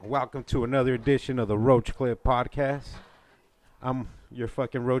Welcome to another edition of the Roach Clip Podcast. I'm your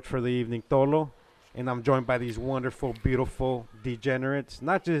fucking roach for the evening, Tolo, and I'm joined by these wonderful, beautiful degenerates.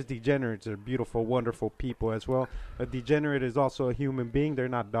 Not just degenerates, they're beautiful, wonderful people as well. A degenerate is also a human being. They're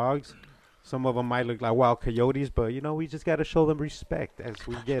not dogs. Some of them might look like wild coyotes, but, we just got to show them respect as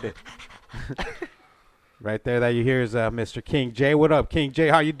we get it. Right there that you hear is Mr. King J. What up, King J?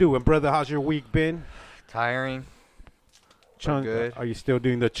 How you doing, brother? How's your week been? Tiring. Chung, good. Are you still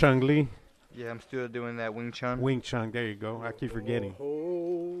doing the Chung Li? Yeah, I'm still doing that Wing Chun. Wing Chun, there you go. I keep forgetting.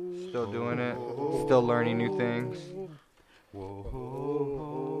 Still doing it. Still learning new things.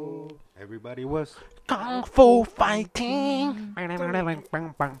 Whoa. Everybody was. Kung Fu fighting.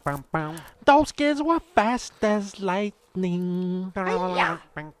 Those kids were fast as lightning. It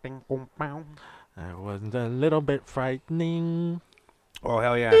was a little bit frightening. Oh,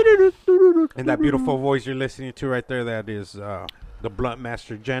 hell yeah. And that beautiful voice you're listening to right there, that is the Blunt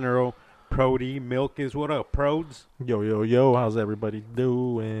Master General, Prody. Milk is what up, Prods? Yo, how's everybody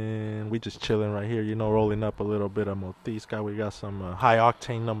doing? We just chilling right here, rolling up a little bit of Motisca. We got some high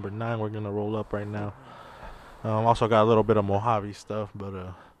octane number 9 we're going to roll up right now. Also got a little bit of Mojave stuff, but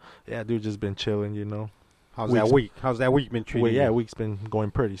yeah, dude, just been chilling, How's that week? How's that week been treating you? Week's been going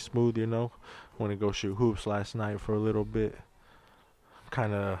pretty smooth, Went to go shoot hoops last night for a little bit.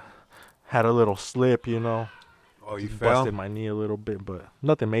 Kind of had a little slip, Oh, you fell? Busted my knee a little bit, but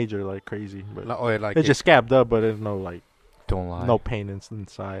nothing major, like crazy. But it just scabbed up, but there's no Don't lie. no pain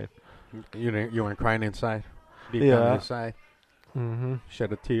inside. You weren't crying inside? Deep Yeah. down inside? Mm-hmm.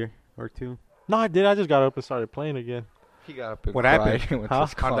 Shed a tear or two? No, I did. I just got up and started playing again. He got up and What cried. happened? Went Huh? to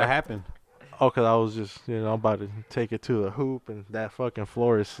his How'd car. that happen? Oh, 'cause I was just, about to take it to the hoop, and that fucking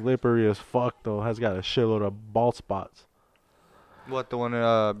floor is slippery as fuck, though. Has got a shitload of bald spots. What, the one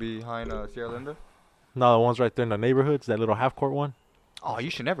behind Sierra Linda? No, the ones right there in the neighborhoods, that little half-court one. Oh, you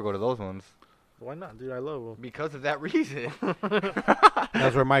should never go to those ones. Why not, dude? I love them. Because of that reason.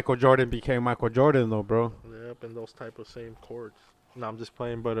 That's where Michael Jordan became Michael Jordan, though, bro. Yep, and those type of same courts. No, I'm just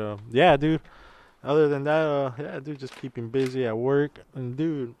playing, but yeah, dude. Other than that, yeah, dude, just keeping busy at work. And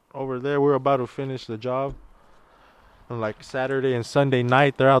dude, over there, we're about to finish the job. And like Saturday and Sunday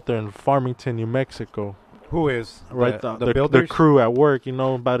night, they're out there in Farmington, New Mexico. Who is? Right, the the builders? crew at work,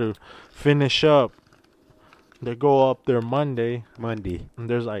 about to finish up. They go up there Monday, Monday. and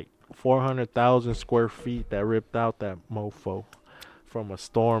there's like 400,000 square feet that ripped out that mofo from a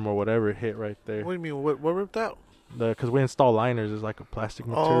storm or whatever hit right there. What do you mean? What ripped out? Because we install liners, it's like a plastic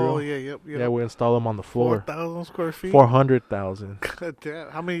material. Oh, yeah, yep. Yeah, we install them on the floor. 4,000 square feet? 400,000. God damn.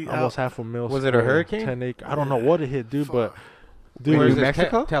 How many? Almost half a mil. Was it a square, hurricane? 10 acre. I don't know what it hit, dude, but Where dude, is New it?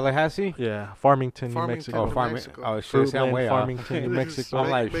 Mexico? Tallahassee? yeah, Farmington, New Farmington, Mexico. Oh, New Farming. Mexico. Oh, shit. Sound Fruitland, way off. Farmington, New Mexico. I'm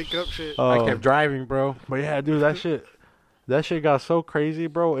like, make up shit. Oh. I kept driving, bro. But yeah, dude, that shit got so crazy,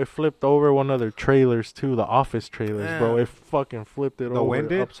 bro. It flipped over one of their trailers too, the office trailers, bro. Yeah. It fucking flipped it The over wind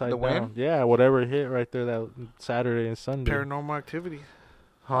did? upside The down. wind? Yeah, whatever hit right there that Saturday and Sunday. Paranormal activity.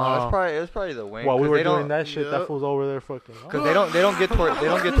 Oh, it was probably the wind. While we 'cause were they doing don't- that shit, that Yep. fool's over there fucking. Because they don't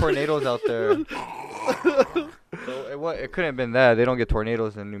get tornadoes out there. So it couldn't have been that. They don't get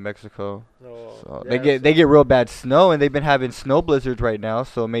tornadoes in New Mexico. So they get real bad snow, and they've been having snow blizzards right now.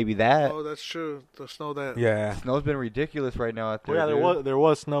 So maybe that Oh, that's true. The snow that. Yeah. snow's been ridiculous right now out there. Yeah, dude. there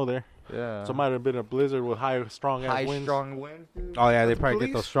was snow there. Yeah. So it might have been a blizzard with strong ass high winds. strong winds. Dude. Oh, yeah, they With the probably get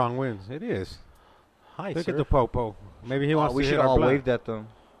police? those strong winds. It is. Hi, Look sir. at the popo. Maybe he wants we to should hit our all blunt. waved at them.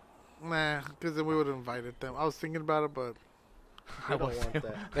 Nah, because then we would have invited them. I was thinking about it, but I don't want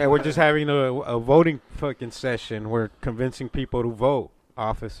that. Yeah, we're just having a voting fucking session. We're convincing people to vote,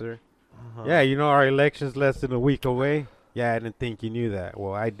 officer. Uh-huh. Yeah, our election's less than a week away. Yeah, I didn't think you knew that.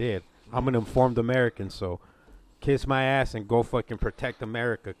 Well, I did. I'm an informed American, so kiss my ass and go fucking protect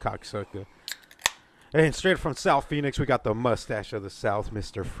America, cocksucker. And straight from South Phoenix, we got the mustache of the South,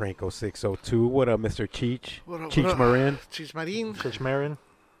 Mr. Franco 602. What up, Mr. Cheech? what up? Cheech Marin. Cheech Marin. Church Marin.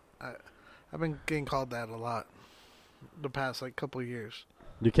 I've been getting called that a lot the past couple of years.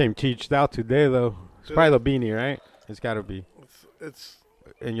 You came Cheeched out today, though. It's Did probably the beanie, right? It's got to be. It's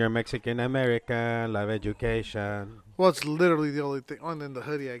And you're Mexican American, love education. well, it's literally the only thing. On in the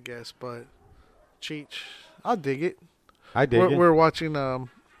hoodie, I guess, but Cheech, I'll dig it. I dig it. We're watching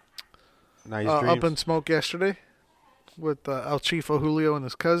Nice Up dreams. in Smoke yesterday with El Chifo Julio and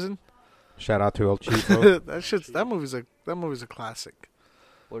his cousin. Shout out to El Chico. that movie's a classic.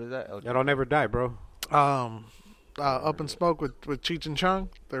 What is that? That'll never die, bro. Up in Smoke with Cheech and Chong,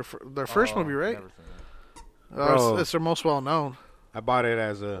 their first movie, right? Never seen that. Bro. It's their most well known. I bought it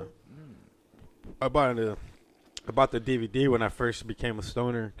as I bought the DVD when I first became a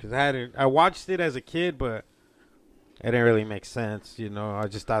stoner because I watched it as a kid, but It didn't really make sense, you know. I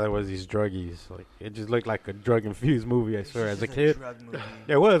just thought it was these druggies. Like it just looked like a drug-infused movie. I swear, as a kid,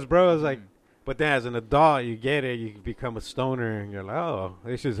 it was, bro. I was like, but then as an adult, you get it. You become a stoner, and you're like, oh,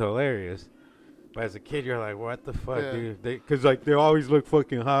 this is hilarious. But as a kid, you're like, what the fuck, dude? Because like they always look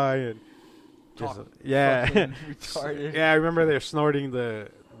fucking high and just retarded. Yeah, I remember they're snorting the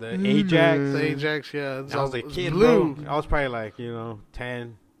Ajax. The Ajax, yeah. I was a kid, bro. I was probably like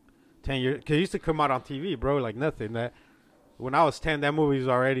 10 years. Because it used to come out on TV, bro, like nothing. That when I was 10, that movie was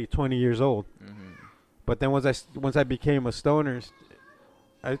already 20 years old. Mm-hmm. But then once I became a stoner,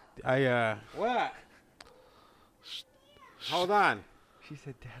 what? Hold on. She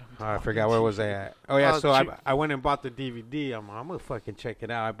said, "Dad, I forgot where was I at. Oh yeah, so I went and bought the DVD. I'm gonna fucking check it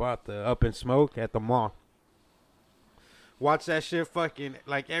out. I bought the Up in Smoke at the mall. Watch that shit fucking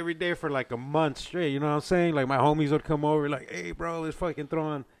like every day for like a month straight. You know what I'm saying? Like my homies would come over, like, hey bro, let's fucking throw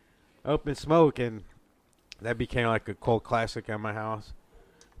on Up in Smoke, and that became like a cult classic at my house.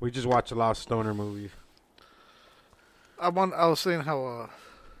 We just watch a lot of stoner movies. I was saying how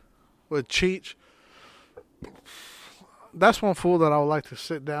with Cheech, that's one fool that I would like to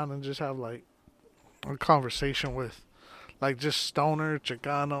sit down and just have like a conversation with, like just stoner,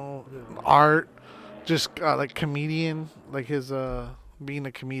 Chicano, art, just like comedian, like his being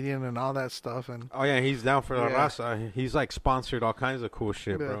a comedian and all that stuff. And oh yeah, he's down for La Raza. He's like sponsored all kinds of cool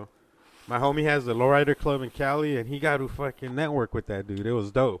shit, bro. My homie has the Lowrider Club in Cali, and he got to fucking network with that dude. It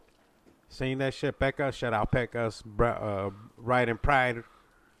was dope. Seeing that shit, Pecas, shout out Pecas, Ride and Pride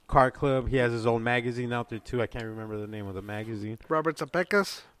Car Club. He has his own magazine out there too. I can't remember the name of the magazine. Robert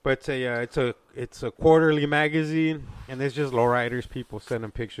Zapecas. But it's a quarterly magazine, and there's just lowriders. People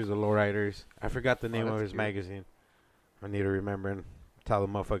sending pictures of lowriders. I forgot the name of his magazine. I need to remember and tell the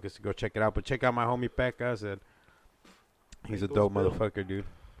motherfuckers to go check it out. But check out my homie Pecas, and he's a dope motherfucker, dude.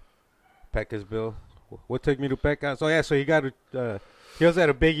 Pecas Bill. What took me to Pecas? Oh yeah, so he was at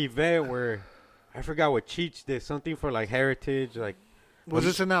a big event where I forgot what Cheech did, something for like heritage, like. Was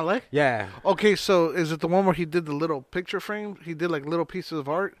this in L.A.? Yeah. Okay, so is it the one where he did the little picture frames? He did like little pieces of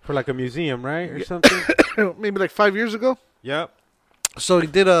art for like a museum, right, or something? Maybe like 5 years ago. Yep. So he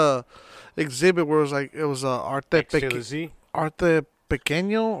did a exhibit where it was arte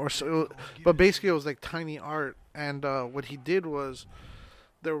pequeño or so, but basically it was like tiny art. And what he did was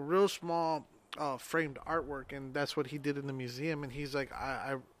they're real small framed artwork, and that's what he did in the museum. And he's like,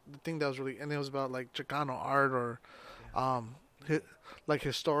 I think that was really, and it was about like Chicano art or like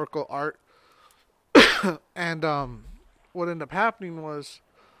historical art. And what ended up happening was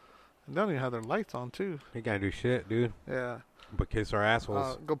they don't even have their lights on too. They gotta do shit, dude. Yeah. But kiss our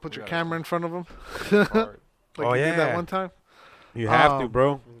assholes. Go put your camera in front of them. Like you did that one time. You have to,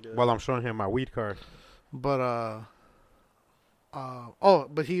 bro. While I'm showing him my weed card. But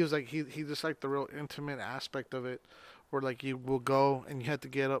but he was like he just liked the real intimate aspect of it, where like you will go and you had to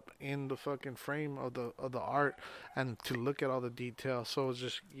get up in the fucking frame of the art and to look at all the details. So it was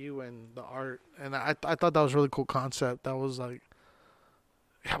just you and the art, and I thought that was a really cool concept. That was like,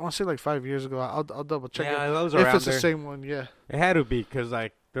 I want to say like 5 years ago. I'll double check it. Those if it's the same one. Yeah, it had to be, because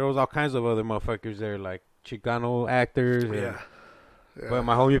like there was all kinds of other motherfuckers there, like Chicano actors. Yeah. But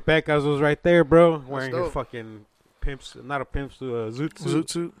my homie Pecas was right there, bro, wearing his fucking not a pimp suit, a zoot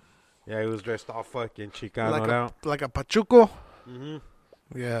suit. Yeah, he was dressed all fucking Chicano out. Like a pachuco. Mm-hmm.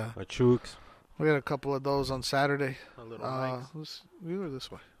 Yeah. A chooks. We had a couple of those on Saturday. A little we were this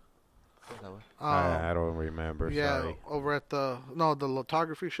way. I don't remember. Yeah, sorry. over at the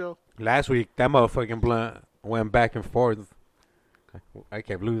lithography show. Last week, that motherfucking blunt went back and forth. I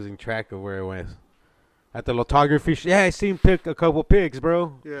kept losing track of where it went. At the lithography I seen pick a couple pigs,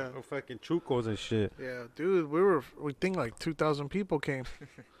 bro. Yeah. Fucking chucos and shit. Yeah, dude, we think like 2,000 people came.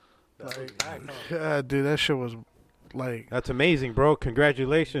 Yeah, dude, that shit was like. That's amazing, bro.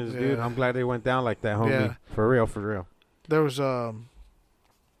 Congratulations, dude. I'm glad they went down like that, homie. Yeah. For real. There was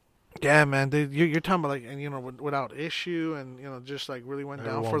yeah, man. You're talking about like, and without issue, and just like really went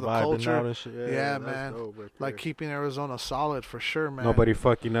down for the culture. Yeah, man. Like keeping Arizona solid for sure, man. Nobody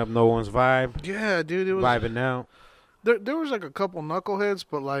fucking up no one's vibe. Yeah, dude. It was vibing out. There was like a couple knuckleheads,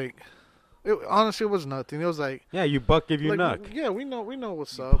 but like, honestly, it was nothing. It was like, yeah, you buck if you like, knuck. Yeah, we know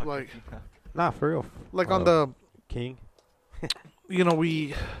what's up. Like, nah, for real. Like on the king.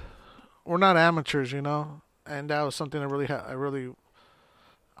 We're not amateurs, and that was something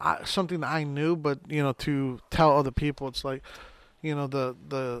something that I knew, but to tell other people, it's like,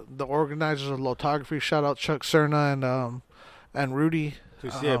 the organizers of lithography. Shout out Chuck Cerna and Rudy. To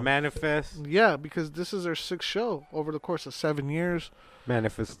see it manifest. Yeah, because this is their 6th show over the course of 7 years.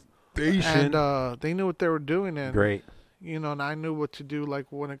 Manifestation. And they knew what they were doing. And great. And I knew what to do, like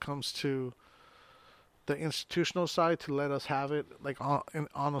when it comes to the institutional side to let us have it like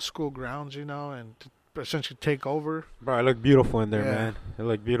on the school grounds, you know, and to essentially take over. Bro, it looked beautiful in there, Yeah. man. It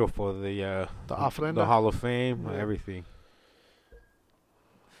looked beautiful. The ofrenda? Hall of Fame, Yeah. everything.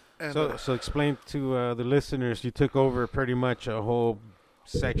 And, So explain to the listeners, you took over pretty much a whole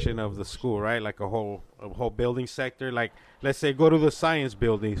section of the school, right? Like a whole building sector. Like, let's say go to the science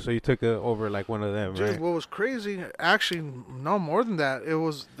building. So you took over like one of them, dude, right? what was crazy? Actually, no more than that. It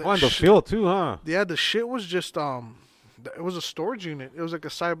was On the field too, huh? Yeah, the shit was just it was a storage unit. It was like a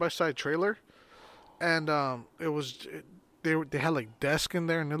side by side trailer, and they had like desk in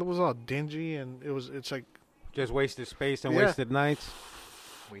there, and it was all dingy, and it's like Just wasted space and Yeah. wasted nights.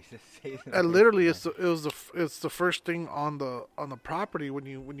 literally it's the first thing on the property when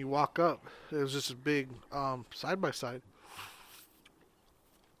you walk up. It was just a big side by side,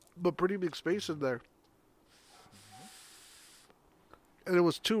 but pretty big space in there, and it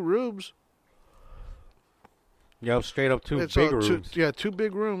was 2 rooms. Yep, straight up two It's, big two- rooms. yeah, 2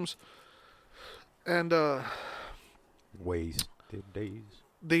 big rooms, and Wasted days.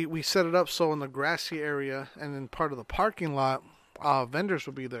 we set it up so in the grassy area and in part of the parking lot, vendors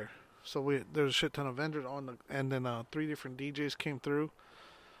would be there. So there's a shit ton of vendors and then 3 different DJs came through.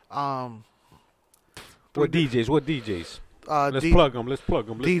 What DJs? Let's D- plug them. Let's plug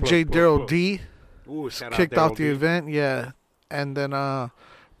them. DJ Daryl D Ooh, shout out kicked Daryl off the D. event, yeah, and then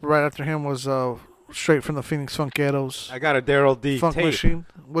right after him was straight from the Phoenix Funkeros I got a Daryl D Funk tape. Machine.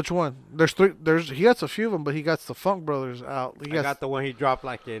 Which one? There's 3. He has a few of them, but he got the Funk Brothers out. I got the one he dropped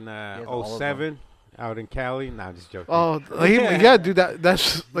like in all of 07 out in Cali. Nah, I'm just joking. Oh, yeah, dude.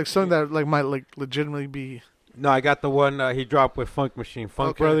 That's like something that like might like legitimately be. No, I got the one he dropped with Funk Machine,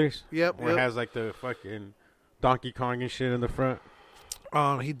 Funk Okay. Brothers. Yep. Where it has like the fucking Donkey Kong and shit in the front.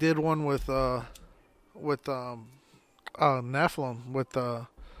 He did one with Nephilim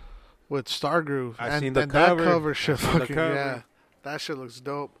with Stargroove. I and, seen the and cover. that cover shit I seen the fucking cover. yeah. That shit looks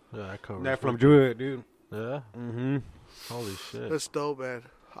dope. Yeah, I covered. Nephilim drew it, dude. Yeah. Mm-hmm. Holy shit. That's dope, man.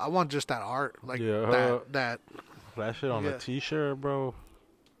 I want just that art, like Yeah. that That shit on Yeah. a t-shirt, bro.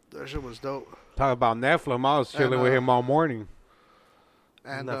 that shit was dope. Talk about Nephilim. I was chilling And, with him all morning.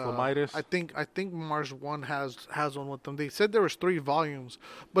 And Nephilimitis? I think Mars One has one with them. They said there was 3 volumes,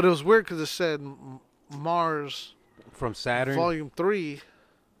 but it was weird because it said Mars From Saturn. Volume 3,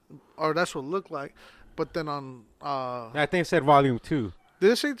 or that's what it looked like. But then on I think it said volume 2.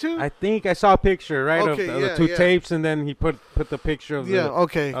 did it say 2? I think I saw a picture, right, Okay, of the yeah, 2 yeah. tapes, and then he put the picture of Yeah. the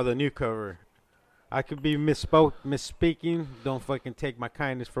Okay. of the new cover. I could be misspeaking. Don't fucking take my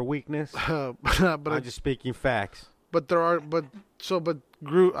kindness for weakness. but I'm just speaking facts. But there are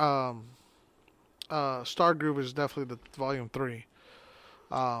Star Groove is definitely the volume 3.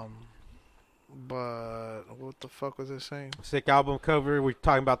 But what the fuck was it saying? Sick album cover. We're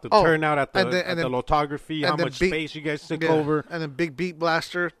talking about the Oh, turnout at the and then- at and the then- lithography. How and then much Big- space you guys took Yeah. over? And then Big Beat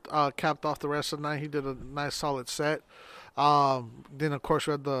Blaster capped off the rest of the night. He did a nice solid set. Then of course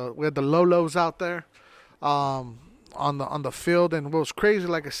we had the Lolos out there on the field, and what was crazy,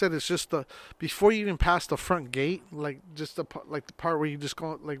 like I said, it's just before you even pass the front gate, like just the part where you just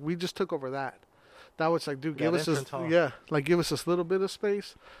go, like we just took over that. That was like, dude, Yeah, give the us this, entrance hall. like give us this little bit of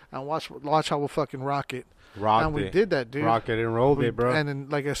space and watch how we'll fucking rock it. Rocked and we it. did that, dude. Rocked it and rolled it, bro. And then,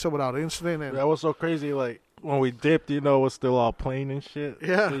 like I said, without incident, and That was so crazy. Like when we dipped, it was still all plain and shit.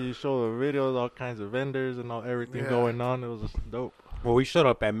 Yeah. So you show the videos, all kinds of vendors and everything Yeah. going on. It was just dope. Well, we showed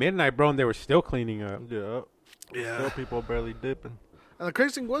up at midnight, bro, and they were still cleaning up. Yeah. Still people barely dipping. And the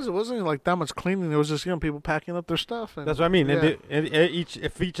crazy thing was, it wasn't like that much cleaning. It was just people packing up their stuff. And That's what I mean. Yeah, And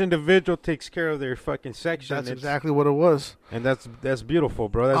if each individual takes care of their fucking section, that's it's- exactly what it was, And that's beautiful,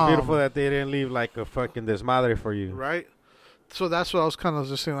 bro. That's beautiful Um, that they didn't leave like a fucking desmadre for you. right? So that's what I was kind of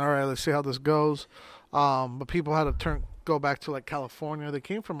just saying. All right, let's see how this goes. But people had to go back to like California. They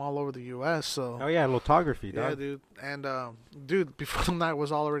came from all over the U.S. So Oh yeah, lithography, yeah, dog. dude. And dude, before the night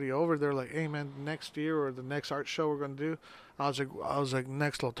was already over, they're like, "Hey, man, next year or the next art show we're gonna do." I was like,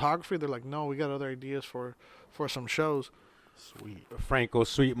 next lithography. They're like, "No, we got other ideas for some shows." Sweet. Franco's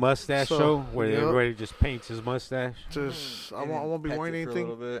sweet mustache So, show where yep. everybody just paints his mustache. Just I won't be wearing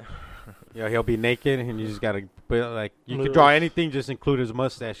anything. Yeah, he'll be naked, and you just gotta put, like you Little- could draw anything, just include his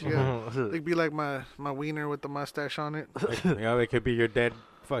mustache. Yeah. It'd be like my wiener with the mustache on it. Like, you know, it could be your dead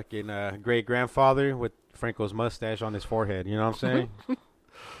fucking great grandfather with Franco's mustache on his forehead. You know what I'm saying?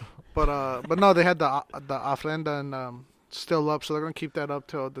 But no, they had the ofrenda and still up, so they're gonna keep that up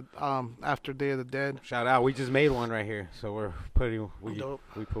till the after Day of the Dead. Shout out, we just made one right here, so we're putting Dope.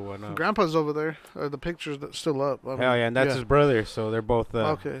 we put one up. Grandpa's over there. The picture's still up. I mean, Hell yeah, and that's his brother, so they're both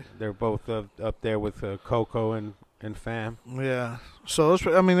okay. they're both up there with Coco and and fam. Yeah. So it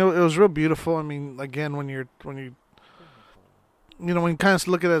was, I mean, it was real beautiful. I mean, again, when you when you kind of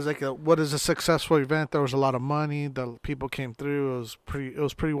look at it as like what is a successful event, there was a lot of money. The people came through. It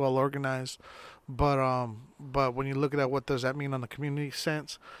was pretty well organized. But when you look at it, what does that mean on the community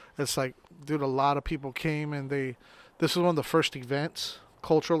sense? It's like, dude, a lot of people came and this was one of the first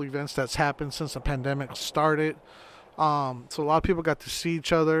cultural events that's happened since the pandemic started. So a lot of people got to see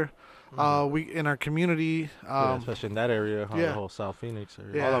each other. We in our community, especially in that area, the whole South Phoenix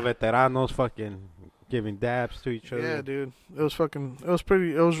area. Yeah. All the veteranos fucking giving dabs to each other. Yeah, dude, it was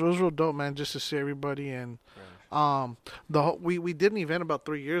real dope, man, just to see everybody. And we did an event about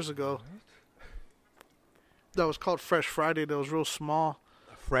 3 years ago that was called Fresh Friday. That was real small.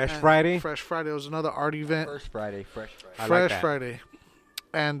 Fresh Friday It was another art event. Fresh Friday. Friday,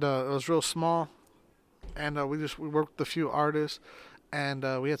 and it was real small. And we worked with a few artists, and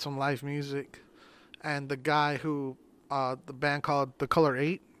we had some live music. And the guy who the band called The Color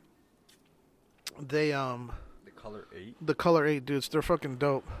 8, they The Color 8. The Color 8 dudes, they're fucking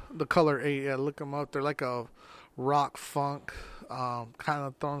dope. The Color 8, yeah, look them up. They're like a rock funk, kind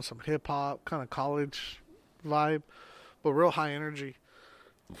of throwing some hip hop, kind of college vibe, but real high energy.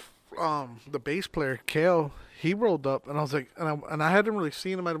 The bass player Kale, he rolled up, and I was like, and I hadn't really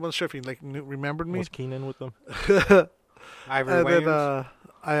seen him. I wasn't sure if he remembered me. Was Keenan with them? Ivory Wayans. Then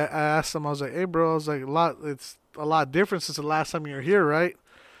I asked him, I was like, hey bro, I was like, it's a lot different since the last time you were here, right?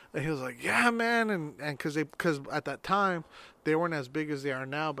 And he was like, yeah, man, and because at that time they weren't as big as they are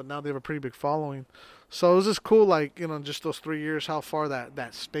now, but now they have a pretty big following. So it was just cool, like, just those 3 years, how far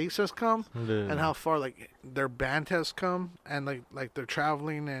that space has come, and how far like their band has come, and like they're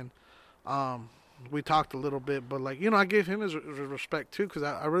traveling, and we talked a little bit, but like, I gave him his respect too, because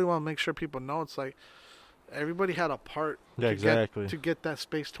I really want to make sure people know it's like everybody had a part to get that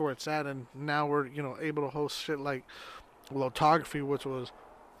space to where it's at, and now we're able to host shit like Lotography, which was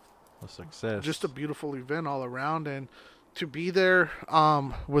a success, just a beautiful event all around, and to be there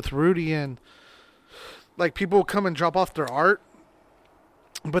with Rudy, and like people come and drop off their art,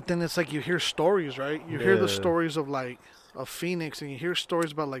 but then it's like you hear stories, right? You hear the stories of Phoenix, and you hear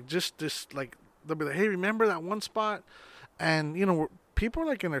stories about like just this, like they'll be like, hey, remember that one spot? And people are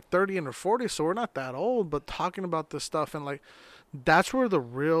like in their 30s and their 40s, so we're not that old, but talking about this stuff, and like that's where the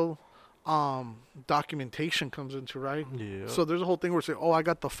real documentation comes into, right? Yeah. So there's a whole thing where it's like, oh, I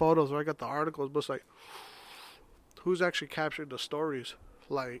got the photos or I got the articles, but it's like, who's actually captured the stories?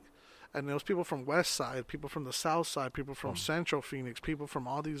 Like, and there was people from West Side, people from the South Side, people from Central Phoenix, people from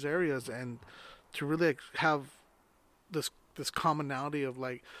all these areas, and to really have this commonality of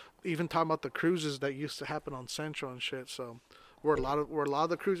like even talking about the cruises that used to happen on Central and shit. So where a lot of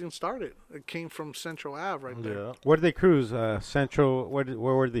the cruising started, it came from Central Ave right there. Yeah. Where did they cruise? Central. Where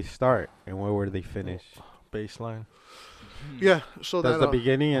did they start and where did they finish? Baseline. Yeah. So that's the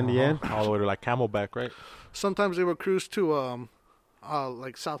beginning and the end. All the way to like Camelback, right? Sometimes they would cruise to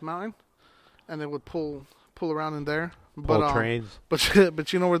like South Mountain, and they would pull around in there. Pull trains.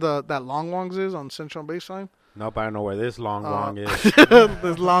 But you know where that Long Wongs is on Central Baseline? Nope, I don't know where this long is.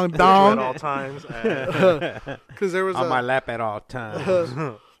 This long dong. At all times. Because there was on my lap at all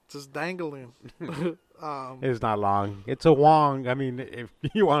times. Just dangling. It's not long. It's a wong. I mean, if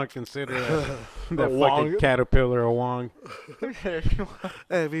you want to consider that fucking caterpillar a wong.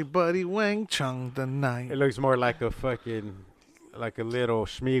 Everybody wang chung the night. It looks more like a fucking, like a little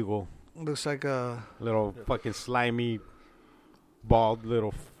schmeagle. Looks like a little fucking slimy, bald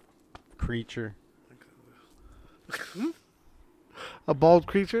little creature. A bald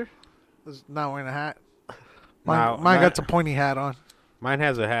creature? Is not wearing a hat. Mine got a pointy hat on. Mine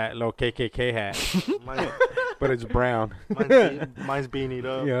has a hat, little KKK hat, but it's brown. Mine's beanied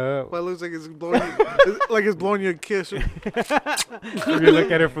up. Yeah. Well, it looks like it's blowing you, blowing you a kiss. If you look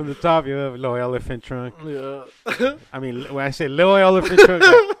at it from the top, you have a little elephant trunk. Yeah. I mean, when I say little elephant trunk,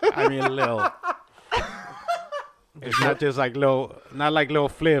 I mean little. It's not just like not like little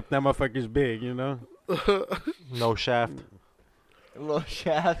Flip. That motherfucker's big, No shaft. A little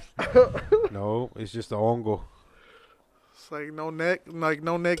shaft. No, it's just a hongo. It's like no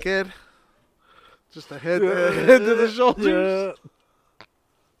neck head. Just a head to the shoulders.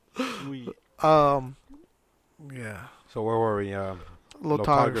 Yeah. Sweet. Yeah. So where were we?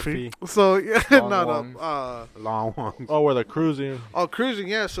 Lotography. So yeah, long ones. Oh, where they're cruising. Oh, cruising.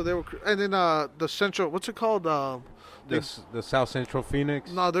 Yeah. So they were, and then the Central. What's it called? The South Central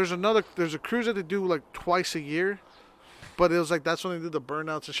Phoenix. No, there's a cruise that they do like twice a year, but it was like that's when they do the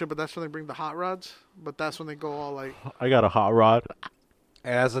burnouts and shit. But that's when they bring the hot rods. But that's when they go all like. I got a hot rod.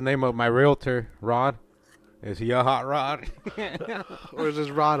 That's the name of my realtor, Rod. Is he a hot rod? Or is this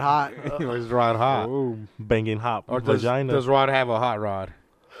rod hot? Or is Rod hot? Ooh, banging hot Or vagina. does Rod have a hot rod?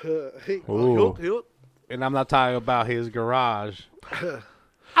 Hey, Ooh. And I'm not talking about his garage.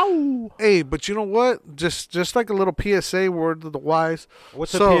 Ow. Hey, but you know what? Just like a little PSA word to the wise.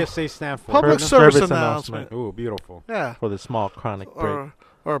 What's So, the PSA stand for? Public Service service announcement. announcement. Ooh, beautiful. Yeah. For the small chronic break.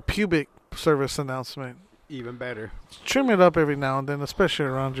 Or a pubic service announcement. Even better. Trim it up every now and then, especially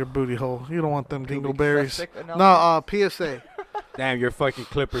around your booty hole. You don't want them Pubic dingleberries. septic No, PSA. Damn, your fucking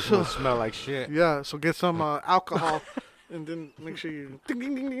clippers will smell like shit. Yeah, so get some alcohol and then make sure you ding,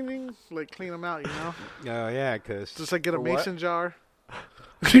 ding, ding, ding, ding, like clean them out, you know? Oh, yeah, because Just like get a For what? mason jar.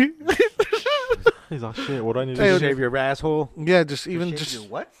 He's all shit. What do I need Hey, to do? shave your asshole, Yeah, just even just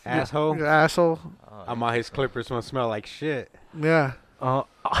what? asshole. your asshole. I'm on his clippers will smell like shit. Yeah.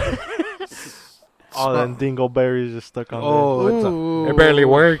 All them dingleberries just stuck on Oh, Ooh. it barely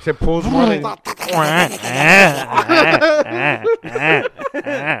works. It pulls more than...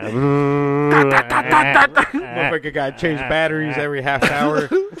 Motherfucker got to change batteries every half hour.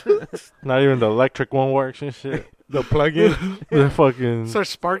 there. Not even the electric one works and shit. The plug-in. The fucking Start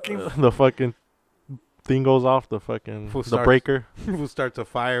sparking. the fucking thing goes off. The fucking Full the start. breaker. Who starts a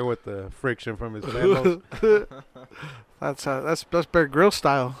fire with the friction from his bellows. That's Bear Grill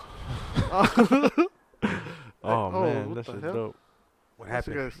style. Oh, man, what that's the just hell? dope. What This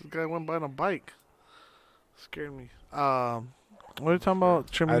happened? guy went by on a bike. Scared me. What are you talking about?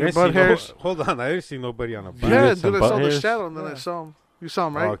 I Trimming your didn't butt see hairs? hold on, I didn't see nobody on a bike. Yeah, Beavis dude, and I saw the Butthead? shadow and then I Yeah. saw him. You saw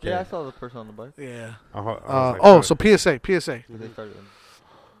him, right? Okay. Yeah, I saw the person on the bike. Yeah. I was like, Oh, shut so PSA. They started.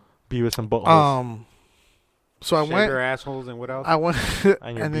 Beavis and Butthead. So I Shave went. your assholes and what else? I went,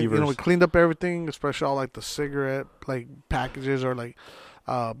 And your and then, you know, we beavers. cleaned up everything, especially all like the cigarette like packages or like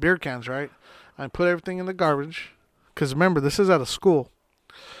beer cans, right? I put everything in the garbage, because remember this is at a school.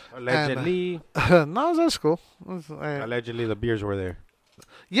 Allegedly, No, it was at school. allegedly the beers were there.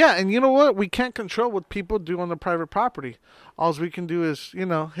 Yeah, and you know what? We can't control what people do on their private property. All we can do is, you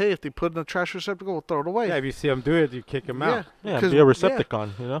know, hey, if they put it in a trash receptacle, we'll throw it away. Yeah, if you see them do it, you kick them out. Yeah, 'cause- be a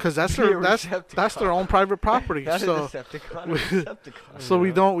Recepticon, you know? Because that's Be a their that's their own private property. That is So Decepticon. Recepticon. so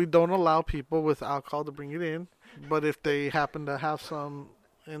we don't allow people with alcohol to bring it in. But if they happen to have some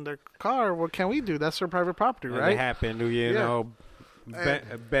in their car, what can we do? That's their private property, And right? it happened to, you Yeah. know,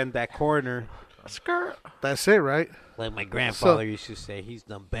 bend that corner. Skirt. That's it, right? Like my grandfather used to say, he's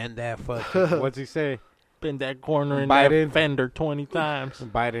done bend that fucking... What's he say? Been that corner in Biden. that fender 20 times.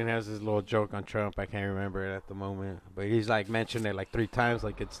 Biden has this little joke on Trump. I can't remember it at the moment. But he's like mentioned it like 3 times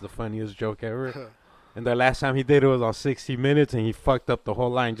like it's the funniest joke ever. And the last time he did it was on 60 Minutes, and he fucked up the whole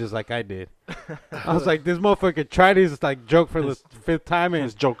line just like I did. I was like, this motherfucker tried his like joke for the 5th time,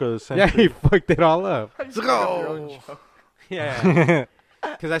 His and joke of the yeah, century. he fucked it all up. Let's go. Yeah,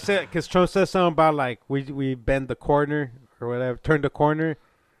 because Trump said something about like we bend the corner or whatever, turn the corner,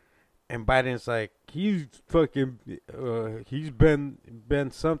 and Biden's like he's fucking he's been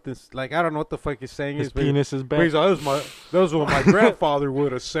something like I don't know what the fuck he's saying. His is, but- penis is but he's bent. like, that was what my grandfather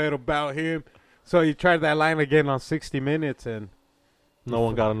would have said about him. So he tried that line again on 60 Minutes, and No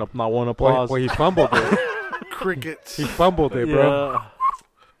one got enough, not one boy, applause. he fumbled it. Crickets. He fumbled it, bro.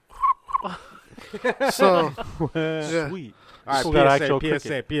 So yeah. Sweet. All Still got right, actual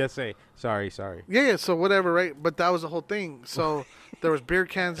PSA. Sorry. Yeah, so whatever, right? But that was the whole thing. So there was beer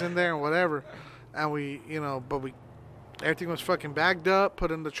cans in there and whatever, and we, you know, everything was fucking bagged up,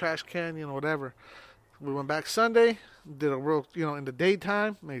 put in the trash can, you know, whatever. We went back Sunday, did a real, you know, in the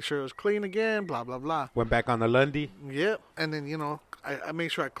daytime, made sure it was clean again, blah blah blah. Went back on the Lundy. Yep, and then you know, I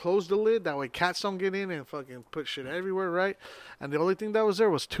made sure I closed the lid that way cats don't get in and fucking put shit everywhere, right? And the only thing that was there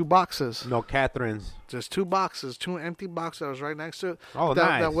was 2 boxes. No Catherine's. Just 2 boxes, 2 empty boxes that was right next to it. Oh, that,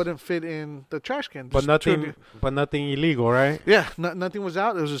 nice. that wouldn't fit in the trash can. But Just two nothing. But nothing illegal, right? Yeah, nothing was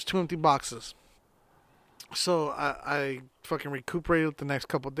out. It was just 2 empty boxes. So I fucking recuperated the next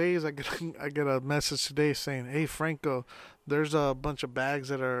couple of days. I get a message today saying, "Hey Franco, there's a bunch of bags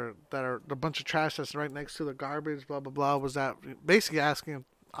that are a bunch of trash that's right next to the garbage. Blah blah blah." Was that basically asking if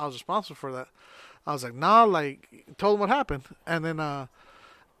I was responsible for that? I was like, "Nah." Like, told him what happened, and then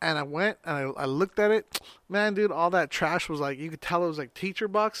and I went and I looked at it. Man, dude, all that trash was like, you could tell it was like teacher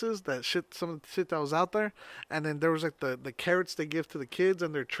boxes, that shit, some of the shit that was out there. And then there was like the carrots they give to the kids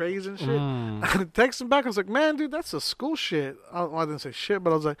and their trays and shit. Mm. I texted him back. I was like, man, dude, that's the school shit. I didn't say shit,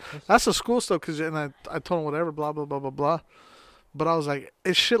 but I was like, that's the school stuff. And I told him whatever, blah, blah, blah, blah, blah. But I was like,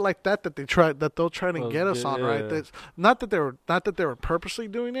 it's shit like that they'll try to get us on, right? Yeah. That's not that they were purposely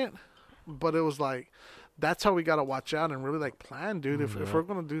doing it, but it was like, that's how we gotta watch out and really like plan, dude. If we're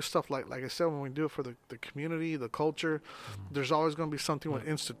gonna do stuff like I said, when we do it for the community, the culture, there's always gonna be something with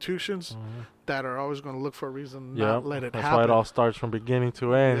institutions that are always gonna look for a reason not let it that's happen. why it all starts from beginning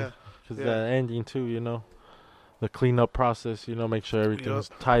to end. Yeah. Because that ending too, you know, the cleanup process, you know, make sure everything's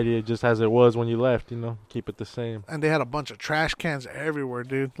tidy, just as it was when you left, you know, keep it the same. And they had a bunch of trash cans everywhere,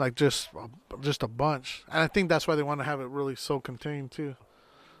 dude. Like just a bunch. And I think that's why they want to have it really so contained too.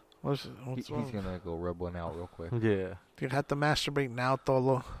 He's gonna go rub one out real quick. Yeah. You have to masturbate now,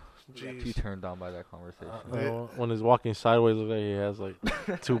 Tolo. Jeez. Too turned on by that conversation. When he's walking sideways, he has like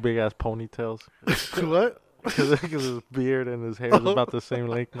 2 big ass ponytails. What? Because his beard and his hair is about the same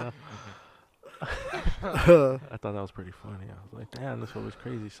length now. I thought that was pretty funny. I was like, damn, this one was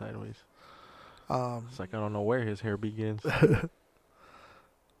crazy sideways. It's like I don't know where his hair begins. But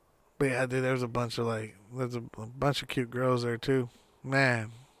yeah, dude, there's a bunch of cute girls there too.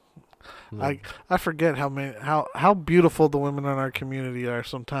 Man, I forget how beautiful the women in our community are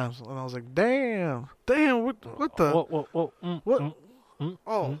sometimes. And I was like, damn, what the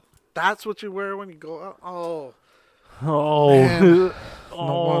that's what you wear when you go out. Man.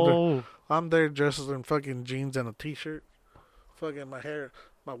 No wonder. I'm there dressed in fucking jeans and a t-shirt. Fucking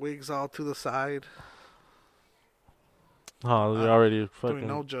my wig's all to the side. Oh, you're already fucking doing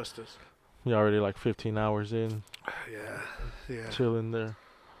no justice. You're already like 15 hours in. Yeah. Chilling there.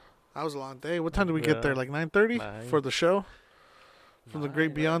 That was a long day. What time did we get there? Like 9:30 for the show? From the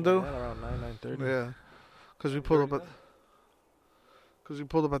Great Beyond-O? Yeah, around 9:30. Yeah. Because we pulled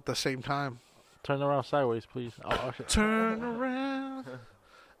up at the same time. Turn around sideways, please. Oh, shit. Turn around.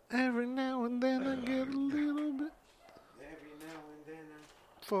 Every now and then I get a little bit. Every now and then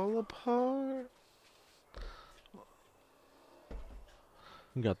I fall apart.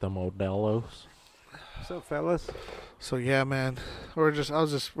 You got them Modelos. What's up, fellas? So yeah, man, we're just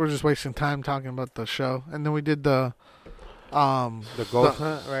wasting time talking about the show, and then we did the ghost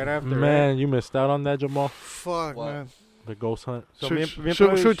hunt right after. Man, right? You missed out on that, Jamal. Fuck, what? man. The ghost hunt. So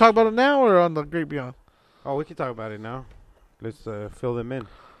should we talk about it now or on the Great Beyond? Oh, we can talk about it now. Let's fill them in.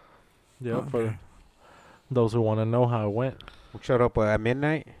 Yeah, Okay. for those who want to know how it went. We showed up at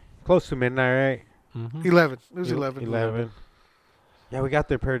midnight, close to midnight, right? 11. It was 11. 11. Yeah, we got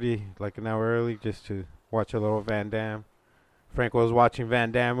there pretty like an hour early just to watch a little Van Damme. Frank was watching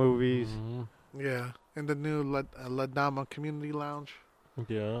Van Damme movies. Yeah, in the new La Dama Community Lounge.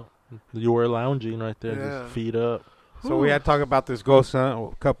 Yeah, you were lounging right there, just feet up. So we had to talk about this ghost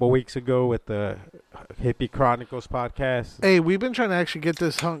hunt a couple weeks ago with the Hippie Chronicles podcast. Hey, we've been trying to actually get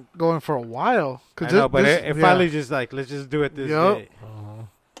this hunt going for a while. I know, but it finally just like, let's just do it this day.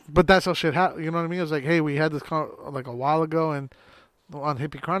 But that's how shit happened. You know what I mean? It was like, hey, we had this like a while ago, and on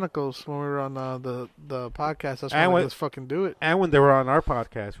Hippie Chronicles when we were on the podcast, that's why let's fucking do it. And when they were on our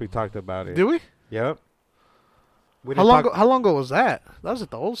podcast, we talked about it. Did we? Yep. How long ago was that? That was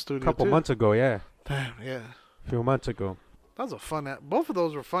at the old studio. A couple months ago, yeah. Damn, yeah. A few months ago. That was a fun. Both of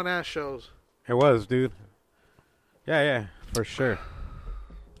those were fun ass shows. It was, dude. Yeah, for sure.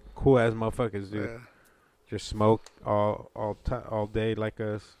 Cool ass motherfuckers, dude. Yeah. Just smoke all day like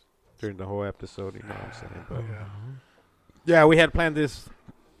us during the whole episode. You know what I'm saying? But yeah, we had planned this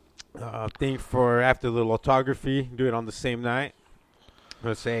thing for after the lithography. Do it on the same night.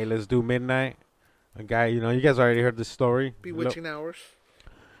 Let's say let's do midnight. A guy, you guys already heard the story. Bewitching hours.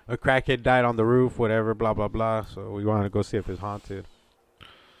 A crackhead died on the roof, whatever, blah, blah, blah. So we wanted to go see if it's haunted.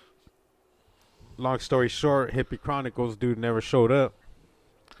 Long story short, Hippie Chronicles dude never showed up.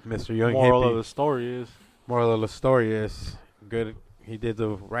 Mr. Young Moral Hippie. of the story is good. He did the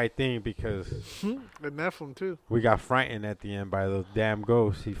right thing because And Nephilim too. we got frightened at the end by the damn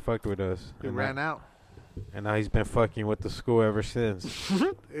ghost. He fucked with us. He ran out. And now he's been fucking with the school ever since.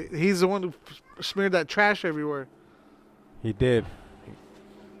 He's the one who smeared that trash everywhere. He did.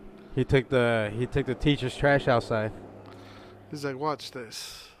 He took the teacher's trash outside. He's like, watch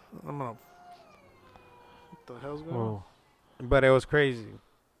this. I'm gonna. What the hell's going on? But it was crazy.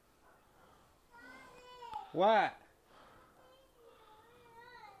 What?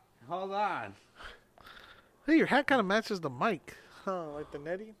 Hold on. Hey, your hat kind of matches the mic. Huh, like the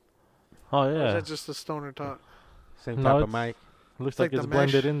netting? Oh, Or yeah. is that just the stoner talk? Same No, type of mic. Looks like like it's the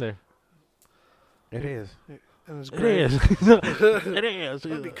blended mesh. in there. It is. And it's It great. is. It is.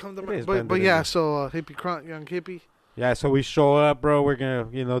 Might become the It mic. is But blended yeah, in. so young hippie. Yeah, so we show up, bro. We're gonna,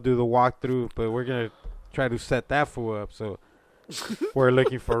 do the walkthrough, but we're gonna try to set that fool up. So we're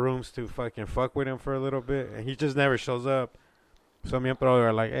looking for rooms to fucking fuck with him for a little bit, and he just never shows up. So me and Pro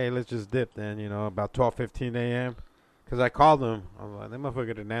are like, hey, let's just dip then, about 12:15 a.m. Because I called him. I'm like, that motherfucker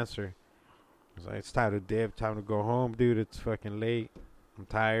didn't answer. I was like, it's time to dip, time to go home, dude. It's fucking late. I'm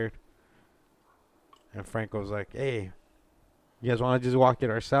tired. And Franco was like, hey, you guys want to just walk it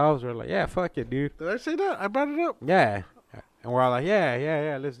ourselves? We're like, yeah, fuck it, dude. Did I say that? I brought it up. Yeah. And we're all like,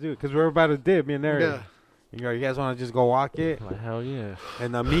 yeah, let's do it. Because we're about to dip, me and Eric. Yeah. You guys want to just go walk it? Like, hell yeah.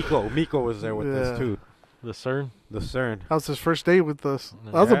 And Miko was there with us, too. The CERN? The CERN. That was his first date with us.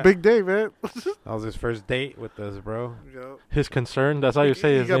 That was a big day, man. That was his first date with us, bro. Yep. His concern? That's how you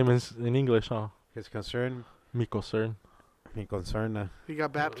say his got- name is in English, huh? His concern. Miko CERN. Mi concerna. He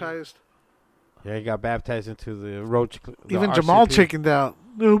got baptized. Yeah, he got baptized into the Roach. Even Jamal chickened out.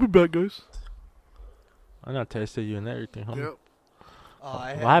 No, we'll be back, guys. I not tested you and everything, huh? Yep. What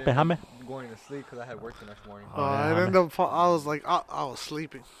What happened, huh, man? Going to sleep because I had work the next morning. Oh, yeah, And then I was like, I was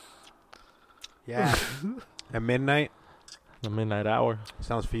sleeping. Yeah. At midnight. The midnight hour.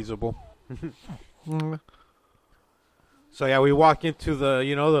 Sounds feasible. Mm. So yeah, we walk into the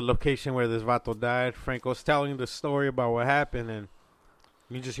the location where this vato died. Franco's telling the story about what happened, and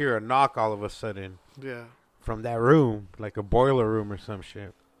you just hear a knock all of a sudden Yeah. from that room, like a boiler room or some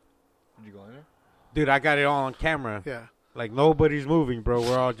shit. Did you go in there? Dude, I got it all on camera. Yeah. Like nobody's moving, bro.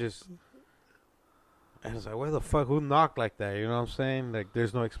 We're all just. And it's like, where the fuck? Who knocked like that? You know what I'm saying? Like,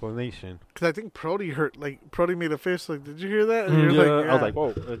 there's no explanation. Because I think Prody hurt. Like, Prody made a face. Like, did you hear that? And Yeah, you're I was like, whoa.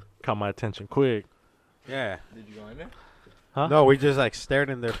 It caught my attention quick. Yeah. Did you go in there? Huh? No, we just like stared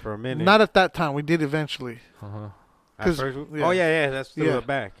in there for a minute. Not at that time. We did eventually. Uh-huh. At 'cause- first, yeah. Oh yeah, that's through Yeah. the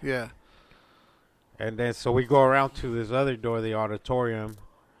back. Yeah. And then so we go around to this other door, the auditorium,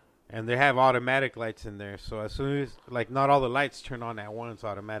 and they have automatic lights in there. So as soon as not all the lights turn on at once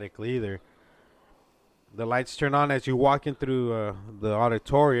automatically either. The lights turn on as you walk in through the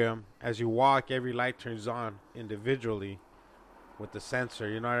auditorium. As you walk, every light turns on individually with the sensor.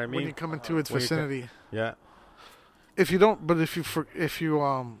 You know what I When you mean? come into its When you co- vicinity. Yeah. If you don't, but if you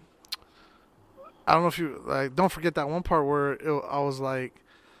I don't know if you like. Don't forget that one part where I was like,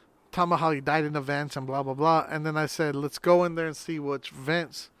 talking about how he died in the vents and blah blah blah, and then I said, let's go in there and see which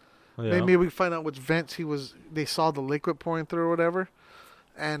vents. Yeah. Maybe we can find out which vents they saw the liquid pouring through or whatever,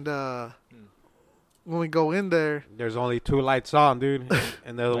 and when we go in there, There's only 2 lights on, dude,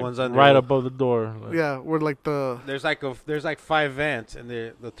 and they're the Like, ones under. right above the door. Like, yeah, we're like There's like 5 vents, and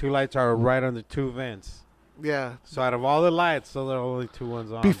the 2 lights are right under 2 vents. yeah. So out of all the lights, so there are only 2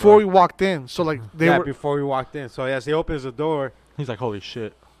 ones on. Before we bro. walked in, so like before we walked in. So as he opens the door, He's like, holy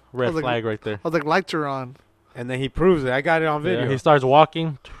shit. Red was like- flag right there. I was like, lights are on. and then he proves it. I got it on video. Yeah, he starts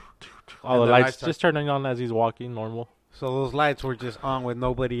walking. All And the the lights lights are- just turning on as he's walking, normal. So those lights were just on with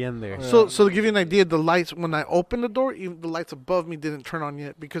nobody in there. Yeah. So to give you an idea, the lights when I opened the door, even the lights above me didn't turn on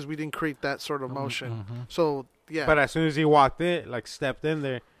yet because we didn't create that sort of motion. Mhm. So yeah, But as soon as he walked in, stepped in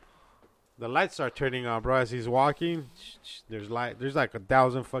there, the lights start turning on, bro. As he's walking, there's like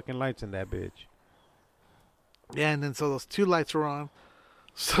 1,000 fucking lights in that bitch. yeah, and then so those 2 lights were on.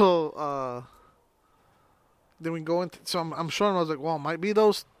 So then we go into. So I'm showing him. I was like, well, it might be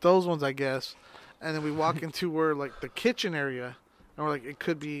those ones, I guess. And then we walk into where like the kitchen area, and we're like, it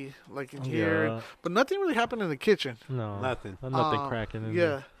could be like in here, Yeah. but nothing really happened in the kitchen. No. Nothing. Nothing cracking in Yeah,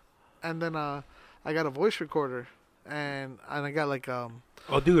 there. and then I got a voice recorder, and I got like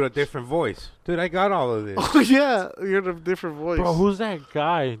Oh, dude, a different voice. Dude, I got all of this. Oh yeah, you heard a different voice. Bro, who's that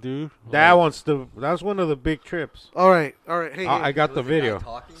guy, dude? That's one of the big trips. All right. Hey, I got the Was guy video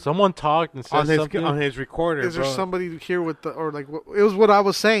talking? Someone talked and said on his something, on his recorder, is there bro. somebody here with the or like it was what I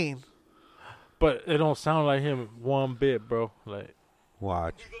was saying? but it don't sound like him one bit, bro. Like,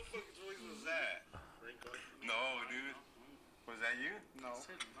 Watch. Who the fuck's voice was that? No, dude. Was that you? No.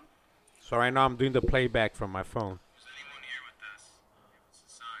 So right now I'm doing the playback from my phone. Is anyone here with us? Give us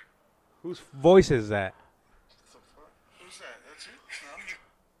a sign. Whose voice is that? Who's that? That's you?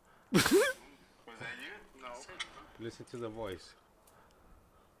 No. Was that you? No. Listen to the voice.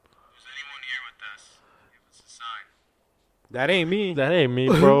 Is anyone here with us? Give us a sign. That ain't me. that ain't me,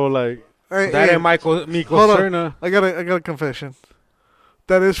 bro. Like, Hey, That hey, ain't Miko hold on. Cerna. I got a confession.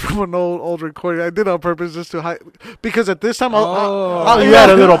 That is from an old recording. I did it on purpose just to hide because at this time you had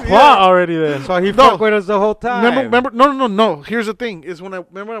a little plot already then. So he No. fucked with us the whole time. Remember? No. Here's the thing: is when I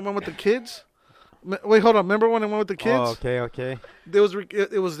went with the kids. Wait, hold on. Remember when I went with the kids? Oh, okay. There was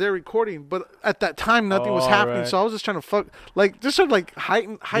it was their recording, but at that time nothing was Oh, happening. right. So I was just trying to just sort of like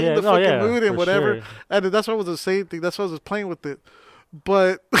heighten Yeah, the no, fucking yeah, mood and for whatever. sure. And that's why it was the same thing. That's why I was just playing with it.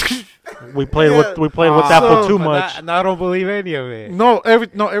 But We played Yeah. with that So- for too But much. I don't believe any of it.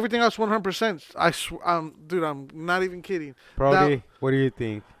 everything else 100%. Dude, I'm not even kidding. Brody, what do you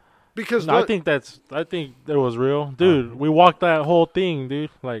think? Because No, I look, think that was real, dude. We walked that whole thing, dude.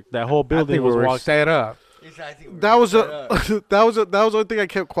 Like that whole I building think we was were walked. set up. that was that was the only thing I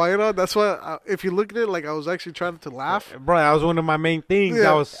kept quiet on. That's why if you look at it, like I was actually trying to laugh. Bro, that was one of my main things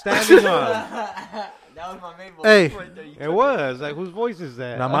Yeah. I was standing on. That was my main voice. Hey. Right there. You It took was like, whose voice is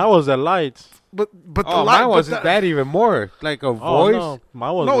that? Now mine was the lights. But the Oh, light mine wasn't but that even more like a Oh, voice. no.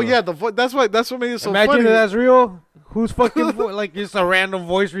 Mine was No, the- yeah, the voice. That's what made it so Imagine funny. if that's real. Whose fucking like just a random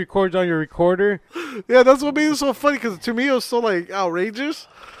voice records on your recorder? Yeah, that's what made it so funny because to me it was so like outrageous.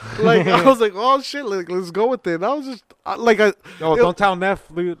 Like I was like, oh shit, like let's go with it. And I was just like, Oh, It- don't tell Neff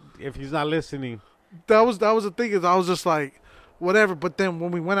Luke, if he's not listening. that was the thing is I was just like, whatever. But then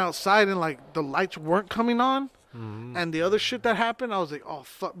when we went outside and like the lights weren't coming on, and the other shit that happened, I was like, oh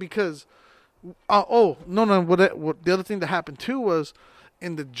fuck, because oh no, what the other thing that happened too was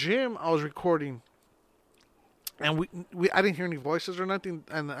in the gym I was recording. And I didn't hear any voices or nothing,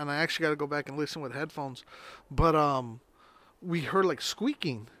 and I actually got to go back and listen with headphones, but we heard like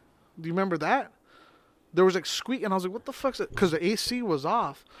squeaking. Do you remember that? There was like squeak, and I was like, "What the fuck's that?" Because the AC was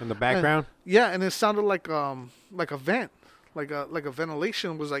off. In the background? Yeah, and it sounded like a vent, like a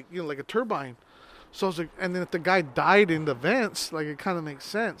ventilation was like like a turbine. So I was like, and then if the guy died in the vents, like it kind of makes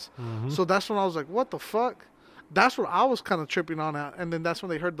sense. So that's when I was like, "What the fuck?" That's what I was kind of tripping on at, and then that's when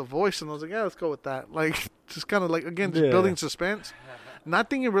they heard the voice, and I was like, "Yeah, let's go with that." Like, just kind of like again, just Yeah. building suspense. Not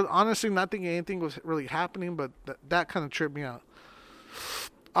thinking, honestly, not thinking anything was really happening, but that kind of tripped me out.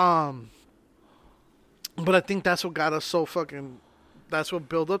 But I think that's what got us so fucking. That's what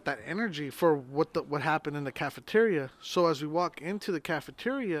built up that energy for what happened in the cafeteria. So as we walk into the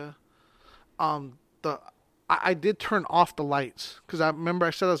cafeteria, I did turn off the lights because I remember I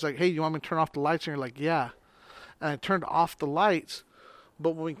said I was like, "Hey, you want me to turn off the lights?" And you're like, "Yeah." And I turned off the lights,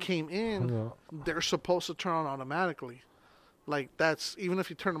 but when we came in, they're supposed to turn on automatically. Like that's even if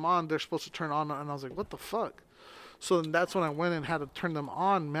you turn them on, they're supposed to turn on. And I was like, "What the fuck?" So then that's when I went and had to turn them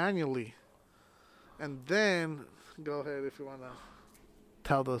on manually. And then go ahead if you want to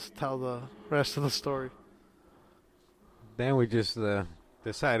tell the rest of the story. Then we just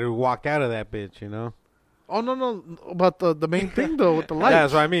decided to walk out of that bitch, you know? Oh no, about the main thing though with the lights. Yeah,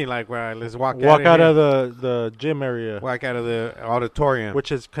 that's what I mean. Like, well, let's walk out of of the gym area, Walk out of the auditorium.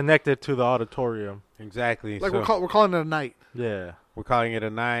 which is connected to the auditorium. Exactly. Like so we're calling it a night. Yeah. we're calling it a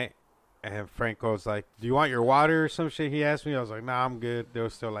night. And Franco's like, "Do you want your water or some shit?" He asked me. I was like, "Nah, I'm good." There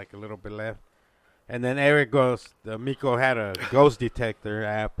was still like a little bit left. And then Eric goes, Miko had a ghost detector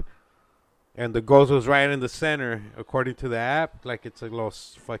app. And the ghost was right in the center, according to the app. Like it's a little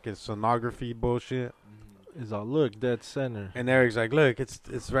fucking sonography bullshit. Is all look dead center. And Eric's like, "Look,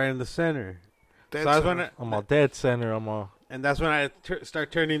 it's right in the center." Dead So I was center. I'm all dead center. I'm all. and that's when I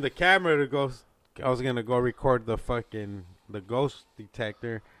start turning the camera to go. I was gonna go record the ghost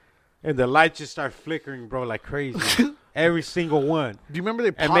detector, and the lights just start flickering, bro, like crazy. Every single one. Do you remember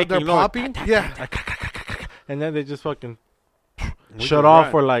And they're making noise. popping? Yeah. And then they just fucking We shut just off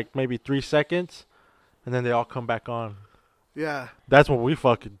run. for like maybe 3 seconds, and then they all come back on. Yeah. That's when we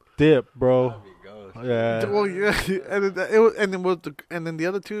fucking dip, bro. Yeah. Well, yeah, and then the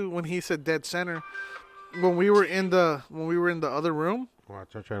other two when he said dead center, when we were in the other room,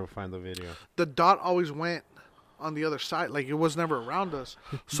 Watch, I'm trying to find the video. the dot always went on the other side, like it was never around us,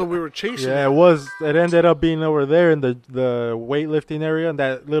 so we were chasing. Yeah, it was. It ended up being over there in the weightlifting area, in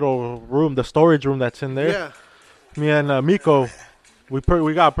that little room, the storage room that's in there. Yeah. Me and Miko,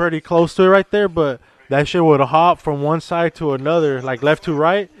 we got pretty close to it right there, but that shit would hop from one side to another, like left to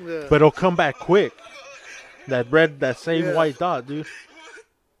right, Yeah. but it'll come back quick. That same Yeah. white dot, dude.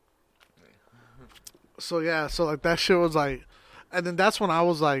 So yeah, so like that shit was like, and then that's when I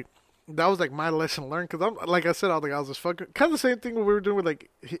was like, that was like my lesson learned because I'm like I said, I was just fucking kind of the same thing what we were doing with like,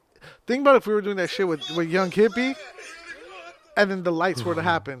 think about if we were doing that shit with Young Hippie, and then the lights were to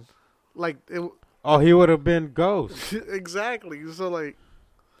happen, like it Oh, he would have been ghost. exactly. So like,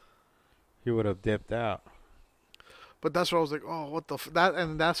 He would have dipped out. but that's where I was like, oh, what the that,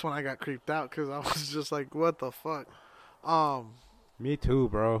 and that's when I got creeped out because I was just like, what the fuck, Me too,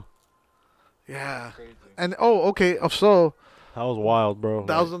 bro. yeah, and okay, so. That was wild, bro.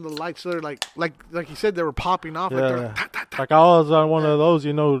 That was on the lights. They're like you said, they were popping off. Yeah. Like, they're like, ta, ta, ta. Like I was on one of those,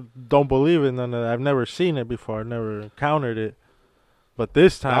 don't believe it. None of that. I've never seen it before. I never encountered it. But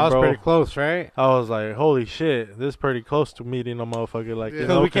this time, That was bro, pretty close, right? I was like, holy shit, this is pretty close to meeting a motherfucker like Yeah. you Because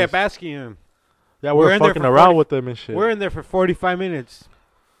know, we kept 'cause- asking him. Yeah, we're we're in there fucking for around 40 with them and shit. We're in there for 45 minutes.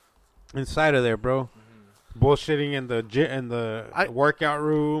 Inside of there, bro. Bullshitting in the workout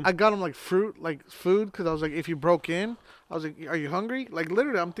room. I got him like fruit, like food, because I was like, if you broke in, I was like, are you hungry? Like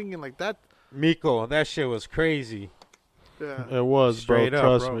literally, I'm thinking like that. Miko, that shit was crazy. Yeah. It was, Straight bro. up,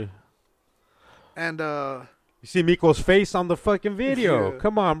 Trust bro. me. And You see Miko's face on the fucking video. Yeah.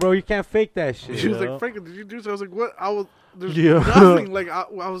 Come on, bro. You can't fake that she shit. was Yeah. like, Frank, did you do so? I was like, what? There's Yeah. nothing. Like I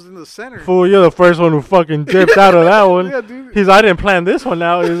was in the center. Fool, you're the first one who fucking dipped out of that one. Yeah, dude. I didn't plan this one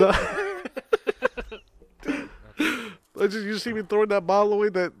out. You see me throwing that ball away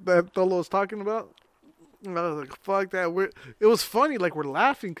that Tholo was talking about? And I was like, fuck that. It was funny. Like, we're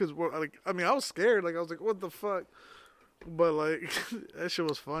laughing because we're like, I mean, I was scared. Like, I was like, what the fuck? But, like, that shit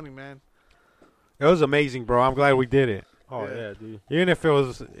was funny, man. It was amazing, bro. I'm glad we did it. Oh yeah, dude. Even if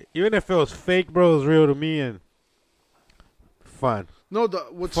it was fake, bro, it was real to me and fun. No,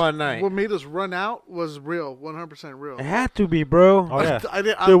 Fun night. What made us run out was real, 100% real. It had to be, bro. Oh yeah. I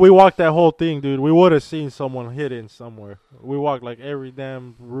Dude, we walked that whole thing, dude. We would have seen someone hidden somewhere. We walked like every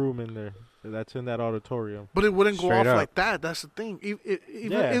damn room in there that's in that auditorium. But it wouldn't go Straight off up. like that. That's the thing. Even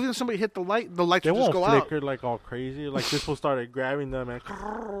Yeah. if somebody hit the lights They would just won't go out. flicker like all crazy. Like people started grabbing them and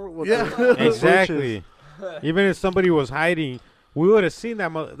with Yeah. the Exactly. Even if somebody was hiding, we would have seen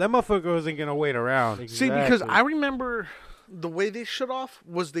that. That motherfucker wasn't gonna wait around. switches. See, because Exactly. I remember the way they shut off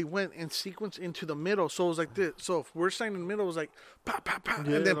was they went in sequence into the middle. So it was like this. So if we're standing in the middle, it was like, pa, pa, pa,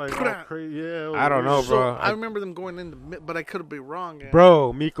 Yeah, and then, like pra. all crazy. Yeah, it was I don't know, weird. So bro. I remember them going in the mid, but I could be wrong. Yeah.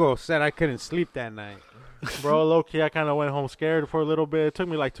 Bro, Miko said I couldn't sleep that night. Bro, low key, I kind of went home scared for a little bit. It took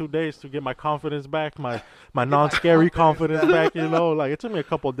me like 2 days to get my confidence back, my non-scary confidence back. You know, like it took me a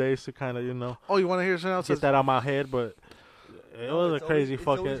couple days to kind of Oh, you want to hear something else? get that out of my head, but it was a crazy It's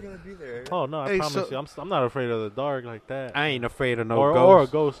always fucking. gonna be there. Oh no, I Hey, promise so- you, I'm not afraid of the dark like that. I ain't afraid of no or ghosts.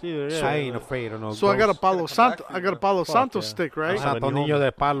 a ghost either. Yeah, I ain't afraid of no So ghosts. I got a Palo Come back Santo. to I you, got a Palo Fuck Santo yeah. stick, right? I have Santo a new Niño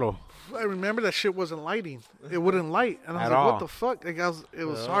de Palo. I remember that shit wasn't lighting. It wouldn't light, and I was At like, all. "What the fuck?" Like it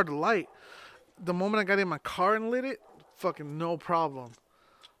was Yeah. hard to light. The moment I got in my car and lit it, fucking no problem.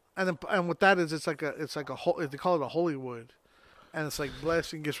 And what that is, it's like a they call it a Hollywood, and it's like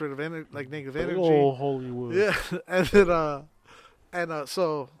blessing, gets rid of negative Big energy. old Hollywood. Yeah, and then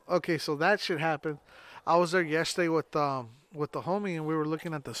so okay, so that shit happened. I was there yesterday with the homie, and we were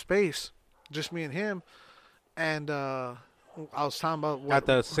looking at the space, just me and him, and I was talking about what, At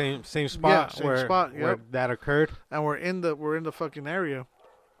the same spot same where spot, where yep. that occurred. and we're in the fucking area.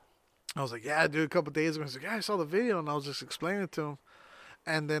 I was like, yeah, dude, a couple days ago. He's like, yeah, I saw the video, and I was just explaining it to him,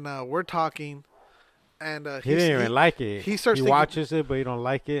 and then we're talking, and He didn't even like it. he starts He thinking- watches it, but he don't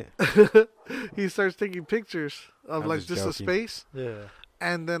like it. he starts taking pictures of I'm like just just the joking. space, Yeah.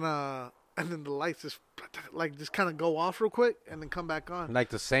 and then the lights just kind of go off real quick and then come back on. Like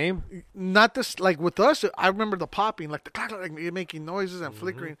the same. Not this like with us. I remember the popping, like the clack, like it making noises and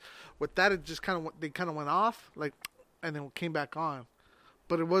flickering. With that, it just kind of went off, like, and then came back on.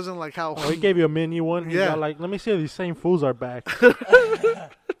 But it wasn't like how. Oh, he gave you a mini one. He Yeah. got like, let me see if these same fools are back.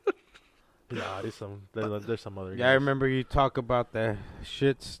 Nah, there's some other. Yeah, I remember you talk about that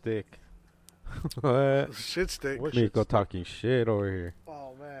shit stick. What? shit stick. What Miko shit talking shit over here.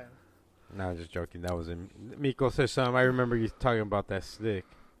 Oh man. No, I'm just joking. That wasn't. Miko said something. I remember you talking about that stick.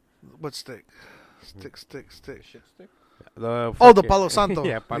 What stick? Stick. Shit stick. The Oh, the fucking- Palo Santo.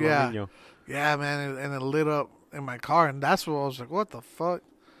 Yeah, Palo Yeah. Niño. Yeah, man, and it lit up in my car, and that's what I was like, what the fuck?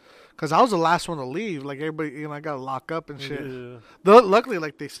 Because I was the last one to leave. Like everybody, I got to lock up and shit. Yeah. Luckily,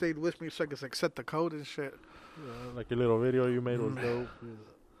 like they stayed with me so I could like set the code and shit. Yeah, like your little video you made was dope.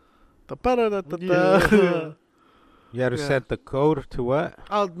 The ba-da-da-da-da. Yeah. You had to Yeah. set the code to what?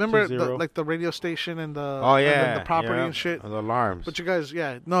 I remember 20. like the radio station and the Oh and then yeah, the property yeah. and shit. The alarms. But you guys,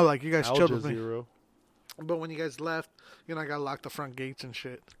 yeah, no, like you guys Al chilled with me. Jazeera. But when you guys left, I got locked the front gates and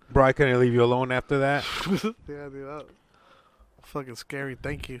shit. Bro, I couldn't leave you alone after that. Yeah, dude, that fucking scary.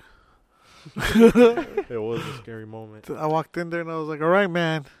 Thank you. It was a scary moment. I walked in there and I was like, all right,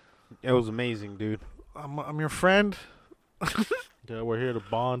 man, It was amazing, dude. I'm your friend. Yeah, we're here to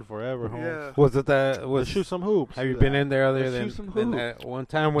bond forever, home. Yeah. Was it that? Let's Was shoot some hoops. have you been in there other Let's than, shoot some than hoops. that one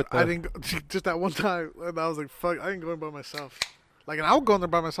time with the? I didn't go, just that one time, and I was like, "Fuck!" I ain't going by myself. Like, and I would go in there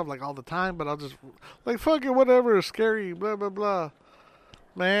by myself like all the time, but I'll just like, "Fuck it, whatever." It's scary, blah blah blah.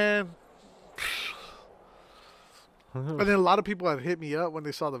 Man, and then a lot of people had hit me up when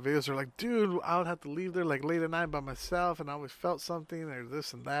they saw the videos. They're like, "Dude, I would have to leave there like late at night by myself, and I always felt something or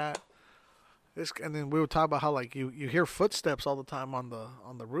this and that." And then we would talk about how like you hear footsteps all the time on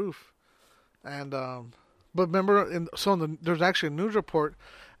the roof, and but remember, there's actually a news report,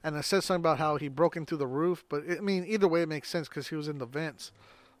 and it says something about how he broke into the roof. But I mean, either way, it makes sense because he was in the vents,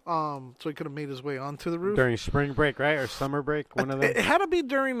 so he could have made his way onto the roof. during spring break, right, or summer break? One of them. It had to be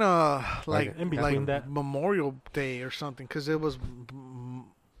during like in between like that. Memorial Day or something, because it was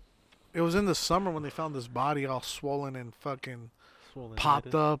in the summer when they found this body all swollen and fucking Swollen popped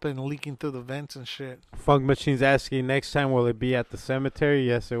headed. up and leaking through the vents and shit. Funk Machine's asking next time, will it be at the cemetery?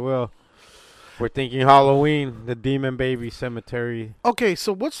 Yes, it will. We're thinking Halloween, the Demon Baby Cemetery. Okay,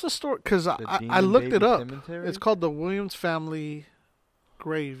 so what's the story? Because The I Demon looked it Baby up. Cemetery? It's called the Williams Family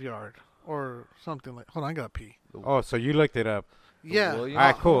Graveyard or something like. Hold on, I gotta pee. Oh, so you looked it up. Yeah. Williams? All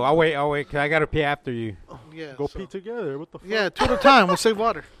right, cool. I'll wait. 'Cause I gotta pee after you. Yeah. Go so- pee together. What the fuck? Yeah, two at a time. We'll save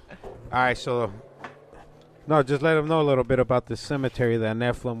water. All right, so no, just let them know a little bit about the cemetery that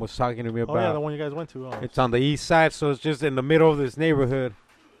Nephilim was talking to me about. Oh yeah, the one you guys went to. Oh. It's on the east side, so it's just in the middle of this neighborhood.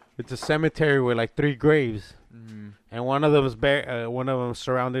 It's a cemetery with like 3 graves, and one of them is one of them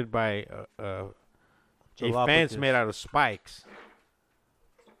surrounded by a fence Jalapagos. made out of spikes.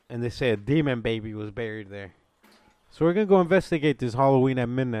 And they say a demon baby was buried there. So we're gonna go investigate this Halloween at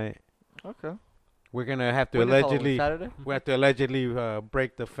midnight. Okay. We're gonna have to When is Halloween? allegedly Saturday? we have to allegedly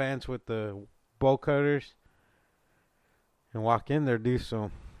break the fence with the bolt cutters and walk in there, dude. So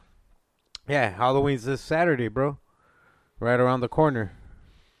yeah, Halloween's this Saturday, bro. Right around the corner.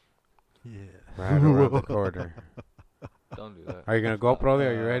 Yeah. Right around the corner. Don't do that. Are you gonna go, brother?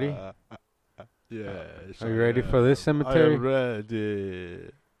 Are you ready? Yeah. Are you ready for this cemetery? ready.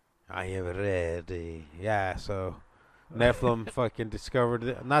 I am ready. Yeah, so Nephilim fucking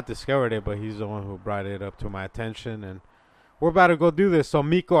not discovered it, but he's the one who brought it up to my attention, and we're about to go do this. So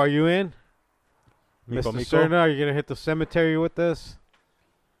Miko, are you in? Miko, Mr. Miko? Cerna, are you gonna hit the cemetery with us?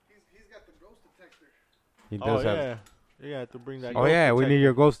 He's got the ghost detector. He Oh does have. yeah. You have to bring that. Oh ghost yeah, we detector. need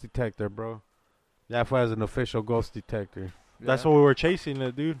your ghost detector, bro. That has an official ghost detector. That's what we were chasing,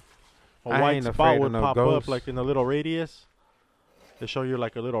 dude. A I white ain't spot afraid of would no pop ghosts. up like in a little radius. They show you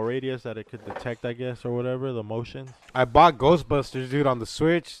like a little radius that it could detect, I guess, or whatever, the motion. I bought Ghostbusters, dude, on the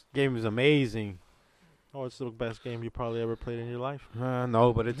Switch. Game is amazing. Oh, it's the best game you probably ever played in your life.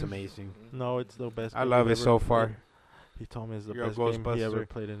 No, but it's amazing. No, it's the best. I game love you've it ever so played. far. He told me it's the You're a best game he ever Ghostbuster.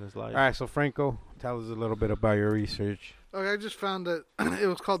 played in his life. All right, so Franco, tell us a little bit about your research. Okay, I just found that it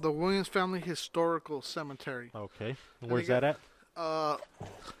was called the Williams Family Historical Cemetery. Okay, they where's got- that at?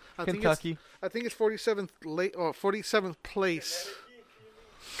 I Kentucky. think it's 47th place.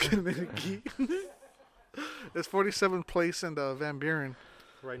 Connecticut. It's 47th place in Van Buren,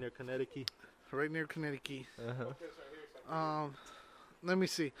 Right near Connecticut. right near Connecticut. Uh-huh. Let me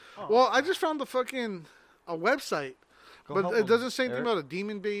see. Oh. Well, I just found a website, Go but help it 'em, doesn't say anything Eric. about a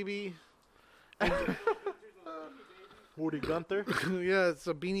demon baby. Woody Gunther Yeah, it's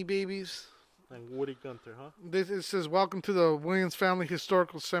a Beanie Babies. and Woody Gunther, huh? It says, "Welcome to the Williams Family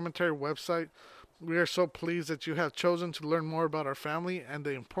Historical Cemetery website. We are so pleased that you have chosen to learn more about our family and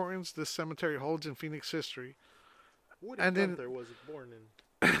the importance this cemetery holds in Phoenix history." Woody And then- Gunther was born in.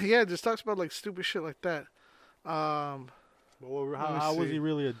 Yeah, it just talks about like stupid shit like that. But Let me how was see. he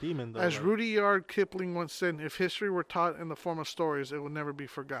really a demon, though? As like- Rudyard Kipling once said, "If history were taught in the form of stories, it will never be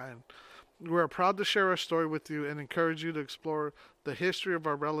forgotten." We are proud to share our story with you and encourage you to explore the history of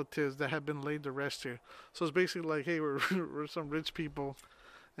our relatives that have been laid to rest here. So it's basically like, hey, we're, we're some rich people,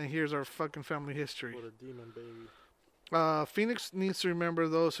 and here's our fucking family history. What a demon baby. Phoenix needs to remember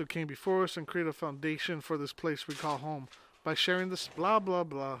those who came before us and create a foundation for this place we call home by sharing this blah, blah,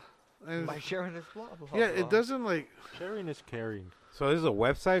 blah. And By sharing this blah, blah, yeah, blah. it doesn't like, Sharing is caring. So there's a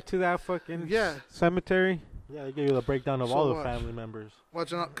website to that fucking Yeah. cemetery? Yeah, they give you the breakdown of So all the what? family members.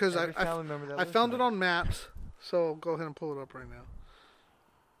 watch out, because Every family member that I lives found in it on maps, so go ahead and pull it up right now.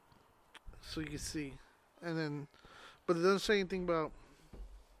 So you can see. And then, but it doesn't say anything about,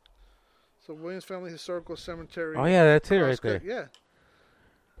 so Williams Family Historical Cemetery. Oh yeah, that's it right Crosscut, there. Yeah.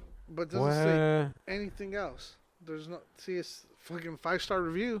 But it doesn't say What? anything else. There's not, see, it's fucking 5-star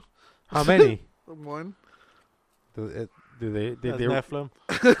review. How many? One. do they? Did That's they? Nephilim.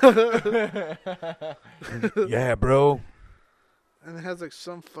 Yeah, bro. And it has like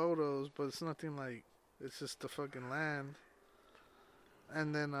some photos, but it's nothing like, it's just the fucking land.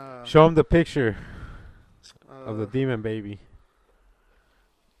 And then, Show them the picture of the uh, demon baby.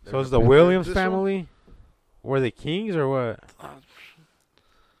 So There's it's a the picture. Williams This one? family? Were they kings or what?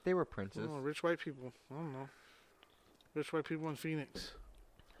 They were princes. oh, rich white people. I don't know. Rich white people in Phoenix.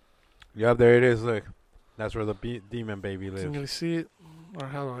 Yep, there it is. Look, that's where the demon baby Can lives. you see it? Or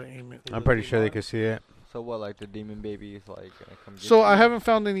how do I aim it? I'm pretty sure they could see it. So what, like the demon baby is like gonna come get So you? I haven't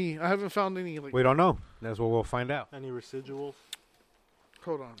found any like, We don't know. That's what we'll find out. Any residuals?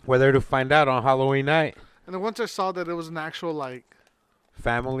 hold on. We're there to find out on Halloween night. And then once I saw that it was an actual like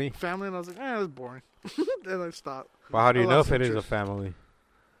Family. family, and I was like, that's boring. Then I stopped. Well, how do I you know lost if it is a interest. family?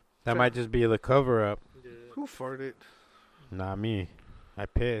 That Fa- might just be the cover up. Who farted? Not me. I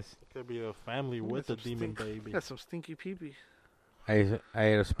pissed. Could be a family Ooh, with a that's demon some baby. Got some stinky pee-pee. I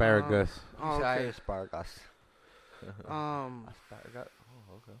ate asparagus. Oh, You say I okay. ate asparagus. Asparagus.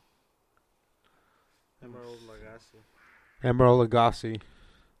 Oh, okay. Emerald Lagasse. Emerald Lagasse.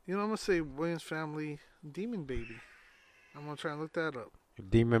 You know, I'm gonna say Williams family demon baby. I'm gonna try and look that up.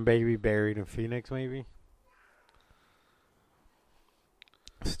 Demon baby buried in Phoenix, maybe.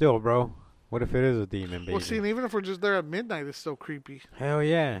 Still, bro. What if it is a demon baby? Well, see, and even if we're just there at midnight, it's still creepy. Hell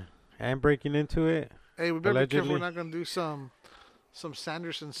yeah. And breaking into it. Hey, we better be careful. Allegedly. We're not gonna do some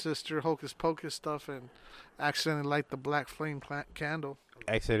Sanderson sister hocus pocus stuff and accidentally light the black flame candle.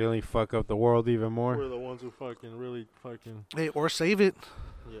 Accidentally fuck up the world even more. We're the ones who fucking really fucking. Hey, or save it.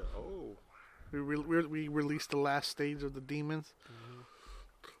 Yeah. Oh. We released the last stage of the demons.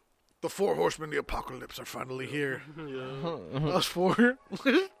 The 4 horsemen of the apocalypse are finally here. Yeah. Us 4.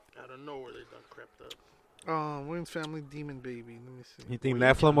 Out of nowhere, they done crept up. Williams family demon baby. Let me see. You think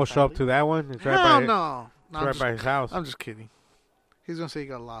William Nephilim will show up family? to that one? It's right Hell by, no. it's right by his house. I'm just kidding. He's gonna say he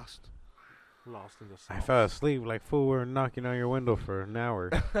got lost. Lost in the I sauce. fell asleep like fool. We were knocking on your window for an hour.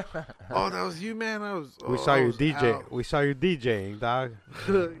 Oh, that was you, man. We saw you DJ. We saw you DJing, dog.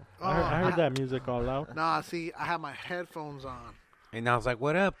 I heard that music all loud. Nah, see, I had my headphones on. And I was like,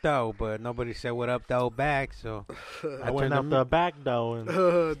 "What up, though?" But nobody said "What up, though" back. So I went turned up the back door and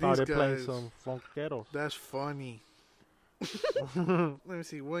These started playing guys. some funkeros. That's funny. Let me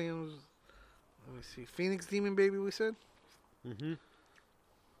see. Williams. Let me see. Phoenix Demon Baby, we said? Mm-hmm.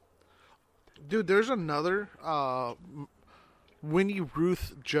 Dude, there's another Winnie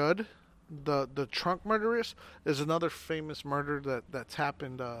Ruth Judd, the trunk murderess, is another famous murder that's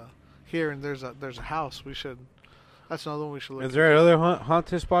happened here, and there's a house. That's another one we should look Is there other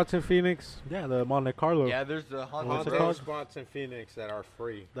haunted spots in Phoenix? Yeah, the Monte Carlo. Yeah, there's the What's it haunted. called? spots in Phoenix that are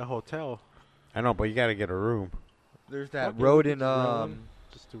free. The hotel. I know, but you gotta get a room. There's that Okay, road we in could just rent one,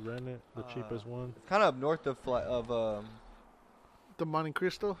 just to rent it, the cheapest one. kind of up north of The Monte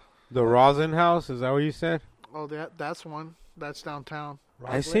Cristo. The Rosin House. Is that what you said? Oh, that's one. That's downtown.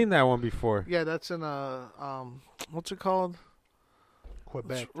 I've seen that one before. Yeah, that's in what's it called?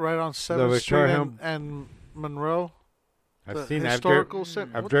 Quebec. It's right on 7th Street Victoria and Monroe. I've The seen that. historical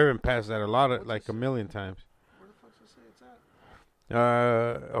center. I've driven past that a lot, like a million times. Where the fuck does it say it's at?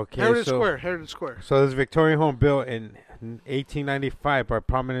 Okay. Heritage Square. So this Victorian home built in 1895 by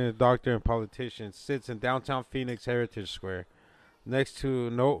prominent doctor and politician sits in downtown Phoenix Heritage Square, next to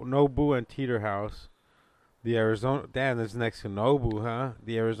Nobu and Teeter House. The Arizona, damn, that's next to Nobu, huh?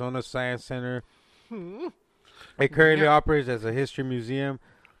 The Arizona Science Center. It currently operates as a history museum,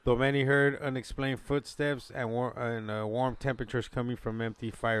 though many heard unexplained footsteps and warm temperatures coming from empty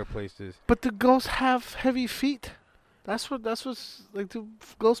fireplaces. But the ghosts have heavy feet. That's what's like. Do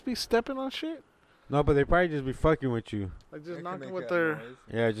ghosts be stepping on shit? No, but they probably just be fucking with you. Like just knocking with their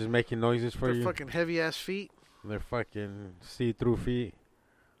Yeah, just making noises for you. fucking heavy ass feet. Their fucking see-through feet.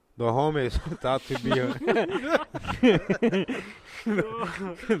 The home is thought to be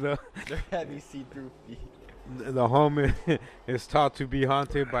They're heavy see-through feet. the home is thought to be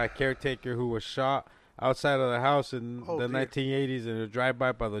haunted by a caretaker who was shot outside of the house in the 1980s in a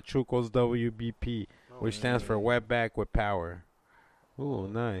drive-by by the Chucos WBP, which stands for Wetback with Power. Ooh,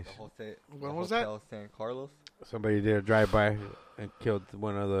 nice. When was that? San Carlos. Somebody did a drive-by and killed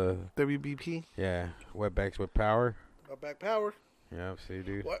one of the WBP. Wetbacks with Power. Back power. Yeah, see,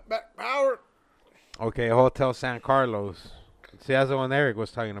 dude. What back power? Okay, Hotel San Carlos. See, that's the one Eric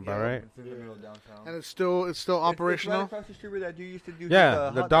was talking about, right? It's in the middle of downtown. And it's still operational. It's right across the street where that dude used to do Yeah,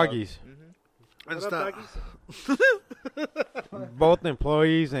 his, the hot dog. doggies. Mhm. And stuff. Both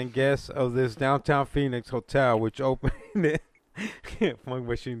employees and guests of this downtown Phoenix hotel, which opened it. Funk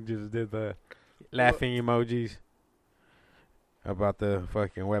Machine just did the laughing emojis about the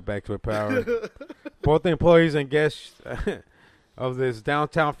fucking wetbacks with power. Both employees and guests of this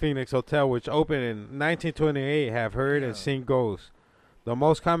downtown Phoenix hotel, which opened in 1928, have heard and seen ghosts. The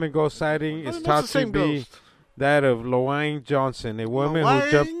most common ghost sighting is thought to be that of Loine Johnson, a woman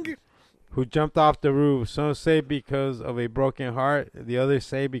who jumped off the roof. Some say because of a broken heart. The others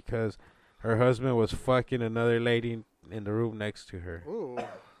say because her husband was fucking another lady in the room next to her. Ooh,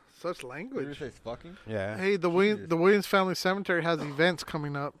 such Did you language. say fucking? Yeah. Hey, the Williams Family Cemetery has events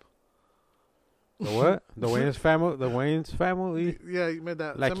coming up. The what? The Wayans family? The Wayans family? Yeah, you made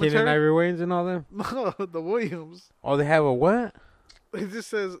that Like cemetery. Kid and Ivory Wayans and all them? No, the Williams. Oh, they have a what? It just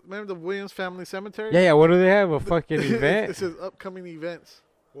says, remember the Williams Family Cemetery? Yeah, what do they have? A fucking event? It says upcoming events.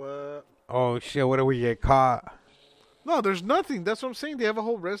 What? Oh, shit, what do we get caught? No, there's nothing. That's what I'm saying. They have a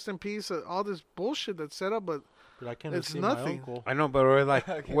whole rest in peace, all this bullshit that's set up, but Dude, I can't It's see nothing. my uncle. I know, but we're like,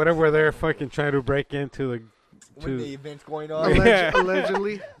 Okay. whatever they're fucking trying to break into the When the to event's going on. Yeah.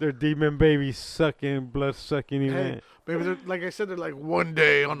 allegedly. their demon baby sucking, blood sucking event. Maybe they're, like I said, they're like one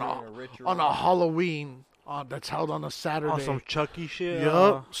day on Doing a ritual. Halloween that's held on a Saturday. Oh, some Chucky shit.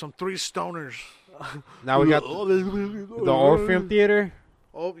 Yup, some three stoners. Now we got the Orpheum Theater.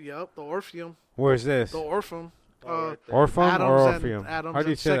 Oh, yep, the Orpheum. Where's this? The Orpheum. Orpheum Adams or and- Orpheum? Adams How do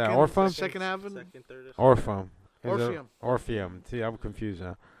you and say that? Second- Orpheum? Second Avenue. Second, third, Orpheum. Is it Orpheum. Orpheum. See, I'm confused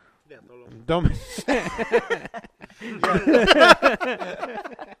now. Don't.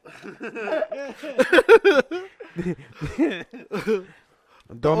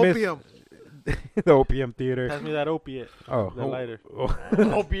 Don't miss Opium. the Opium Theater. Pass me that opiate. Oh, The lighter.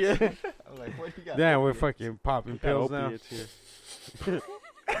 Opiate. I'm like, what do you got? Yeah, we're opiate? fucking popping Got pills now. opiates here.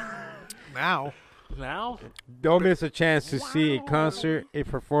 Now. Now? Don't miss a chance to see a concert, a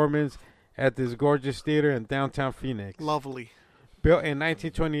performance at this gorgeous theater in downtown Phoenix. Lovely. Built in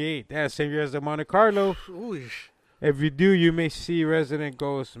 1928, that's same year as the Monte Carlo. Ooh. If you do, you may see resident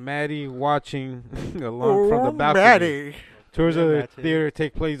ghost Maddie watching along from the balcony. Maddie. Tours Yeah, of the Matty. theater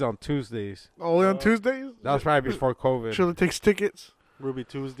take place on Tuesdays. Only on Tuesdays? That was probably before COVID. Shirley takes tickets. Ruby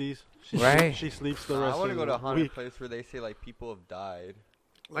Tuesdays. She Right. She sleeps the I rest want to of go to a the haunted week. place where they say like people have died.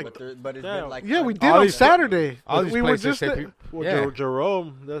 Like, But it's Yeah. been like yeah, we did all on these- Saturday. all these we were places just say there. people- Well, Yeah.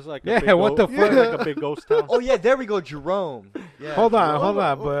 Jerome, that's like a Yeah, big what the ghost- fuck? like a big ghost town. Oh yeah, there we go, Jerome. Yeah. Hold on, Jerome. hold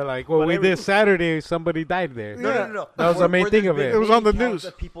on. But like what But we every- did Saturday, somebody died there. No, Yeah. no. That was the main Where thing there's of it. been It was on the many counts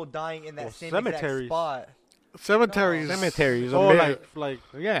news. of people dying in that Well, same cemeteries. exact spot. Cemeteries. Cemeteries. Oh, a like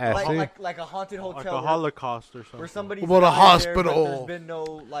yeah, Like, see? like a haunted hotel. like a where- Holocaust or something. Where somebody What about a hospital? There's been no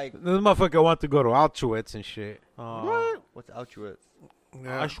like This motherfucker want to go to Auschwitz and shit. what's Auschwitz?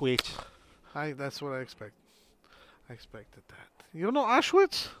 Yeah, Auschwitz. that's what I expect. I expected that. You don't know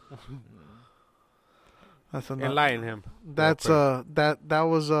Auschwitz? That's enough. Enlighten him. That's real that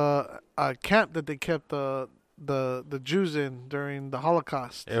was a camp that they kept the Jews in during the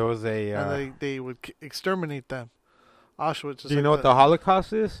Holocaust, It was a. and they would exterminate them. Auschwitz. Is do you like know what the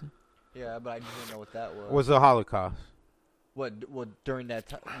Holocaust is? Yeah, but I just didn't know what that was. What's the Holocaust? What during that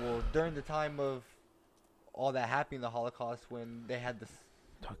time? Well, during the time of all that happening, the Holocaust, when they had this,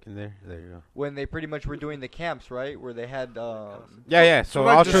 Talking there. There you go. when they pretty much were doing the camps, right? Where they had Yeah, yeah. So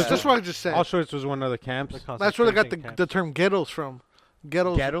Right, Auschwitz, that's what I just said. Auschwitz was one of the camps. That's where they got the term ghettos from.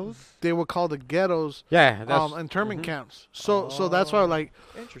 Ghettos. ghettos. They were called the ghettos. Yeah, that's Internment Mhm. camps. So that's why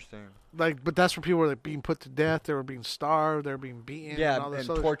Interesting. but that's where people were like being put to death. They were being starved. They were being beaten. Yeah, and all this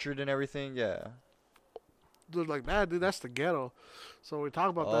and other tortured and everything. Yeah. They're like, man, dude, that's the ghetto. So we talk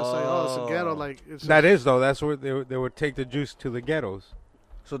about that. It's like, oh, it's a ghetto. Oh. Like it's that is though. That's where they would take the Jews to the ghettos.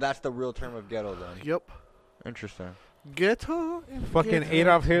 So that's the real term of ghetto then. Yep. Interesting. Ghetto. Fucking ghetto.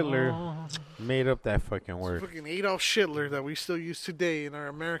 Adolf Hitler made up that fucking It's word. fucking Adolf Hitler that we still use today in our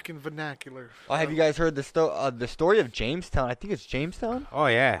American vernacular. Oh, have you guys heard the story of Jamestown? I think it's Jamestown Oh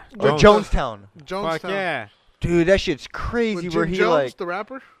yeah, or Jonestown. Fuck Jonestown. yeah, Dude, that shit's With crazy. Jim Where he Jones, like, the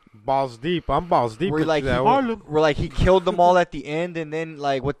rapper. balls deep. I'm balls deep. where with like that he, one. where like he killed them all at the end, and then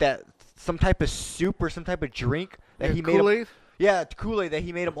like with that some type of soup or some type of drink that Yeah, he made. 'em- Kool-Aid. Yeah, Kool-Aid that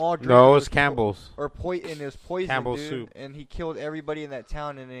he made them all drink. No, it and was Campbell's. Or and it was poison, Campbell's dude. soup. And he killed everybody in that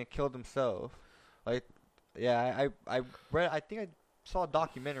town, and then killed himself. Like, yeah, I read. I think I saw a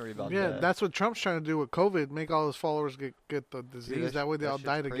documentary about Yeah, that. that's what Trump's trying to do with COVID. Make all his followers get the disease. Dude, that way they all shit's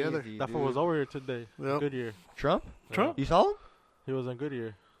die together. crazy, That fool dude. was over here today. Yep. Goodyear. Trump. Trump? You saw him? He was in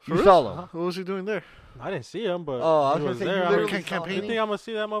Goodyear. You real? saw him? What was he doing there? I didn't see him, but Oh, I was he gonna was say, you there. I literally mean, saw him. you think I'm gonna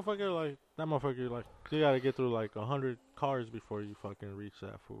see that motherfucker? Like that motherfucker, like you gotta get through like 100 cars before you fucking reach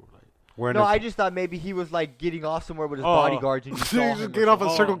that fool. Like We're in No, a- I just thought maybe he was like getting off somewhere with his Oh. bodyguards, and you So saw you him. just or get off at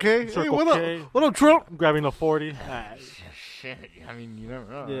something. Circle K. Hey, Circle what K. up? What up, Trump? grabbing a 40. Shit, I mean, you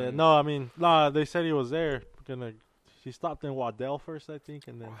never know. Yeah, no, I mean, nah. They said he was there. He stopped in Waddell first, I think,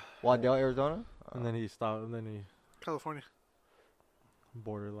 and then Waddell, Arizona. he stopped, and then he California.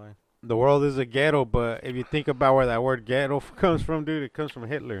 borderline. the world is a ghetto, but if you think about where that word ghetto comes from, dude, it comes from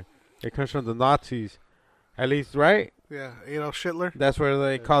Hitler. It comes from the Nazis. At least, right? Yeah, Adolf Hitler. That's where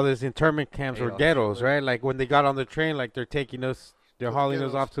they call this internment camps or Adolf ghettos, Hitler. right? Like when they got on the train, like they're taking us, they're To the hauling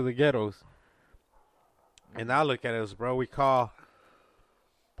us ghettos. off to the ghettos. And now look at us, bro. We call,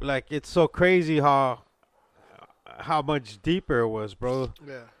 like, it's so crazy how much deeper it was, bro.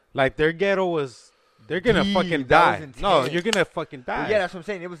 Yeah. Like their ghetto was, they're gonna Deep, fucking that was die. No, intense. you're gonna fucking die. Well, yeah, that's what I'm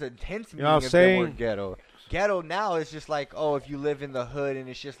saying. It was intense meaning know what I'm of the saying? word ghetto. Ghetto now is just like, oh, if you live in the hood and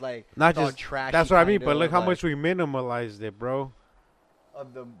it's just like Not it's all just trashy. that's what I mean. kinda, But look how like, much we minimalized it, bro.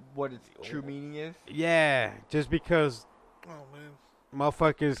 of the what its true meaning is. Yeah, just because Oh man.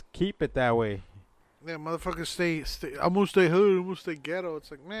 motherfuckers keep it that way, Yeah, motherfuckers stay. I'm gonna stay hood. I'm gonna stay ghetto.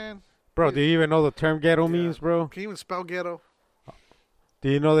 It's like, man, bro. Do you even know the term ghetto Yeah. means, bro? can you even spell ghetto? Do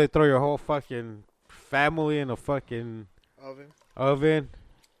you know they throw your whole fucking family in a fucking Oven. oven?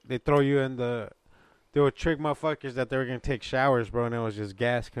 They throw you in the. They would trick motherfuckers that they were gonna take showers, bro, and it was just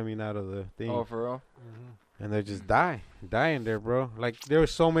gas coming out of the thing, Oh, for real? and they just dying there, bro. Like there were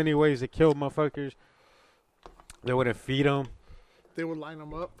so many ways to kill motherfuckers. They wouldn't feed them. They would line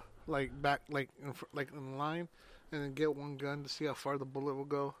them up like back, like in line, and then get one gun to see how far the bullet will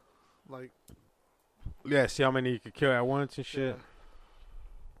go. Like, Yeah, see how many you could kill at once and shit.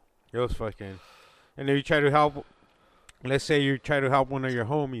 It was fucking. And then you try to help. Let's say you try to help one of your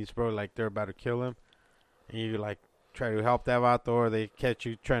homies, bro. Like they're about to kill him, and you like try to help them out, or they catch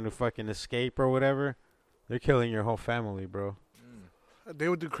you trying to fucking escape or whatever. They're killing your whole family, bro. they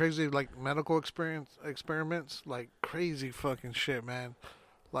would do crazy like medical experiments, like crazy fucking shit, man.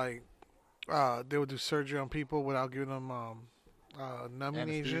 Like, they would do surgery on people without giving them numbing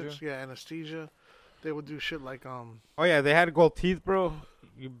Anesthesia? agents. Yeah, anesthesia. They would do shit like Oh yeah, they had gold teeth, bro.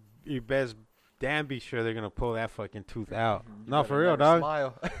 You best damn be sure they're gonna pull that fucking tooth out. No, for real, dog.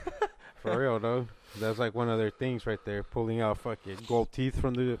 Smile. For real, dog. That's like one of their things right there, pulling out fucking gold teeth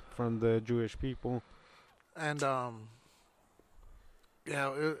from the Jewish people. and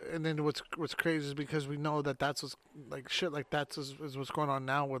yeah, and then what's crazy is because we know that that's what's like shit like that is what's going on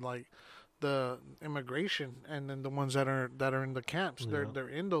now with like the immigration, and then the ones that are in the camps. Yeah. They're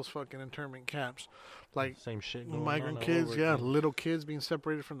in those fucking internment camps, like Same shit. going migrant on all kids, over yeah, again. little kids being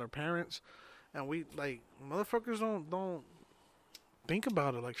separated from their parents, and we like motherfuckers don't think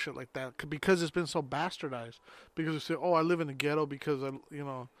about it like shit like that because it's been so bastardized. Because we say, oh, I live in the ghetto because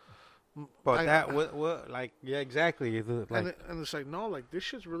But what like yeah, exactly. Like and it's like no, like this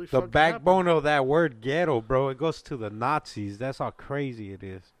shit's really the fucking backbone of that word ghetto, bro. It goes to the Nazis. That's how crazy it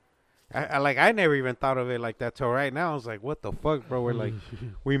is. I never even thought of it like that till right now. I was like, what the fuck, bro? We're like,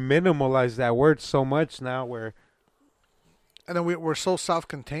 we minimalize that word so much now. Where And then we're so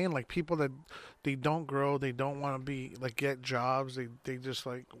self-contained, like people that they don't grow, they don't want to be like get jobs, they just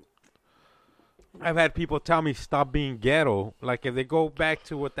like I've had people tell me stop being ghetto. Like if they go back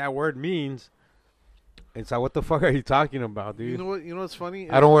to what that word means, it's like, what the fuck are you talking about, dude? you know what's funny?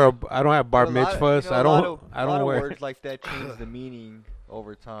 I don't have bar A lot- mitzvahs. you know, I a lot don't of- a lot of wear. words like that change the meaning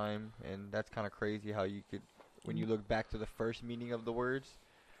over time, and that's kind of crazy how you could, when you look back to the first meaning of the words,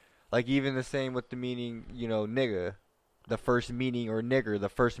 like even the same with the meaning, nigga, the first meaning, or nigger, the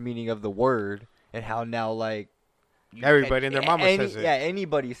first meaning of the word, and how now like Everybody and their mama says it. Yeah,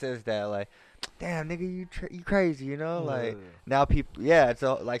 anybody says that, like, damn nigga, you crazy, like now people, yeah, it's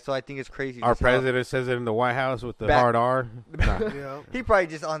like, so I think it's crazy. Our just how- president says it in the White House with the Back- hard R. Nah, Yeah. He probably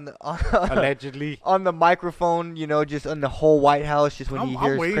just on the allegedly. on the microphone, just on the whole White House, just when he I'm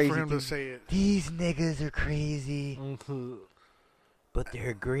hears waiting crazy for him things. to say it. These niggas are crazy, But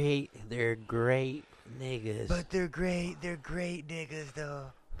they're great. They're great niggas. but they're great. They're great niggas though.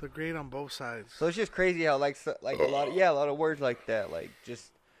 They're great on both sides. So it's just crazy how like a lot of words like that, like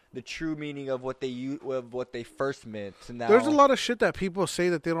just the true meaning of what they first meant to now. There's a lot of shit that people say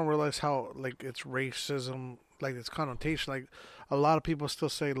that they don't realize how like it's racism, like its connotation. Like a lot of people still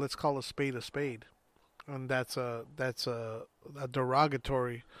say, "Let's call a spade," and that's a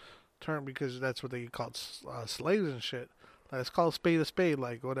derogatory term because that's what they called slaves and shit. Like, let's call a spade,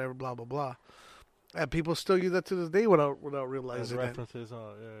 like whatever, blah blah blah. And people still use that to this day without As realizing it. references,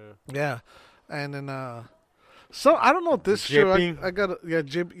 Yeah, and then so I don't know if this show Jipping? I got Don't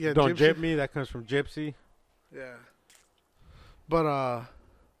gypsy. jip me. That comes from gypsy. Yeah, but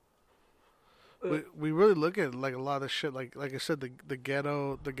we really look at like a lot of shit like I said the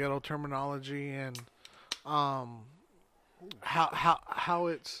ghetto terminology and how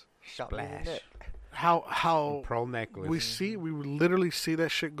it's Shot me in the Splash. neck. how Pearl necklace. we literally see that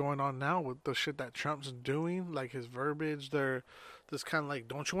shit going on now with the shit that Trump's doing, like his verbiage. They're this kind of like,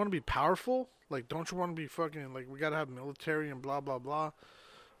 don't you want to be powerful? Like, don't you want to be fucking like we gotta have military and blah blah blah,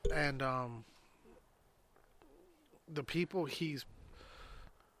 and the people he's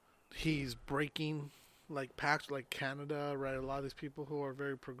breaking like pacts like Canada, right? A lot of these people who are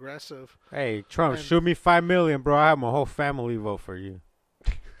very progressive. Hey, Trump, And- shoot me $5 million, bro. I have my whole family vote for you.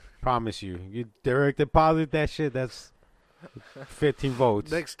 Promise you. You direct deposit that shit. That's 15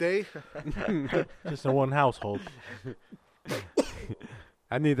 votes. Next day, just in one household.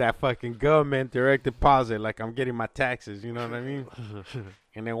 I need that fucking government direct deposit, like I'm getting my taxes. You know what I mean?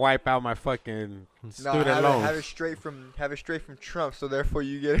 And then wipe out my fucking No, student have loans. it straight from Trump, so therefore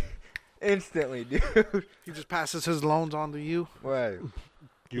you get it instantly, dude. he just passes his loans on to you. Right.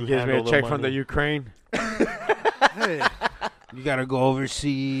 You gives me a handle the check from the money. Ukraine. Hey, You gotta go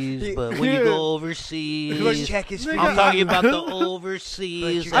overseas, He- but when you go overseas, This check is for I'm you. talking about the overseas.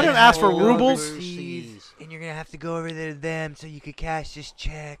 But you're I didn't ask for and rubles. overseas. And you're gonna have to go over there to them so you could cash this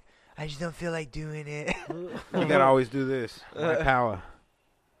check. I just don't feel like doing it. You gotta always do this. White power.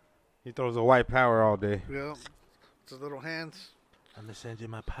 He throws a white power all day. yeah, it's his little hands. I'm gonna send you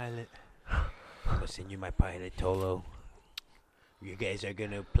my pilot. I'm gonna send you my pilot, Tolo. You guys are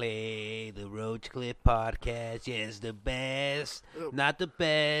gonna play the Roach Clip podcast. Yes, the best, not the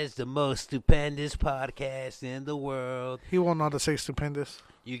best, the most stupendous podcast in the world. He won't know how to say stupendous.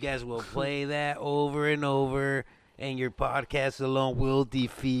 You guys will play that over and over, and your podcast alone will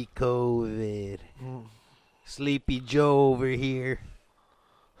defeat COVID. Sleepy Joe over here.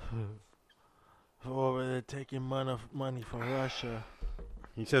 Over there taking money from Russia.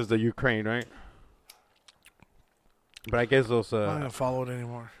 He says the Ukraine, right? But I guess those, I'm not gonna follow it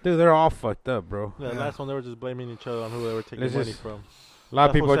anymore. dude, they're all fucked up, bro. Yeah, last one they were just blaming each other on who they were taking Let's money just- from. A lot of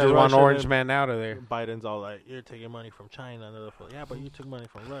That's people what just said want Russia Orange and- Man out of there. Biden's all like, "You're taking money from China," and they're like, "Yeah, but you took money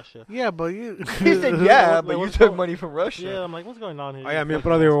from Russia." Yeah, but you. He said, "Yeah, What- but you what's took going- money from Russia." Yeah, I'm like, "What's going on here?" Oh, yeah, you me and fucking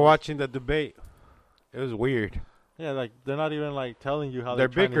brother were assholes?" watching the debate. It was weird. Yeah, like they're not even like telling you how They're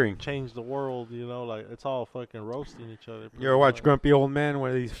trying to bickering. change the world. You know, like it's all fucking roasting each other. You ever watch Grumpy Old Man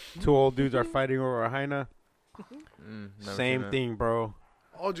where these two old dudes are fighting over a hyena? Never Same seen that. thing, bro.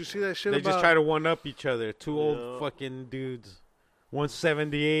 Oh, did you see that shit They about? just try to one up each other. Two Yeah. old fucking dudes. One's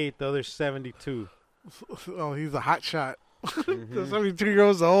 78, the other's 72. Oh, he's a hot shot. The Mhm.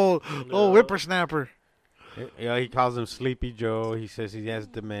 72-year-old's old whippersnapper. Yeah, he calls him Sleepy Joe. He says he has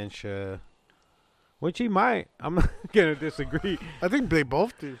dementia. Which he might. I'm not going to disagree. I think they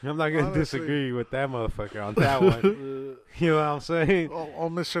both do. I'm not going to Honestly. disagree with that motherfucker on that one. You know what I'm saying? Oh,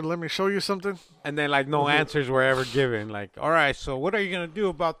 mister, let me show you something. And then, like, no answers were ever given. Like, all right, so what are you going to do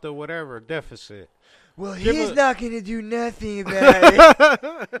about the whatever deficit? Well, Give he's a- not gonna do nothing about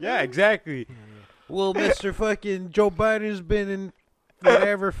it. Yeah, exactly. Well, Mr. fucking Joe Biden's been in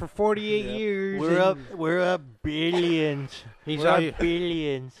whatever for 48 Yep. years. We're up billions. He's We're all, up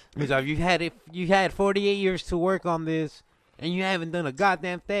billions. he's like, you had 48 years to work on this, and you haven't done a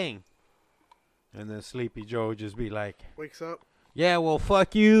goddamn thing. And then Sleepy Joe would just be like, Wakes up. Yeah, well,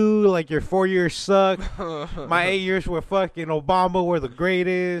 fuck you. Like, your 4 years suck. My 8 years with fucking Obama were the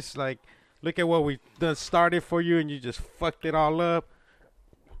greatest. Like, look at what we done started for you, and you just fucked it all up.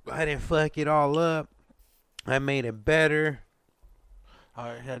 I didn't fuck it all up. I made it better.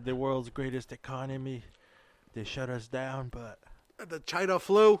 I had the world's greatest economy. They shut us down, but The China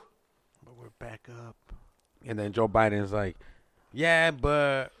flu. we're back up. and then Joe Biden's like, yeah,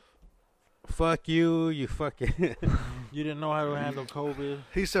 but fuck you, you fucking. You didn't know how to handle COVID.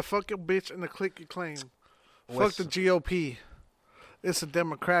 He said, "Fuck your bitch and the click you claim. West- Fuck the GOP. It's a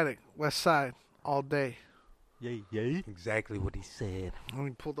Democratic West Side all day." Yay, yay. Exactly what he said. And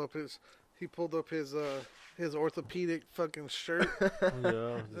he pulled up his orthopedic fucking shirt,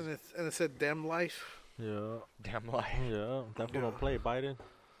 Yeah, and it said "Dem Life." yeah, Damn lie. yeah. Definitely gonna play Biden.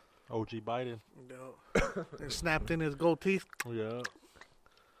 OG Biden. And snapped in his gold teeth. Yeah.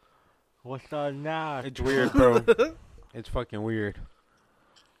 What's up now? It's weird, bro. It's fucking weird.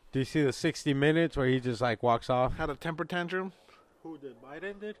 Do you see the 60 Minutes where he just like walks off? Had a temper tantrum. Who did?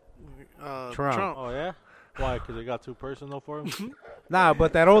 Biden did? Trump. Oh yeah. Why? Because it got too personal for him. Nah,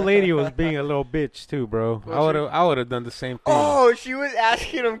 but that old lady was being a little bitch too, bro. I would have done the same thing. Oh, she was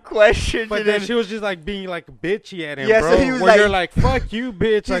asking him questions. But and then she was just like being like bitchy at him, Yeah, so bro. he was where like- you're like, fuck you,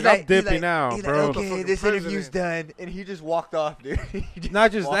 bitch. he's Like, I'm he's dipping out, he's bro. Like, okay, Fucking this interview's president. done, and he just walked off, dude. He just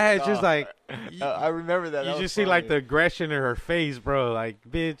Not just walked that, it's just off. like I remember that. you That just was see like the funny. aggression in her face, bro. Like,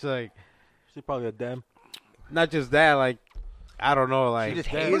 bitch, like She's probably a dem. not just that, like I don't know, like She just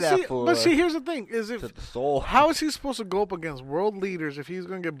But hated that fool. but see, here's the thing: is if to the soul. how is he supposed to go up against world leaders if he's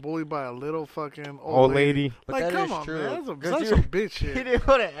gonna get bullied by a little fucking old lady. But Like, that come is on, true. man, that's 'Cause some you- bitch He shit. didn't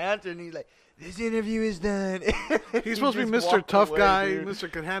want to answer, and he's like, "This interview is done." He's supposed to be just Mr. walked Tough away, guy, dude.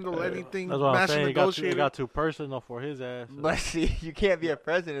 Mr. Can handle anything, That's what I'm master saying. It negotiator. got too personal for his ass. But see, you can't be a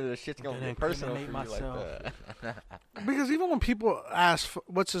president. The shit's gonna Gonna get personal for you incriminate like myself. that. Because even when people ask,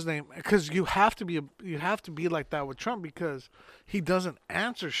 what's his name? Because you have to be like that with Trump because he doesn't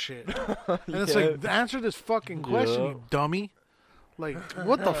answer shit, and it's like answer this fucking question, Yeah. you dummy. Like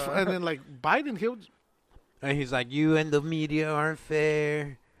what the? And then like Biden, he'll And he's like, you and the media aren't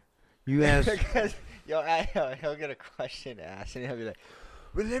fair. You asked. Because he'll get a question asked, and he'll be like,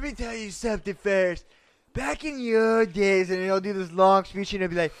 "Well, let me tell you something first. Back in your days," and he'll do this long speech, and he'll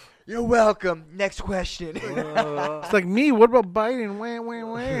be like, "You're welcome. Next question." It's like me. What about Biden?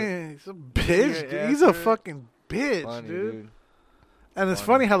 Wah. He's a bitch. Dude. He's a fucking bitch, Funny, dude. And it's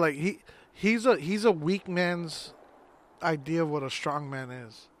funny how like he's a weak man's idea of what a strong man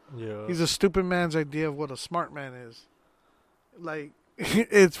is. Yeah. He's a stupid man's idea of what a smart man is. Like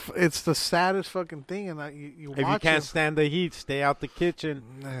it's the saddest fucking thing, and you watch If you can't him, stand the heat, stay out the kitchen.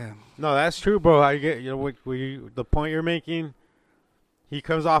 man. No, that's true, bro. I get the point you're making. He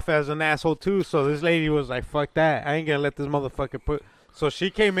comes off as an asshole too. So this lady was like, "Fuck that! I ain't gonna let this motherfucker So she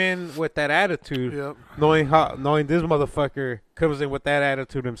came in with that attitude, Yep. knowing this motherfucker comes in with that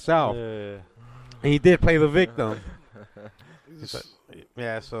attitude himself. Yeah. And he did play the victim. It's-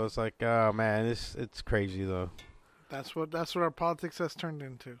 Yeah, so it's like, oh man, it's crazy though. That's what our politics has turned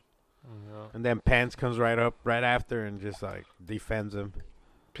into. Yeah. And then Pence comes right up right after and just like defends him.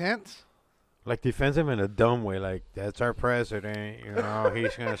 Pence. Like defends him in a dumb way, like that's our president, you know,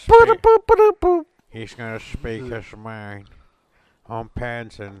 he's gonna speak his mind. I'm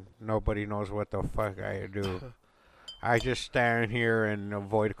Pence and nobody knows what the fuck I do. I just stand here and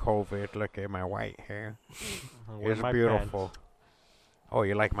avoid COVID. Look at my white hair. Where's It's my beautiful. pants? Oh,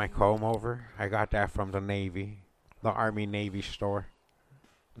 you like my comb over? I got that from the Navy. The Army Navy store.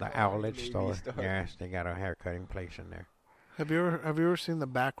 The The outlet Army Navy store. store. Yes, they got a haircutting place in there. Have you ever seen the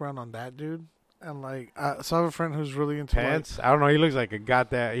background on that dude? And like, so I have a friend who's really into Pence? I don't know. He looks like a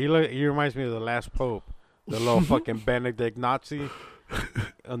goddamn. He reminds me of the last pope. The little fucking Benedict Nazi.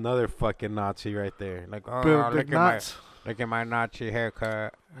 Another fucking Nazi right there. Like, oh, Like, look at my Nazi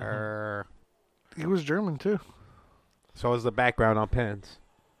haircut. He was German too. So is the background on Pence.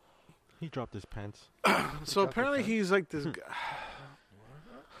 He dropped his pants. So apparently he's like this.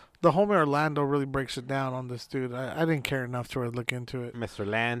 The homie Orlando really breaks it down on this dude. I didn't care enough to really look into it. Mr.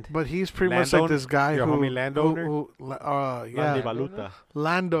 Land. But he's pretty much like Landowner? this guy Your who, homie landowner? yeah, Landy Valuta.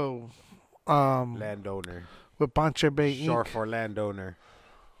 Lando, Landowner. with Panche Bay Short Inc. for landowner.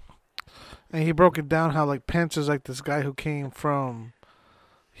 And he broke it down how like Pence is like this guy who came from.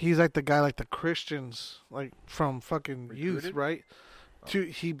 He's like the guy like the Christians like from fucking youth, Recruited? right?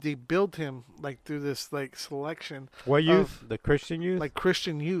 They built him like through this like selection What youth? The Christian youth? like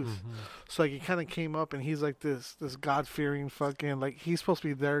Christian youth. Mm-hmm. So like he kind of came up and he's like this God fearing fucking like he's supposed to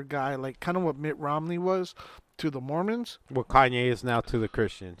be their guy, like kind of what Mitt Romney was to the Mormons, what Kanye is now to the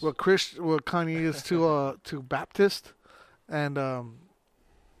Christians. what Kanye is to Baptist and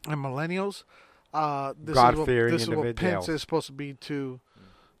millennials. God-fearing this is what Pence individuals. is supposed to be to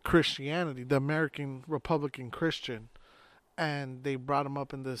Christianity, the American Republican Christian, and they brought him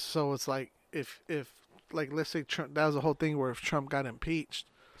up in this. So it's like if like let's say Trump, that was the whole thing where if Trump got impeached.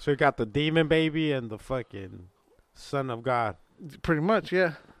 So you got the demon baby and the fucking son of God. Pretty much,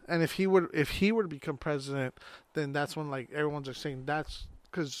 yeah. And if he were to become president, then that's when like everyone's just saying that's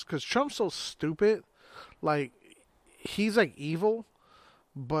because Trump's so stupid. Like he's like evil,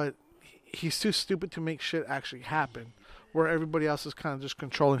 but he's too stupid to make shit actually happen. Where everybody else is kind of just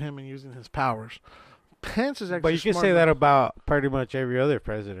controlling him and using his powers. Pence is actually. But you can smart say enough- that about pretty much every other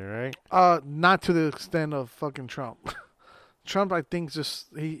president, right? Not to the extent of fucking Trump. Trump, I think,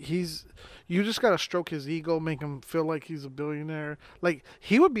 he's. You just gotta stroke his ego, make him feel like he's a billionaire. Like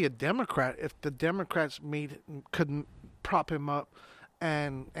he would be a Democrat if the Democrats couldn't prop him up,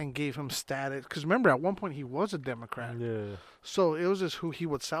 and gave him status. Because remember, at one point he was a Democrat. Yeah. So it was just who he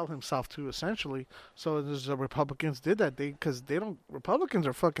would sell himself to, essentially. So the Republicans did that. Republicans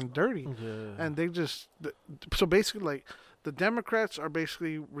are fucking dirty. Yeah. And they just so basically like the Democrats are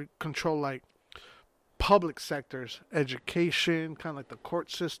basically control like public sectors, education, kind of like the court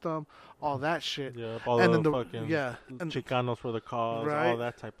system, all that shit. Yeah, all And the then the fucking and Chicanos for the cause, Right. all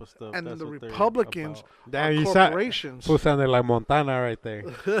that type of stuff. And then That's the what they're Republicans about. Damn, are you sound, corporations. who sounded like Montana right there.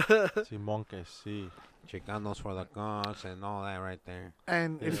 Simón que sí. Chicanos for the cause and all that right there.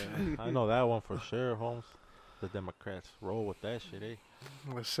 And if Yeah, I know that one for sure, Holmes. The Democrats roll with that shit, eh?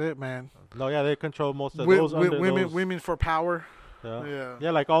 that's it, man. No, yeah, they control most of those under those, women for power. yeah. Yeah.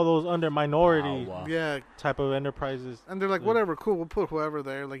 Yeah, like all those under minority Yeah, type of enterprises. and they're like, Yeah. whatever, cool, we'll put whoever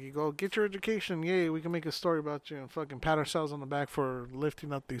there. Like, you go, get your education, yay, we can make a story about you and fucking pat ourselves on the back for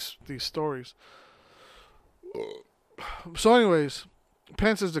lifting up these stories. So, anyways,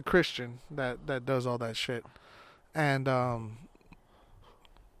 Pence is the Christian that does all that shit. And I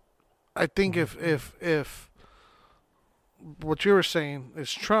think if what you were saying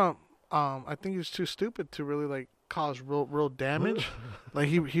is Trump, I think he's too stupid to really, like, cause real damage.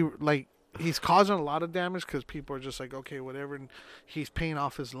 Like, he's causing a lot of damage because people are just like, okay, whatever. And he's paying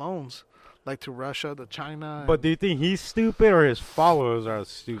off his loans, like to Russia, to China. But do you think he's stupid or his followers are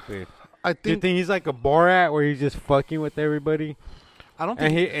stupid? I Do you think think he's like a Borat where he's just fucking with everybody? I don't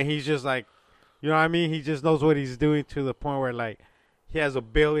think And he's just like, you know what I mean? He just knows what he's doing to the point where like he has a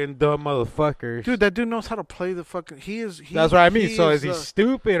billion dumb motherfuckers. dude, that dude knows how to play the fucking. That's what I mean. So is he the-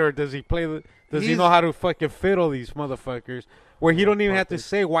 stupid or does he play the? Does he he's- know how to fucking fiddle these motherfuckers? Where he don't even have to Perfect.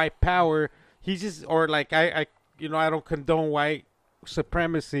 say white power. He just or like I don't condone white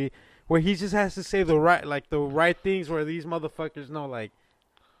supremacy. Where he just has to say the right things. Where these motherfuckers know like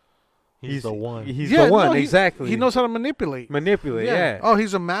He's the one. He's Yeah, the one no, exactly. He knows how to manipulate. manipulate. Yeah. Oh,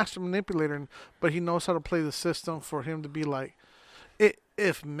 he's a master manipulator, but he knows how to play the system for him to be like.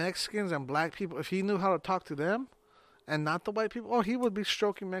 if Mexicans and black people, if he knew how to talk to them, and not the white people, he would be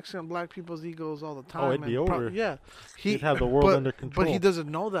stroking Mexican and black people's egos all the time. it'd be over. Yeah, He'd have the world under control. But he doesn't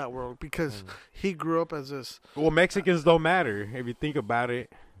know that world because he grew up as this. Well, Mexicans don't matter if you think about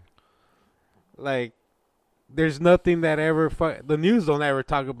it. Like, there's nothing that ever the news don't ever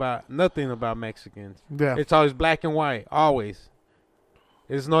talk about nothing about Mexicans. Yeah, It's always black and white, always.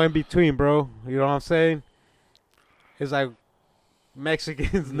 There's no in between, bro. You know what I'm saying? It's like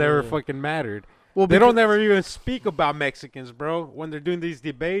Mexicans never fucking mattered. well, They don't ever even speak about Mexicans, bro. When they're doing these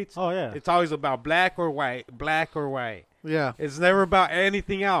debates, Oh yeah. it's always about black or white, black or white. Yeah. It's never about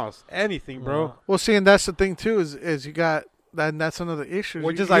anything else, anything, bro. Well, see, and that's the thing too is you got that. And that's another issue.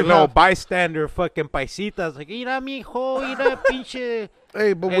 We're You- just you like little have- bystander fucking paisitas, like, mira, mijo, mira, pinche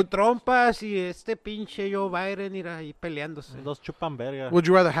Hey, but would, trompas y este pinche Joe Biden, mira, ahí peleándose. Those chupan verga. would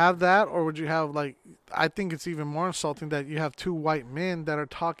you rather have that, or would you have like? I think it's even more insulting that you have two white men that are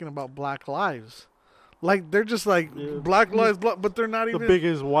talking about black lives. Like they're just like Yeah. black lives, but they're not The even.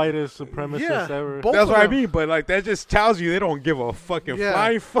 biggest, whitest supremacists Yeah, ever. both That's of what I them. mean, but like that just tells you they don't give a fucking Yeah.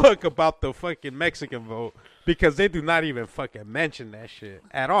 flying fuck about the fucking Mexican vote because they do not even fucking mention that shit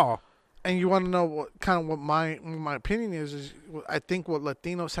at all. And you want to know what my opinion is I think what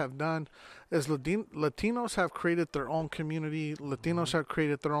Latinos have done is Latinos have created their own community. Latinos have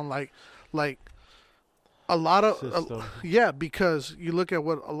created their own like a lot of System. yeah, because you look at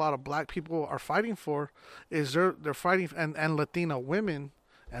what a lot of black people are fighting for is they're fighting and Latina women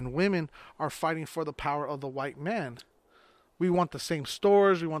are fighting for the power of the white man. We want the same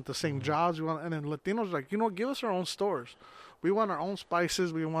stores, we want the same jobs, and then Latinos are like, give us our own stores. We want our own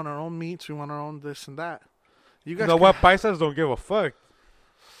spices, we want our own meats, we want our own this and that. You You guys know can- what? Paisas don't give a fuck.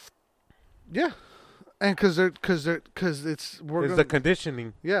 Yeah. And cuz it's we're It's gonna, the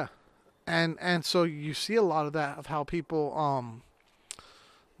conditioning. yeah. And so you see a lot of that of how people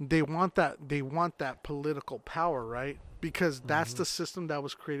they want that political power, right? Because that's the system that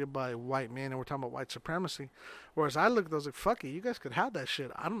was created by white men, and we're talking about white supremacy. Whereas I look at those like, fuck it, you guys could have that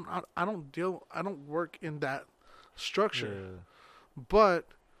shit. I don't work in that structure, but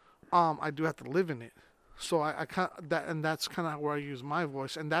I do have to live in it. So I kind that, and that's kind of where I use my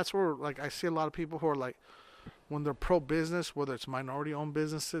voice, and that's where like I see a lot of people who are like, when they're pro business, whether it's minority owned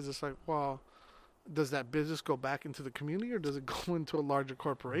businesses, it's like, well, does that business go back into the community or does it go into a larger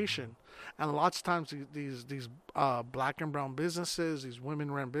corporation? And lots of times these black and brown businesses, these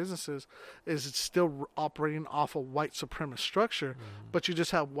women-run businesses, is it's still operating off a white supremacist structure, but you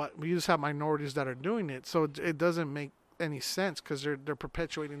just have minorities that are doing it, so it doesn't make any sense because they're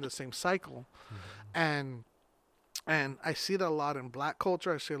perpetuating the same cycle, and I see that a lot in black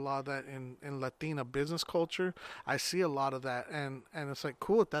culture. I see a lot of that in Latina business culture. I see a lot of that, and it's like,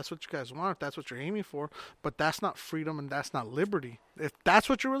 cool, if that's what you guys want, if that's what you're aiming for, but that's not freedom and that's not liberty. If that's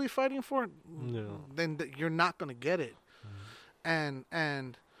what you're really fighting for, then you're not going to get it. And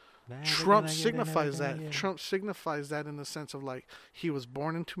Trump signifies that. Trump signifies that in the sense of like he was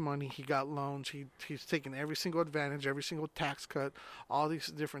born into money. He got loans. He's taken every single advantage, every single tax cut, all these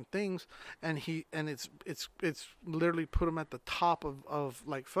different things, and it's literally put him at the top of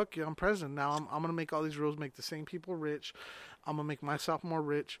like, fuck you, I'm president now. I'm gonna make all these rules, make the same people rich. I'm gonna make myself more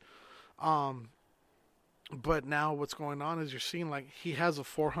rich. But now what's going on is you're seeing like he has a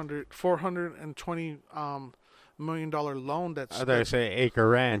 $420 million loan that's I thought you say acre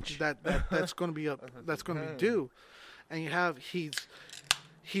ranch. that's going to be due, and you have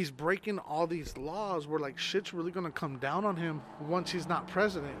he's breaking all these laws where like shit's really going to come down on him once he's not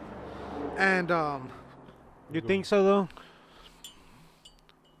president, and You think so though?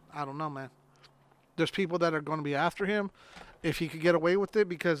 I don't know, man. There's people that are going to be after him if he could get away with it,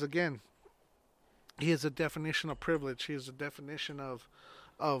 because again, he is a definition of privilege. He is a definition of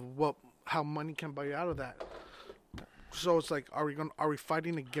how money can buy you out of that. So it's like, are we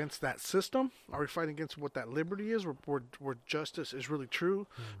fighting against that system? Are we fighting against what that liberty is, where justice is really true?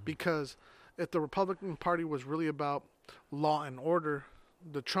 Because if the Republican Party was really about law and order,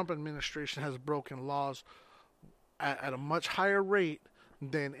 the Trump administration has broken laws at a much higher rate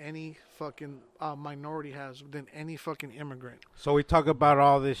than any fucking minority has, than any fucking immigrant. So we talk about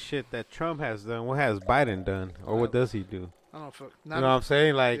all this shit that Trump has done. What has Biden done, or what does he do? I don't know if You know what I'm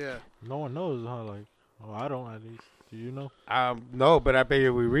saying? Like, yeah. No one knows, huh? Like, oh, I don't at least. Do you know? no, but I bet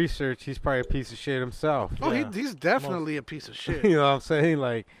if we research, he's probably a piece of shit himself. Oh, Yeah. he's definitely a piece of shit. You know what I'm saying?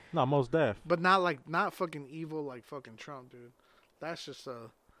 Like, No, most deaf. But not fucking evil like fucking Trump, dude. That's just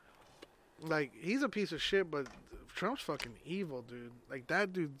like, he's a piece of shit, but Trump's fucking evil, dude. Like,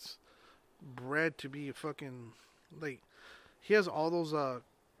 that dude's bred to be a fucking, like, he has all those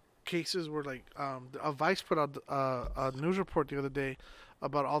cases where like a Vice put out a news report the other day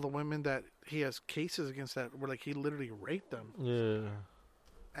about all the women that he has cases against that where like he literally raped them. Yeah.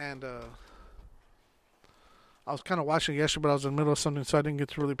 And I was kind of watching it yesterday, but I was in the middle of something, so I didn't get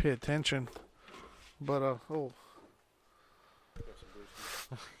to really pay attention. But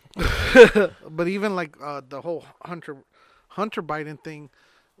but even like the whole Hunter Biden thing,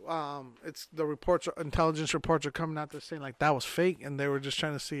 it's the reports, intelligence reports are coming out there saying like that was fake, and they were just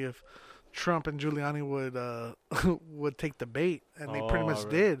trying to see if Trump and Giuliani would would take the bait, and they pretty much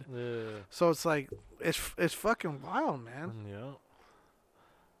did. Yeah. So it's like it's fucking wild, man. Yeah.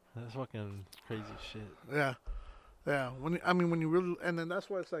 That's fucking crazy shit. Yeah. Yeah, when you really, and then that's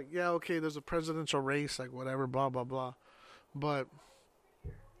why it's like, yeah, okay, there's a presidential race, like whatever, blah blah blah, but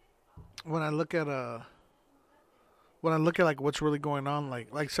when I look at like what's really going on, like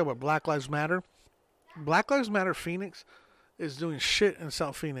I said, with Black Lives Matter Phoenix is doing shit in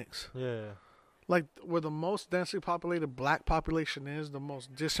South Phoenix, Yeah. like where the most densely populated black population is, the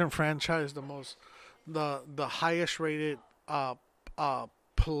most disenfranchised, the highest rated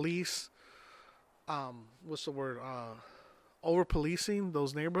police. What's the word? Over policing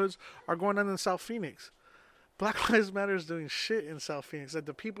those neighborhoods are going on in South Phoenix. Black Lives Matter is doing shit in South Phoenix. Like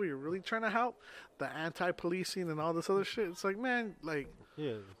the people you're really trying to help, the anti-policing and all this other shit. It's like, man, like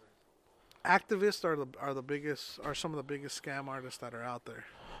Yeah. activists are some of the biggest scam artists that are out there.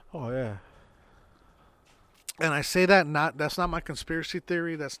 Oh yeah. And I say that that's not my conspiracy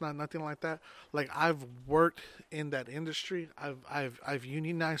theory. That's not nothing like that. Like I've worked in that industry. I've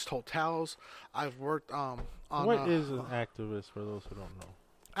unionized hotels. I've worked on. What is an activist for those who don't know?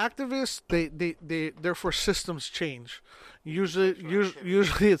 Activists, they're for systems change. Usually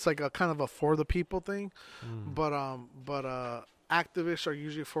it's like a kind of a for the people thing. But activists are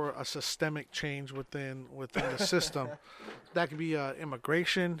usually for a systemic change within the system. That could be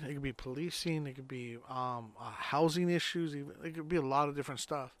immigration, it could be policing, it could be housing issues, even it could be a lot of different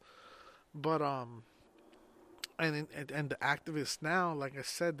stuff. But and the activists now, like I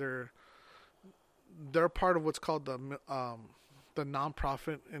said, they're part of what's called the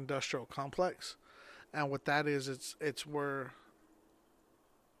nonprofit industrial complex, and what that is, it's where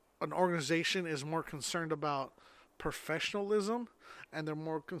an organization is more concerned about professionalism, and they're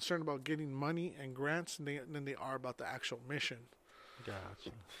more concerned about getting money and grants than they are about the actual mission. Gotcha.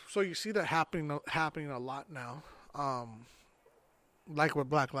 So you see that happening a lot now. Like with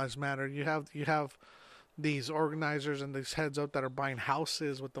Black Lives Matter, you have these organizers and these heads up that are buying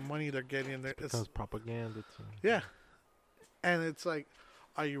houses with the money they're getting. It becomes propaganda too. Yeah, and it's like,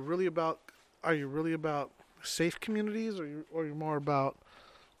 are you really about safe communities, or you more about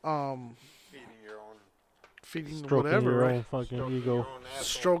Feeding your own. feeding Stroking whatever, your right? own fucking Stroking ego. your own asshole.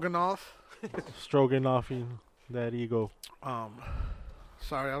 Stroganoff. Stroking off that ego.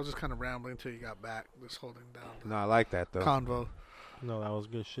 Sorry, I was just kind of rambling until you got back. Just holding down No, I like that the though. convo. No, that was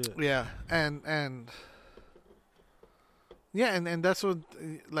good shit. Yeah, and yeah, and that's what,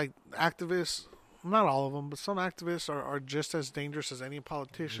 like, activists, not all of them, but some activists are just as dangerous as any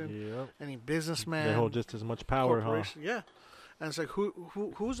politician, Yep. any businessman. They hold just as much power, huh? corporation. Yeah, and it's like,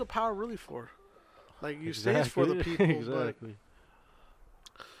 who's the power really for? Like, you say it's for the people, Exactly.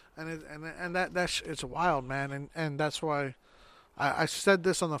 but it's wild, man, and that's why I said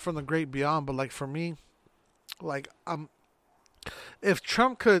this from the great beyond. But like for me, like if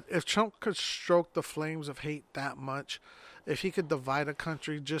Trump could stroke the flames of hate that much, if he could divide a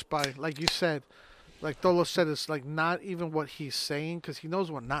country just by, like you said, like Dolo said, it's like not even what he's saying, because he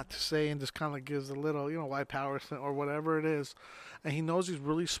knows what not to say and just kind of gives a little, white power thing or whatever it is, and he knows these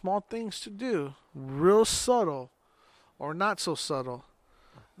really small things to do, real subtle or not so subtle.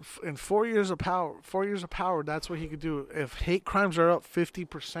 In 4 years of power, that's what he could do. If hate crimes are up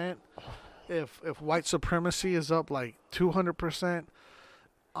 50%, if white supremacy is up like 200%,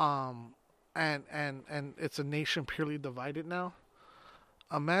 and it's a nation purely divided now.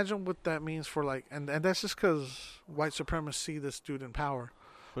 Imagine what that means for, like, and that's just because white supremacy this dude in power.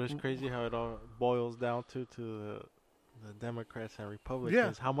 But it's crazy how it all boils down to the Democrats and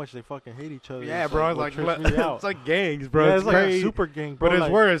Republicans, how much they fucking hate each other. Yeah, It's bro. what Like, trips me out. it's like gangs, bro. Yeah, it's like a crazy. super gang, bro. But it's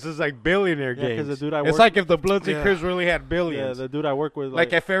like, worse. It's like billionaire Yeah, 'cause gangs. the dude I It's work- like if the Bloods and Yeah. Crips really had Yeah, billions. the dude I work with,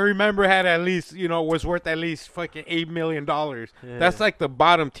 Like if every member had at least, was worth at least fucking $8 million. Yeah. That's like the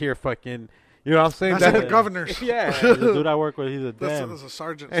bottom tier fucking, you know what I'm saying? That's like that- the governors. Yeah. the dude I work with, he's a That's damn. a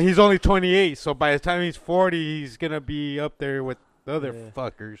sergeant. And he's only 28, so by the time he's 40, he's going to be up there with the other Yeah.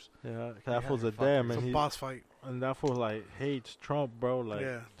 fuckers. Yeah, that Yeah, fool's a fuck, damn, It's and a he boss fight. and that fool like hates Trump, bro, like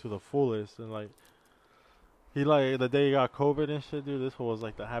Yeah. to the fullest, and like he like the day he got COVID and shit, dude. This fool was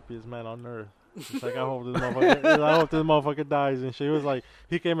like the happiest man on earth. It's like, I hope this motherfucker dies and shit. He was like,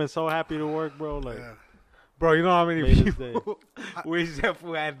 he came in so happy to work, bro. Like, Yeah. Bro, you know how many made his day. people wish that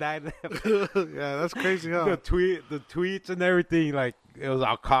fool had died? Yeah, that's crazy, huh? The tweets and everything, like it was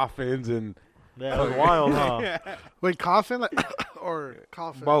all coffins and Yeah, it was wild, huh? Wait, coffin like, or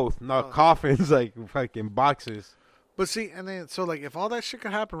coffin? both. No, Oh. coffins like fucking boxes. But see, and then so like if all that shit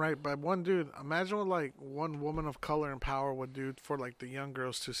could happen right by one dude, imagine what like one woman of color and power would do for like the young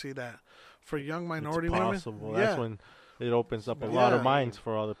girls to see that. For young minority It's women, possible. yeah. That's when it opens up a lot of Yeah. minds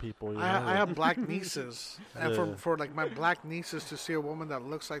for other people. You know? I have black nieces, and Yeah. for like my black nieces to see a woman that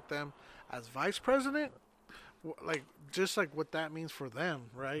looks like them as vice president, like just like what that means for them,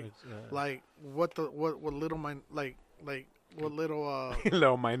 right? It's, Like what little what little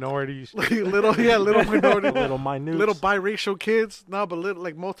Little minorities. little minority little minute. little biracial kids, no, but little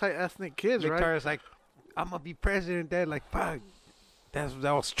like multi-ethnic kids, right? Victoria's like, I'm gonna be president. Dad, like, fuck, that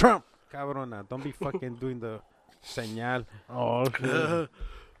was Trump. Cabrona, don't be fucking doing the señal. Oh, okay.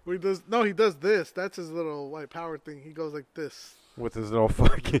 He does this. That's his little white power thing. He goes like this. With his little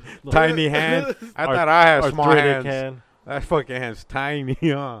fucking tiny hand. I Ar- thought I had small Arthritic hands. hand. That fucking hand's tiny,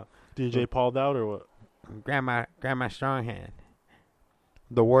 huh? DJ Pauled out or what? Grandma strong hand.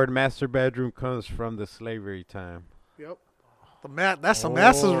 The word master bedroom comes from the slavery time. Yep. That's a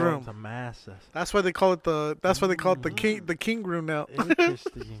master's Oh, room. It's a master. That's why they call it the king room now.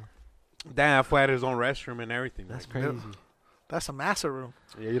 Interesting. Damn, that fool had his own restroom and everything. That's Like, crazy. That's a master room.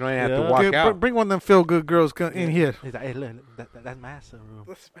 yeah, you don't even have Yeah. to walk Okay, out. bring one of them feel good girls in here. He's like, hey, look, that's master room.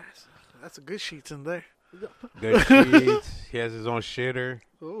 That's massive. That's a good sheets in there. Good sheets. He has his own shitter.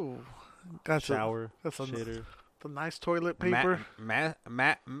 Ooh, that's Shower, that's a shitter. the nice toilet paper.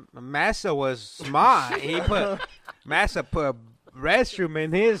 Massa was smart. Massa put a restroom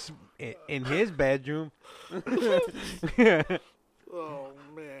in his bedroom. Oh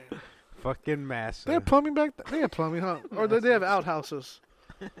man, Fucking Massa. they have plumbing back. They have plumbing, huh? Or did they have outhouses?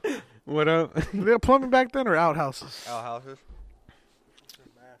 What up? Did they have plumbing back then or outhouses? Outhouses.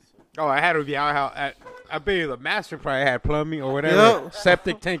 Oh, I had to be out. I bet you the master probably had plumbing or whatever. Yep.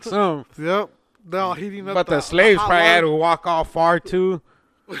 Septic tank, some. Yep. They're all heating up. But the slaves hot probably had water. to walk all far too.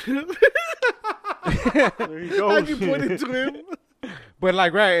 There you Have you pointed to him? But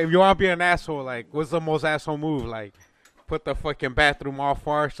like, right, if you want to be an asshole, like, what's the most asshole move? Like, put the fucking bathroom all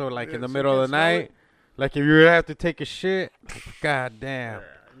far, so like Yeah, in the so middle you of the can't smell night, like if you really have to take a shit, god damn.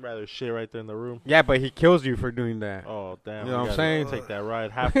 I'd rather shit right there in the room. Yeah, but he kills you for doing that. Oh, damn. You know we what I'm gotta saying? Take that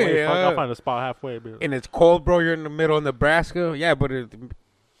ride halfway. Yeah. Fuck, I'll find a spot halfway. Bro. And it's cold, bro. You're in the middle of Nebraska. Yeah, but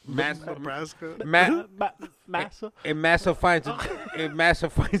Nebraska. Massa? It massifies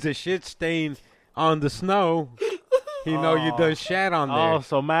a shit stain on the snow. He know you Oh. done shat on Oh, there.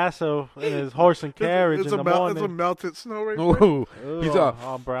 so Massa in his horse and carriage It's in a the it's a morning. melted snow right there. Ooh, he's Ooh, a.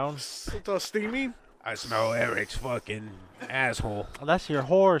 all brown. It's all steamy. I smell Eric's fucking asshole. That's your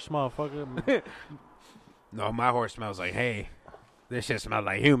horse, motherfucker. No, my horse smells like hay. This shit smells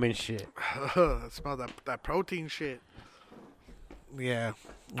like human shit. It smells that protein shit. Yeah.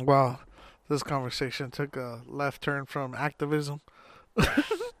 Wow. This conversation took a left turn from activism.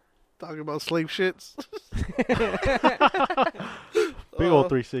 Talking about slave shits. Big old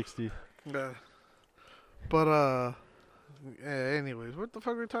 360. Yeah. But yeah, anyways, what the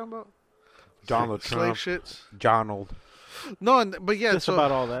fuck are we talking about? Donald Slave Trump. shits. Donald. No, but yeah, Just so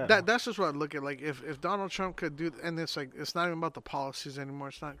about all that. that's just what I look at. Like if Donald Trump could do, and it's like it's not even about the policies anymore.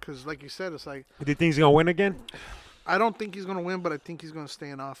 It's not because, like you said, it's like Do you think he's gonna win again? I don't think he's gonna win, but I think he's gonna stay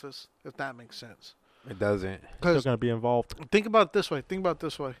in office. If that makes sense. It doesn't. Still Because gonna be involved. think about it this way. Think about it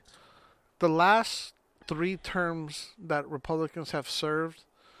this way. The last 3 terms that Republicans have served,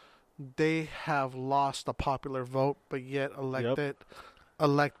 they have lost the popular vote, but yet elected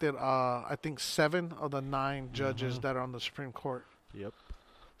I think 7 of the 9 judges that are on the Supreme Court. Yep.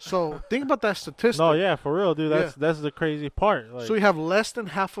 So think about that statistic. No, yeah, for real, dude. That's the crazy part. Like, So you have less than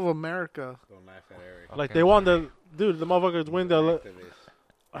half of America. Don't laugh at Eric. like they won the motherfuckers win the.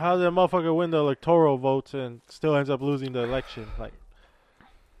 How did the motherfucker win the electoral votes and still ends up losing the election? Like,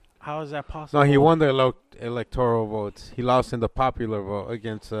 how is that possible? No, he won the electoral votes. He lost in the popular vote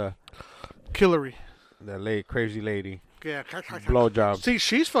against Hillary. the crazy lady. Yeah. Blowjob. See,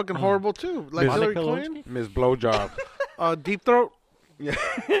 she's fucking horrible too. Like Miss- Hillary Monica Clinton. Miss Blowjob. Deep Throat.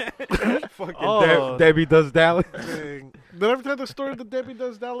 Fucking Oh. Debbie Does Dallas. Dang. Did I ever tell the story that Debbie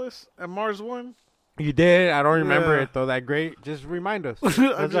Does Dallas and Mars won? You did. I don't remember Yeah. it though. That great. Just remind us.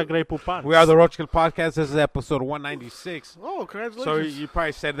 That's a great pupan. We are the Roachkill Podcast. This is episode 196. Oh, congratulations. So you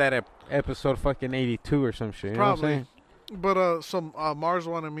probably said that at episode fucking 82 or some shit. You know what I'm Probably. saying? But Mars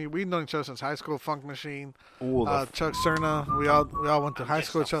wanted me. We've known each other since high school. Funk Machine, Ooh, Chuck Cerna. We all went to high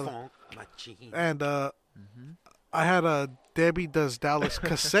school with each other. And I had a Debbie Does Dallas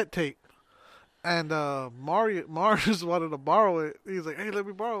cassette tape, and Mars wanted to borrow it. He's like, "Hey, let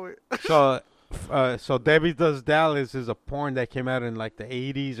me borrow it." So Debbie Does Dallas is a porn that came out in like the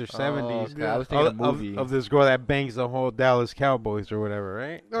 80s or 70s. Okay. I was thinking a movie. Of this girl that bangs the whole Dallas Cowboys or whatever,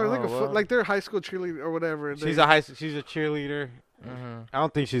 right? Or like Oh, wow. like they're high school cheerleader or whatever. and She's they- a cheerleader. Mhm. I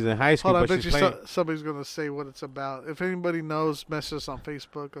don't think she's in high school, Hold on, I but bet she's you playing. somebody's gonna say what it's about. If anybody knows, message us on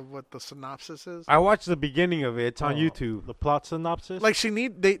Facebook of what the synopsis is. I watched the beginning of it. It's on Oh, YouTube. The plot synopsis. Like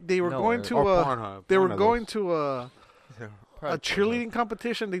they were No, going to Or Pornhub. they one were of going those. to a Probably cheerleading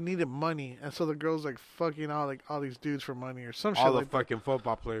competition. They needed money, and so the girls like fucking all these dudes for money or some shit all the like that. fucking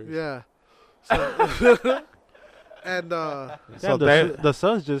football players. Yeah. So, and So the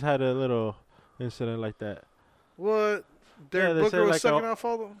Suns just had a little incident like that. what? Derek they Booker said, was like, sucking off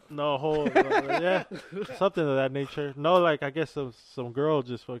all them. No whole, yeah, something of that nature. No, like I guess some girl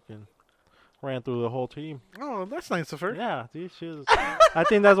just fucking ran through the whole team. Oh, that's nice of her. Yeah, dude, she was. I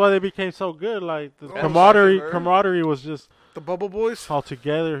think that's why they became so good. Like the Oh, camaraderie was just The Bubble Boys. all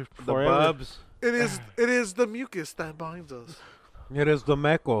together The forever. Bubs. It is the mucus that binds us. It is the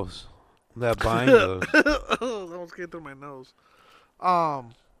Mecos that bind us. That almost came through my nose.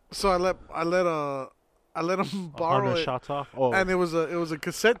 So I let him borrow 100 it, shots off. Oh, and it was a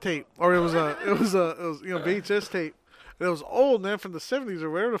cassette tape, or it was VHS tape, and it was old, man, from the 70s or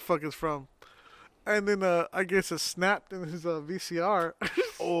wherever the fuck it's from. And then I guess it snapped in his VCR,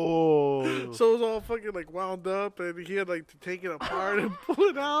 oh, so it was all fucking like wound up, and he had like to take it apart and pull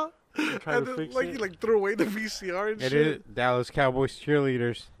it out, try and to then fix like it. he like threw away the VCR and It shit. is Dallas Cowboys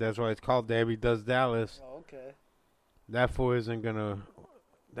cheerleaders. That's why it's called Debbie Does Dallas. Oh, okay. That fool isn't gonna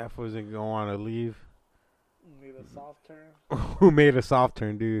want to leave. Made a soft turn. Who made a soft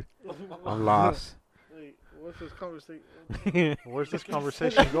turn, dude? I'm lost. Wait, what's this conversation? Where's this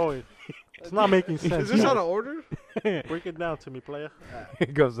conversation going? It's not making sense. Is this out of order? Break it down to me, player.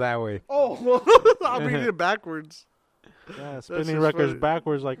 It goes that way. Oh, I'm reading it backwards. Yeah, just spinning records funny.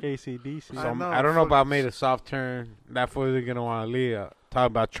 backwards like ACDC. So I know, I don't know fuck. about made a soft turn. That fool isn't gonna want to leave. Talking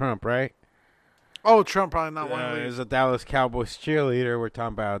about Trump, right? Oh, Trump probably not one of There's these. a Dallas Cowboys cheerleader. We're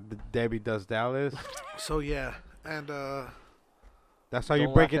talking about Debbie Does Dallas. So yeah, and That's how you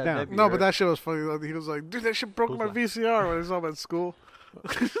Don't break laugh it at down. Debbie. no, but that shit was funny. Though. He was like, "Dude, that shit broke Who's my that? VCR when I saw him at school."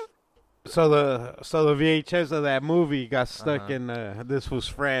 So the VHS of that movie got stuck Uh-huh. in this was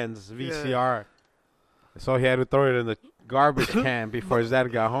Friends VCR. So he had to throw it in the garbage can before his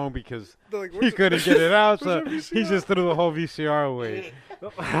dad got home because They're like, he "Where's couldn't get it out. So where's he your just threw the whole VCR away.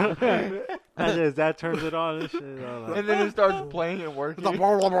 And his dad turns it on and shit. And then it starts playing and working.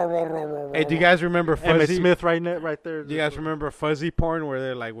 Hey, do you guys remember Emmett Fuzzy? Smith right there. Do you guys remember Fuzzy porn where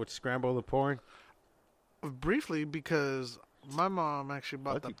they like would scramble the porn? Briefly, because my mom actually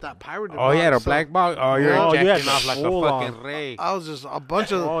bought Lucky that pirated. Oh yeah, the box, so black box. Oh, you're Oh, you jacking had off like a full fucking on. ray. I was just a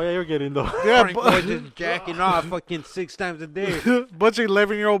bunch of Oh yeah, you're getting the. yeah, Frank was just jacking off fucking 6 times a day. bunch of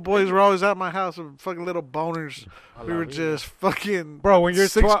 11-year-old boys were always at my house with fucking little boners. We were just fucking Bro, when you're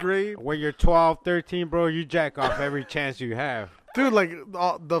 6th grade. when you're 12, 13, bro, you jack off every chance you have. Dude, like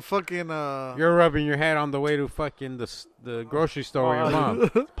the fucking You're rubbing your head on the way to fucking the grocery store with your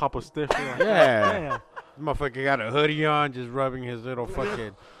mom. Papa Stiff. Yeah. Damn. Motherfucker got a hoodie on, just rubbing his little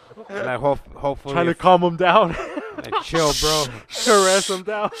fucking like hopefully Trying to calm him down, like, chill, bro. caress him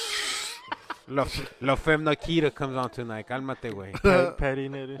down, Lo Femna Kita comes on tonight. Cálmate, güey.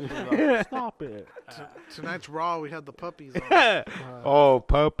 petting it. And shit. Like, stop it. tonight's Raw. We had the puppies on. Oh,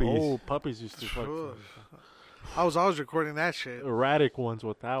 puppies. Oh, puppies used to fucking I was always recording that shit. erratic ones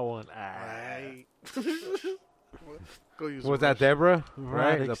with that one. Right. Go use Was the that brush. Deborah? Right,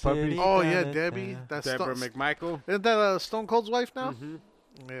 Erratic the puppy. City. Oh yeah, Got it, Debbie. yeah. That's Deborah McMichael. Isn't that Stone Cold's wife now? Mhm.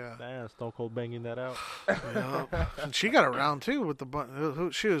 Yeah. Damn, Stone Cold banging that out. Yeah. And she got around too with the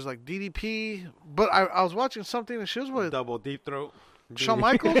she was like DDP. But I was watching something and she was with Double deep throat. Shawn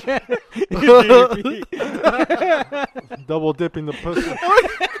Michaels. Double dipping the pussy.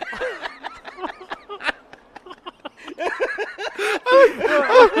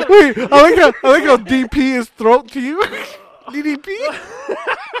 Wait, I like how DP is throat to you. DDP.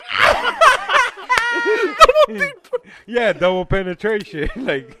 Yeah, double penetration.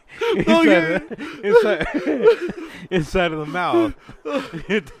 Like Oh, inside, inside of the mouth.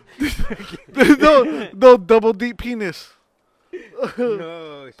 no, double deep penis.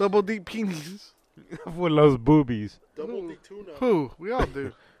 No, Double deep penis. with those boobies. Double D tuna. Who? We all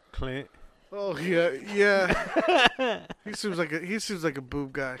do. Clint. Oh yeah. He seems like a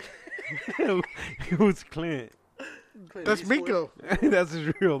boob guy. Who's Clint? That's Miko. That's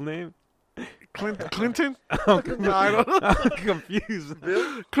his real name. Clinton? I'm, No, I don't know. I'm confused.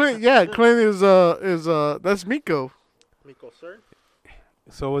 Clint is that's Miko. Miko, sir.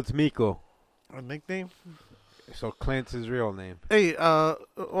 So it's Miko. A nickname? So Clint's his real name. Hey, well,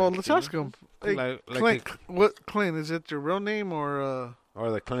 let's ask him. Hey, Like Clint, the- what Clint? Is it your real name or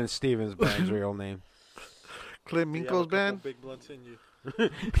or the Clint Stevens band's real name. Clint Miko's band? Big blunts in you.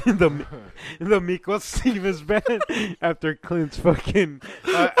 the Miko Stevens band after Clint's fucking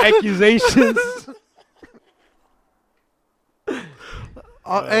accusations.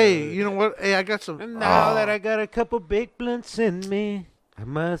 Hey, you know what? Hey, I got some. And now that I got a couple big blunts in me, I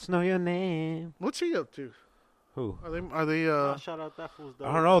must know your name. What's he up to? Who? Are they Shout out that fool's dog.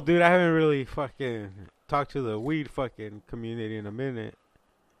 I don't know, dude. I haven't really fucking talked to the weed fucking community in a minute.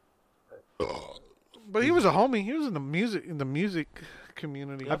 But he was a homie. He was in the music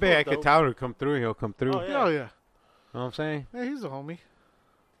community. I bet I dope. could tell him to come through. He'll come through. Oh, You yeah. Oh yeah. know what I'm saying? Yeah, he's a homie.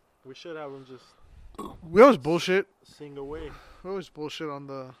 We should have him just We always bullshit. sing away. We always bullshit on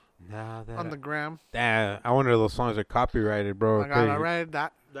the Now that on the gram. damn, I wonder if those songs are copyrighted, bro. I gotta write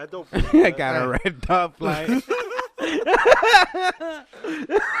that. That dope. I got a red dot flight.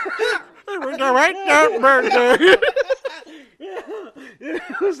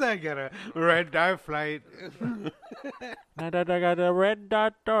 Who's that got a red dot flight? Now that I got a red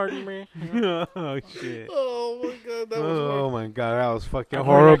dot on me. Oh shit. Oh my god, that was Oh hard. my god, that was fucking I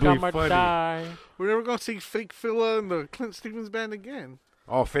horribly I'ma funny. die. We're never gonna see Fake Phila and the Clint Stevens band again.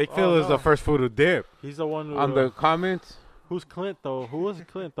 Oh, Fake Phil is no. the first food to dip. He's the one who. On the comments, who's Clint though? Who was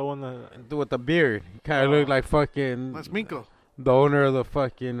Clint? The one that. with the beard, he kind of looked like fucking That's Miko. the owner of the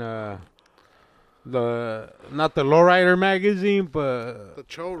fucking the not the Lowrider magazine, but The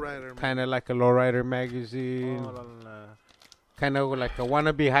Cho Rider. Man. kind of like a Lowrider magazine, Oh, no, no, no. kind of like a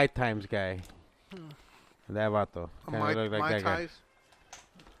wannabe High Times guy. That vato, kind My of look like that guy. ties.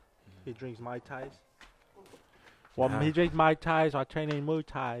 He drinks Mai Tais. Well, Nah. he drinks Mai Tais while training Muay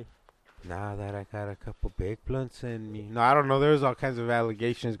Thai. Now that I got a couple big blunts in me. No, I don't know. There's all kinds of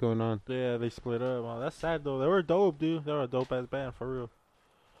allegations going on. Yeah, they split up. Oh, that's sad though. They were dope, dude. They were a dope ass band for real.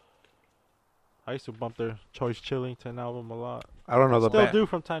 I used to bump their Choice Chillington album a lot. I don't know the Still back. do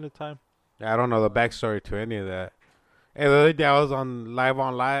from time to time. I don't know the backstory to any of that. Hey, the other day I was on live.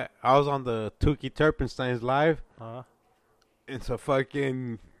 I was on the Tukey Turpenstein's live, and so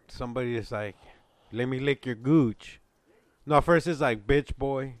fucking somebody is like, "Let me lick your gooch." No, first it's like bitch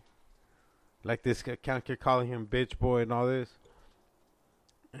boy, like this account kept calling him bitch boy and all this,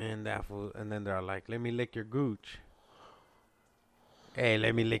 and that fool, and then they're like, "Let me lick your gooch." Hey,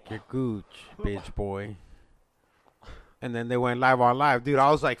 let me lick your gooch, bitch boy. And then they went live on live, dude.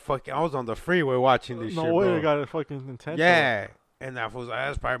 I was like, fucking, I was on the freeway watching this No shit, way, bro. they got it fucking intense. Yeah, and that was like,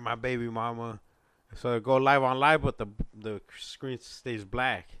 that's probably my baby mama. So they go live on live, but the screen stays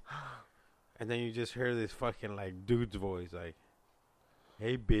black, and then you just hear this fucking like dude's voice, like,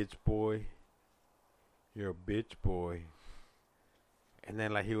 "Hey, bitch boy, you're a bitch boy." And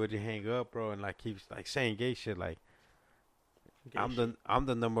then like he would hang up, bro, and like keeps like saying gay shit, like, I'm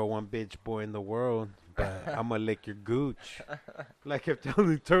the number one bitch boy in the world, but I'm gonna lick your gooch. Like kept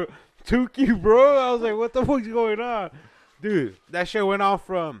telling Tukey, bro. I was like, what the fuck's going on, dude? That shit went off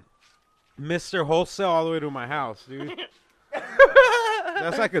from Mr. Wholesale all the way to my house, dude.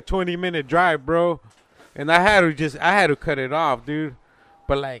 That's like a 20-minute drive, bro. And I had to cut it off, dude.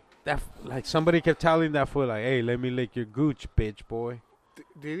 But like like somebody kept telling that fool, like, hey, let me lick your gooch, bitch boy.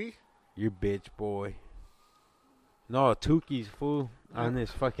 Did he? You bitch boy. No, Tukey's fool on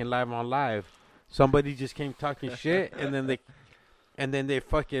this fucking live on live. Somebody just came talking shit, and then they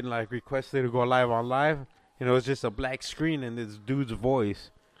fucking like requested to go live on live, and it was just a black screen and this dude's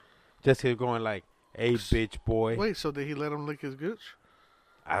voice, just kept going like, "Hey, bitch boy." Wait, so did he let him lick his gooch?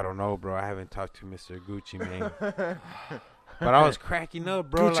 I don't know, bro. I haven't talked to Mr. Gucci man, but I was cracking up,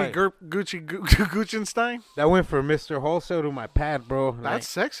 bro. Gucci Like, Guccienstein? that went from Mr. Wholesale to my pad, bro. Like, That's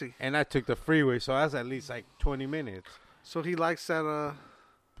sexy. and I took the freeway, so that's at least like 20 minutes. So he likes that,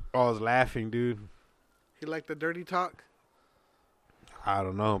 I was laughing, dude. he liked the dirty talk? I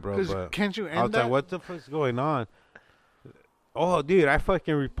don't know, bro, Because but can't you I was end like, that? what the fuck's going on? Oh, dude, I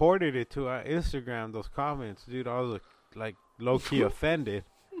fucking reported it to our Instagram, those comments, dude. I was like low-key offended.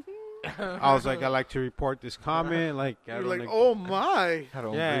 I was like, I like to report this comment. Like, I You're don't like, ag- oh my. I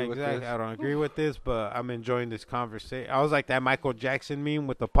don't yeah, agree with exactly. this. I don't agree with this, but I'm enjoying this conversation. I was like that Michael Jackson meme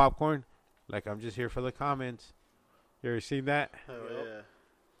with the popcorn. Like, I'm just here for the comments. You ever seen that? Hell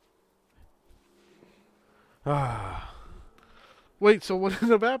yeah. Wait, so what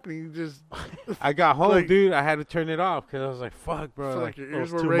ended up happening? You just I got home, Like- dude. I had to turn it off because I was like, fuck, bro. feel Like, like your It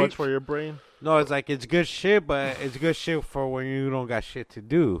ears was were too much raped? for your brain. No, it's like it's good shit, but it's good shit for when you don't got shit to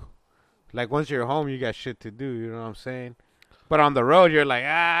do. Like once you're home, you got shit to do. You know what I'm saying? But on the road, you're like,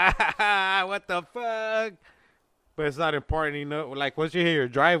 what the fuck? But it's not important, you know. Like once you hit your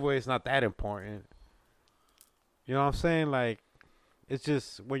driveway, it's not that important. You know what I'm saying? Like it's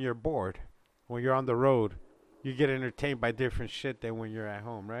just when you're bored, when you're on the road, you get entertained by different shit than when you're at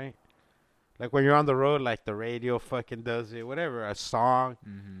home, right? Like when you're on the road, like the radio fucking does it, whatever, a song.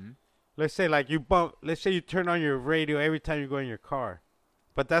 Mm-hmm. Let's say like let's say you turn on your radio every time you go in your car.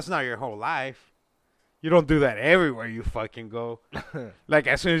 But that's not your whole life. You don't do that everywhere you fucking go. Like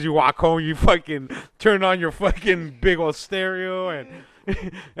as soon as you walk home, you fucking turn on your fucking big old stereo, and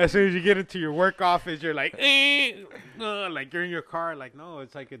as soon as you get into your work office, you're like, like you're in your car. Like no,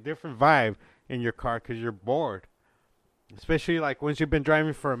 it's like a different vibe in your car because you're bored. Especially like once you've been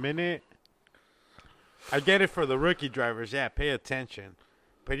driving for a minute. I get it for the rookie drivers. Yeah, pay attention.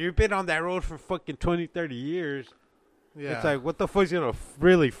 But you've been on that road for fucking 20, 30 years. Yeah. It's like, what the fuck's gonna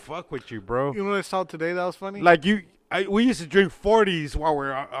really fuck with you, bro? You know what I saw today that was funny? Like we used to drink 40s while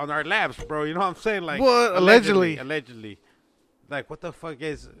we're on our laps, bro. You know what I'm saying? Like What? Allegedly. Like what the fuck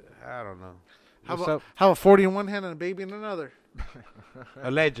is? I don't know. How What's about up? have a 40 in one hand and a baby in another,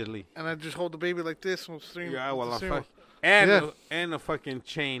 Allegedly. and I just hold the baby like this and stream. Yeah, well, the I'm steering fuck. And Yeah. and a fucking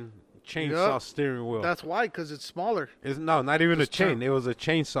chainsaw Yup. steering wheel. wheel. That's why, because it's smaller, It's not even Just a chain. turn. It was a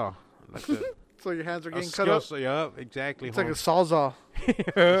chainsaw. Like so your hands are a getting cut up. Yup, exactly. It's like a Holmes. sawzall.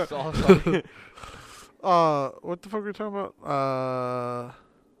 What the fuck are we talking about?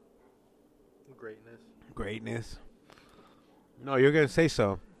 Greatness. Greatness. No, you're gonna say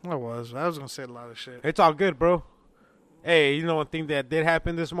so. I was gonna say a lot of shit. It's all good, bro. Hey, you know one thing that did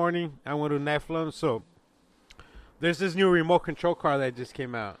happen this morning? I went to Nephilim. So there's this new remote control car that just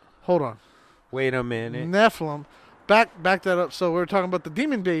came out. Hold on, Wait a minute. Nephilim. Back that up. So we were talking about the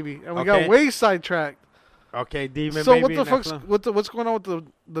demon baby, and we Okay. got way sidetracked. Okay, demon So baby. what the fuck's Nephilim. what's going on with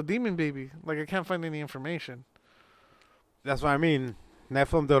the demon baby? Like I can't find any information. That's what I mean.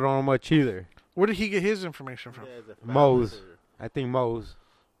 Nephilim don't know much either. Where did he get his information from? Mose. I think Mose.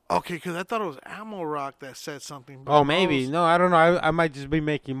 Okay, because I thought it was Ammo Rock that said something. but Oh, maybe. Mose- No, I don't know. I might just be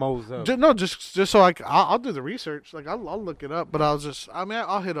making Mose up. No, just so I'll do the research. Like I'll look it up. But I'll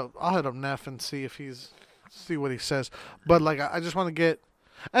hit up Neff and see what he says. But like I just want to get,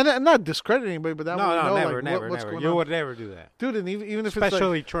 and not discredit anybody, but that way we know never, like what's never. going You on. would never do that. Dude, and even if it's like,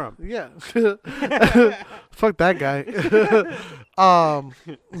 Especially Trump. yeah, fuck that guy.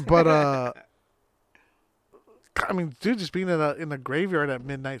 But I mean, dude, just being in the graveyard at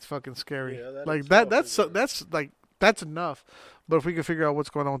midnight's fucking scary. Yeah, that like itself that's enough. But if we can figure out what's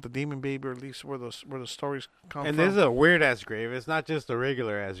going on with the demon baby, or at least where the stories come And from. this is a weird ass grave. It's not just a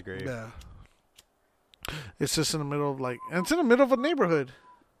regular ass grave. Yeah. It's just in the middle of and it's in the middle of a neighborhood.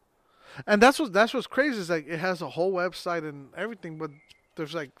 And that's what's crazy is like it has a whole website and everything, but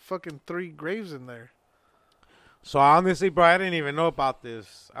there's like fucking 3 graves in there. So honestly, bro, I didn't even know about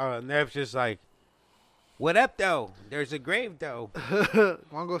this. Nev's just like, what up, though? There's a grave, though.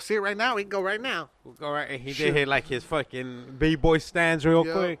 Wanna go see it right now? We can go right now. We'll go right. And he Shit. did hit like his fucking B-boy stands real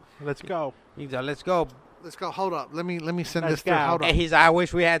Yeah. quick. Let's go. He's like, let's go. Let's go. Hold up. Let me send Let's this through. go. Hold And up. he's like, I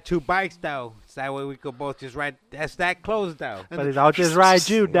wish we had 2 bikes, though. So that way we could both just ride. That's that close, though. And But he's, I'll just ride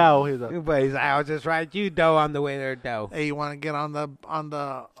you down. He's like, But he's like, I'll just ride you, though, on the way there, though. Hey, you want to get on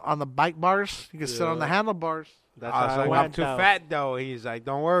the bike bars? You can sit on the Yeah. handlebars. that's I was how like, I I'm went too down. fat, though. He's like,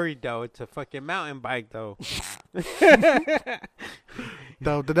 don't worry, though. It's a fucking mountain bike, though.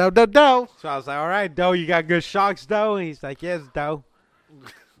 Do. So I was like, all right, though, you got good shocks, though? And he's like, yes, though.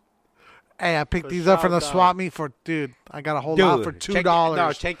 Hey, I picked For these up from the shout swap out. meet for dude. I got a whole lot for check $2.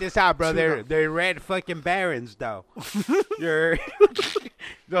 No, check this out, bro. $2. They're red fucking barons, though. You're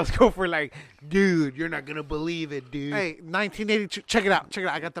those go for like, dude. You're not gonna believe it, dude. Hey, 1982. Check it out.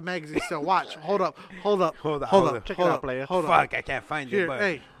 I got the magazine still. Watch. Hold up. Hold up. Check it out, player. Hold up. Fuck, I can't find Here, it. But,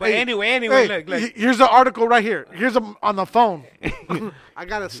 hey, but hey, anyway, Hey, look. here's the article right here. Here's on the phone. I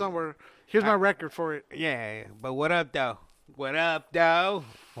got it somewhere. Here's my record for it. Yeah, but what up, though? What up, though?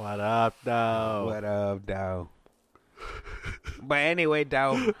 What up, though? What up, though? But anyway,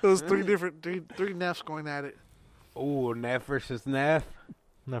 though. It was three Neffs going at it. Ooh, Neff versus Neff.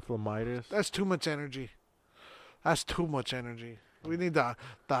 Nephilim-itis. That's too much energy. We need the.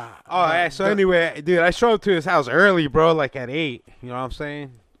 Oh, yeah, so anyway, dude, I showed up to his house early, bro, like at 8. You know what I'm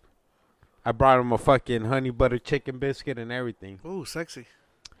saying? I brought him a fucking honey butter chicken biscuit and everything. Ooh, sexy.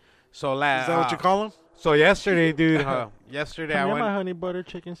 So Is that what you call him? So yesterday, dude, yesterday I Can you get my went. honey butter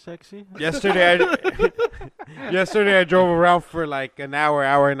chicken sexy? Yesterday, I drove around for like an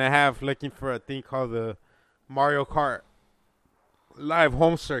hour and a half looking for a thing called the Mario Kart Live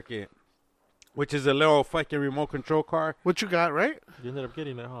Home Circuit. which is a little fucking remote control car. What you got, right? You ended up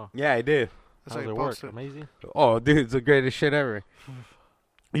getting it, huh? Yeah, I did. That's How's how it you work? post it. Amazing. Oh, dude, it's the greatest shit ever.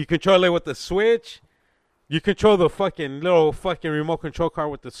 You control it with the switch. You control the fucking little fucking remote control car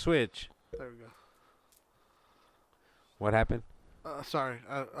with the switch. There we go. What happened? Sorry.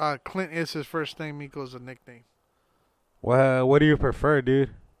 Clint is his first name. Miko's a nickname. Well, what do you prefer, dude?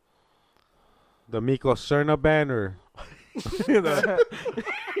 The Miko Cerna band or the,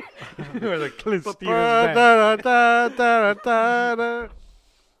 or the Clint Stevens band?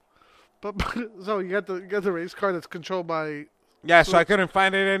 But so you got the race car that's controlled by. Yeah, so I couldn't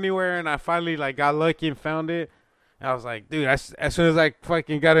find it anywhere, and I finally like got lucky and found it. And I was like, dude, as soon as I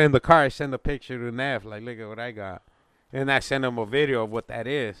fucking got it in the car, I sent a picture to Nev, like, look at what I got. And I sent him a video of what that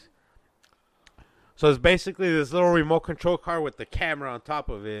is. So it's basically this little remote control car with the camera on top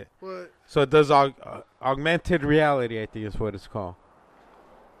of it. What? So it does augmented reality, I think is what it's called.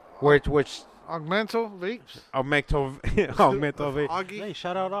 Which Augmento vapes. augmental Hey, Augie.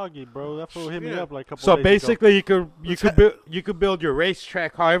 shout out Augie, bro. That fool hit me Yeah. up like a couple So days basically, you could build your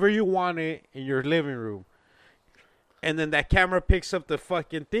racetrack however you want it in your living room, and then that camera picks up the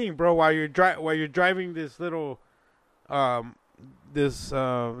fucking thing, bro, while you're driving this little little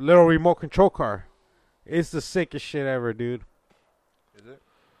remote control car. It's the sickest shit ever, dude. Is it?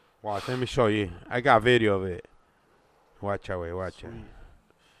 Watch, let me show you. I got video of it. Watch out, watch out.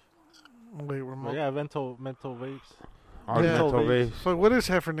 Wait, ago. remote. Yeah, mental vapes. Augmental Yeah. base. So what is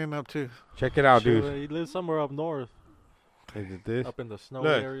Heffernan up to? Check it out, Shit, dude. He lives somewhere up north, Is it this? up in the snow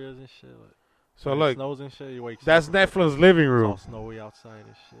Look. areas and shit. Like, So when it look, snows and shit. He wakes that's up. Nephilim's living It's room. all snowy outside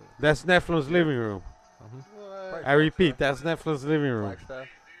and shit. That's Nephilim's living room. What? I repeat, that's Nephilim's living room. Flagstaff.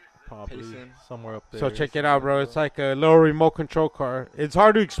 Probably Payson. somewhere up there. So check it out, bro. It's like a little remote control car. It's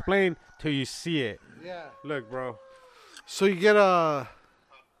hard to explain till you see it. Yeah. Look, bro. So you get a.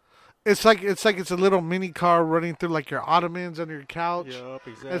 It's like it's a little mini car running through like your ottomans under your couch. Yup,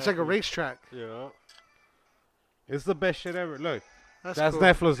 exactly. It's like a racetrack. Yeah. It's the best shit ever. Look, That's that's cool.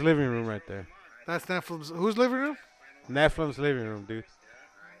 Nephilim's living room right there. That's Netflix. Whose living room? Nephilim's living room, dude.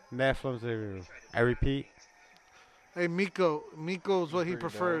 Nephilim's living room. I repeat. Hey, Miko's what he Break it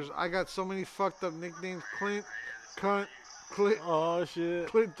prefers. I got so many fucked up nicknames. Clint, Cunt, Clint, Oh shit.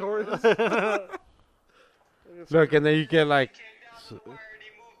 Clint Torres. Look, and then you get like.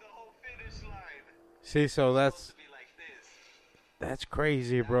 See, so that's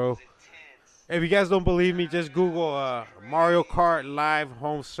crazy, bro. If you guys don't believe me, just Google Mario Kart Live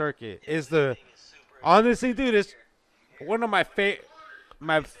Home Circuit. Honestly, dude, it's one of my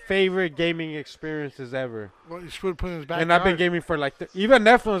favorite gaming experiences ever. Well, you should put in his backyard. And I've been gaming for like even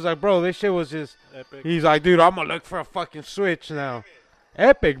Nephilim was like, bro, this shit was just. Epic. He's like, dude, I'm gonna look for a fucking Switch now.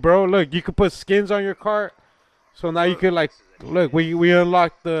 Epic, bro. Look, you could put skins on your cart, so now you could like, look, we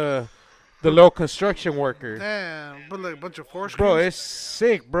unlocked the little construction worker. Damn, but like a bunch of force. Bro, it's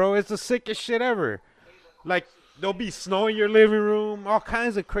sick, bro. It's the sickest shit ever. Like, there'll be snow in your living room, all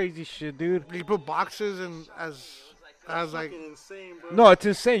kinds of crazy shit, dude. You put boxes and as like No, it's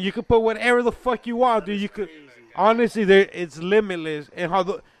insane. You could put whatever the fuck you want, dude. You could honestly, it's limitless.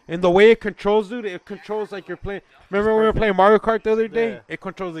 And the way it controls, dude, it controls like you're playing. Remember when we were playing Mario Kart the other day? Yeah. It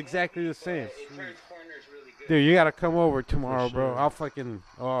controls exactly the same. Dude, you gotta come over tomorrow, For bro. sure. I'll fucking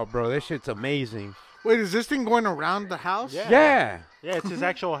bro, this shit's amazing. wait, is this thing going around the house? Yeah. Yeah. Yeah, it's his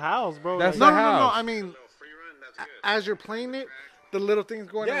actual house, bro. That's No, Like, no, no, no. house. I mean, as you're playing it, the little thing's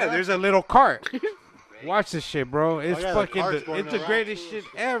going Yeah, around. there's a little cart. Watch this shit, bro. It's yeah, the fucking cart's going it's the around greatest too. shit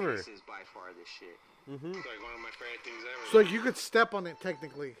ever. This is by far the shit. It's like one of my favorite things ever. So like, you could step on it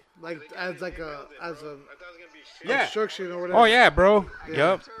technically, like as a I thought it was gonna be shit. Yeah. obstruction or whatever. Oh yeah, bro. Yeah.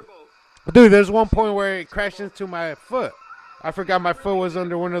 Yup. Dude, there's one point where it crashed into my foot. I forgot my foot was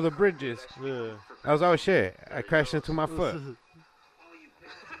under one of the bridges. Yeah. I was, oh shit. I crashed into my foot.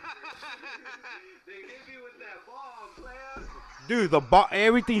 Dude,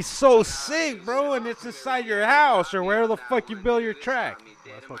 everything's so sick, bro, and it's inside your house or wherever the fuck you build your track.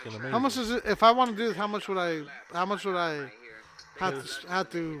 That's fucking amazing. How much is it? If I want to do this, how much would I have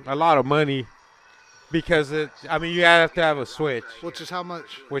to? A lot of money. Because you have to have a Switch, Which is how much?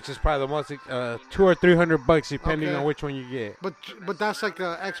 which is probably the most, $200 or $300 depending Okay. on which one you get. But that's like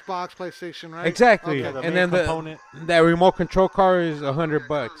a Xbox, PlayStation, right? Exactly. Okay. The And main then component. that remote control car is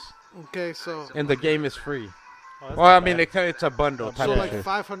 $100, Okay, so and the game is free. Oh, that's Well, I not mean, bad. it's a bundle type so of like shit.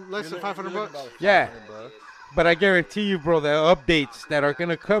 500, less than 500 bucks. Yeah. $500. But I guarantee you, bro, the updates that are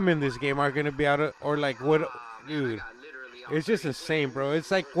gonna come in this game are gonna be out of, or like what, dude? It's just insane, bro.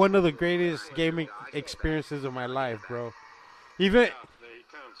 It's like one of the greatest gaming experiences of my life, bro. Even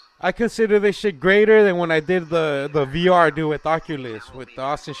I consider this shit greater than when I did the VR, dude, with Oculus with the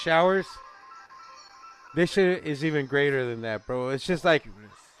Austin Showers. This shit is even greater than that, bro. It's just like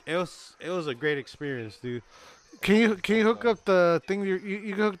it was a great experience, dude. Can you hook up the thing? You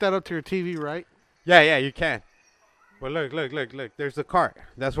can hook that up to your TV, right? Yeah, you can. But look. There's the cart.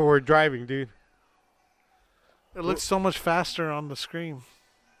 That's what we're driving, dude. It looks so much faster on the screen.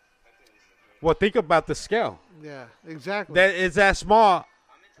 Well, think about the scale. Yeah, exactly. That is that small.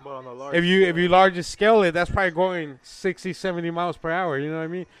 But on the large If you large scale it, that's probably going 60, 70 miles per hour. You know what I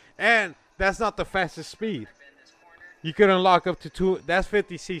mean? And that's not the fastest speed. You could unlock up to that's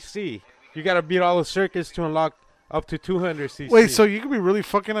 50 cc. You got to beat all the circuits to unlock up to 200 cc. Wait, so you could be really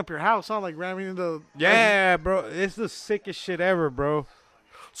fucking up your house, huh? Like ramming into. Yeah, bro. It's the sickest shit ever, bro.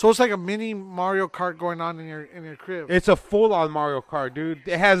 So it's like a mini Mario Kart going on in your crib. It's a full-on Mario Kart, dude.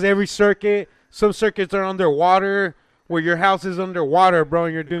 It has every circuit. Some circuits are underwater, where your house is underwater, bro,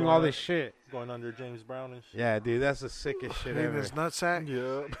 and you're doing all this shit. going under James Brownish. Yeah, dude, that's the sickest shit in ever. his nutsack.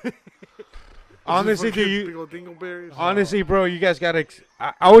 Yep. Honestly, Fucking dude, big old dingleberries. honestly, bro, you guys gotta.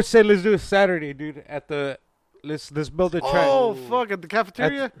 I would say let's do it Saturday, dude. At the let's build a track. Oh fuck! At the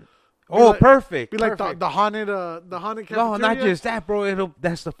cafeteria. Oh, like- perfect. Be like perfect. the haunted cafeteria. No, not just that, bro.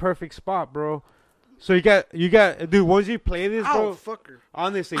 That's the perfect spot, bro. So you got, dude. Once you play this, Ow, bro. fucker!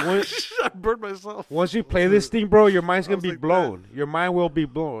 Honestly, I burned myself. once you play this thing, bro, your mind's I gonna was be like blown. Your mind will be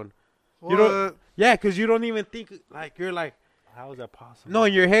blown. What? You don't- Yeah, because you don't even think like you're like. How is that possible? No,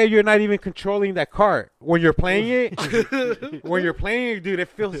 in your head, you're not even controlling that cart. When you're playing it, dude, it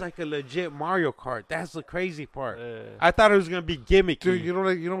feels like a legit Mario Kart. That's the crazy part. I thought it was gonna be gimmicky, Dude, you know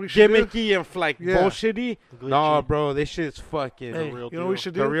what we should do? gimmicky and like Yeah. bullshitty. No, Glitchy. bro, this shit's fucking The Hey, real you know what we deal.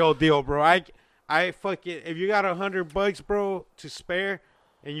 should the do? real deal, bro. I fucking if you got $100, bro, to spare,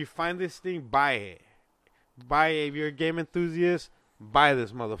 and you find this thing, buy it. Buy it. If you're a game enthusiast, buy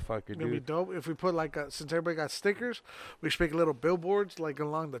this motherfucker, It'd be dude. dope if we put like since everybody got stickers, we should make little billboards like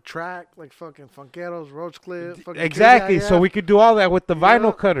along the track, like fucking Funkeros, Roach Clip, fucking Exactly. KIF. So we could do all that with the vinyl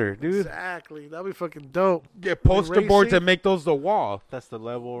Yup. cutter, dude. Exactly. That'd be fucking dope. Get poster boards racing. and make those the wall. That's the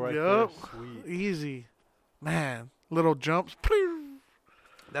level right Yup. there. Sweet. Easy, man. Little jumps.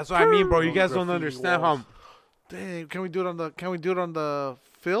 That's what I mean, bro. You Those guys don't graffiti understand walls. how. Dang, can we do it on the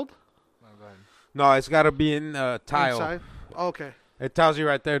field? No, go ahead. No, it's got to be in tile. Inside? Okay. It tells you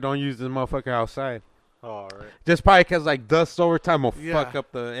right there. Don't use this motherfucker outside. All right. Just probably because like dust over time will Yeah. fuck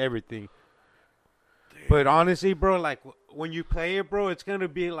up the everything. But honestly, bro, like when you play it, bro, it's gonna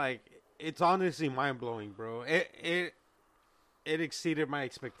be like it's honestly mind blowing, bro. It exceeded my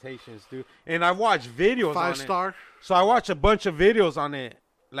expectations, dude. And I watched videos on 5-star. it. So I watched a bunch of videos on it,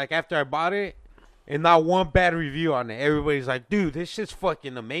 like after I bought it, and not one bad review on it. Everybody's like, dude, this shit's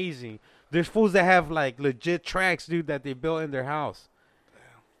fucking amazing. There's fools that have like legit tracks, dude, that they built in their house.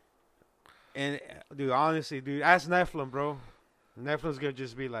 And dude, honestly, dude, ask Nephilim, bro. Nephilim's gonna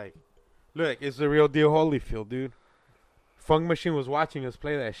just be like, look, it's the real deal Holyfield, dude. Funk Machine was watching us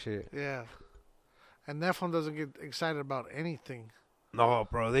play that shit. Yeah. And Nephilim doesn't get excited about anything. No,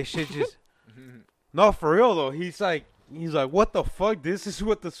 bro, this shit just no, for real though. He's like, what the fuck? This is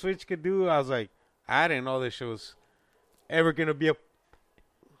what the Switch could do. I was like, I didn't know this shit was ever gonna be a.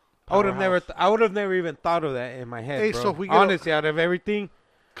 I would have never even thought of that in my head, Hey, bro. so if we get Honestly, out of everything,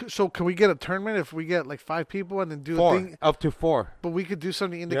 So can we get a tournament if we get like 5 people and then do a 4 thing? up to 4. But we could do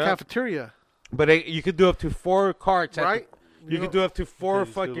something in the Yeah. cafeteria, But you could do up to 4 carts. right? You could do up to 4 can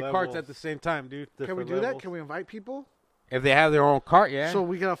just do fucking carts levels. at the same time, dude. Can we Different do that? levels. Can we invite people? If they have their own cart, yeah. So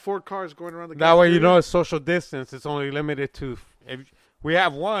we got 4 cars going around the That way, you cafeteria? know it's social distance. It's only limited to. If we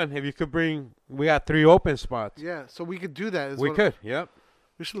have 1, if you could bring, we got 3 open spots. Yeah, so we could do that. is We what- could, yep.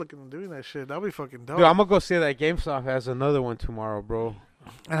 We should look into doing that shit. That'd be fucking dope. Dude, I'm gonna go see that GameStop has another one tomorrow, bro.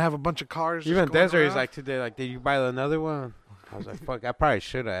 And have a bunch of cars. Even just going Desiree is around. like today, like, did you buy another one? I was like, fuck, I probably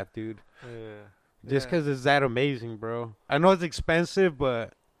should have, dude. Yeah. Just Yeah. because it's that amazing, bro. I know it's expensive,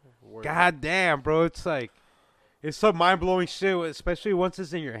 but Worth god damn, bro, it's like, it's some mind blowing shit, especially once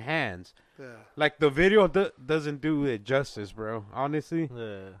it's in your hands. Yeah. Like the video doesn't do it justice, bro. Honestly. it.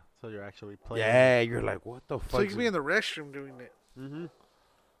 Yeah. So you're actually playing. Yeah, you're like, what the fuck? So you can be in the restroom doing it. Mm-hmm.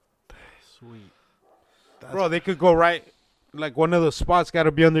 Sweet. Bro, they could go right, like one of the spots got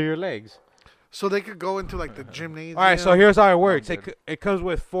to be under your legs. So they could go into like the gymnasium. All right, so here's how it works. good. It comes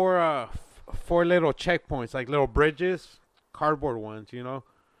with 4 little checkpoints, like little bridges, cardboard ones, you know.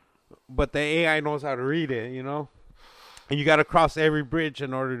 But the AI knows how to read it, you know. And you got to cross every bridge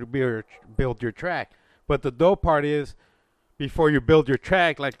in order to build your track. But the dope part is, before you build your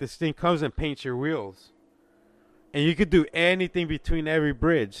track, like this thing comes and paints your wheels. And you could do anything between every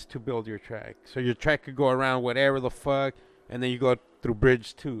bridge to build your track. So your track could go around whatever the fuck, and then you go through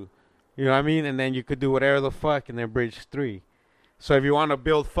bridge 2. You know what I mean? And then you could do whatever the fuck, and then bridge 3. So if you want to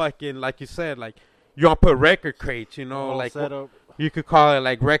build fucking, like you said, like you want to put record crates, you know, Whole like setup. you could call it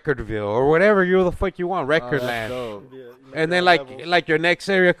like Recordville or whatever you the fuck you want, Oh, that's Recordland. dope. Yeah, you make And then that levels. like your next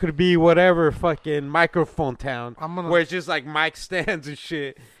area could be whatever fucking microphone town, I'm gonna. where it's just like mic stands and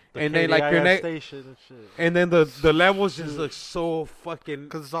shit. The and then like your KDIF next, station and shit. and then the levels just look so fucking.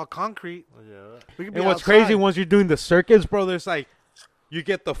 Because it's all concrete. Yeah. We could be And what's outside. crazy once you're doing the circuits, bro, there's like you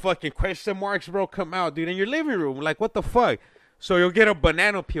get the fucking question marks, bro, come out, dude, in your living room. Like what the fuck? So you'll get a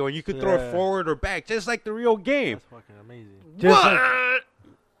banana peel and you could throw it Yeah. forward or back, just like the real game. That's fucking amazing. Just like,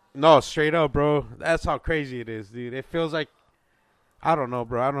 no, straight up, bro. That's how crazy it is, dude. It feels like I don't know,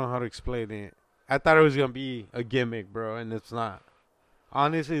 bro. I don't know how to explain it. I thought it was gonna be a gimmick, bro, and it's not.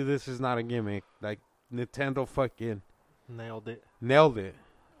 Honestly, this is not a gimmick. Like Nintendo fucking Nailed it. nailed it.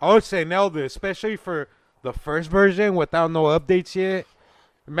 I would say nailed it, especially for the first version without no updates yet.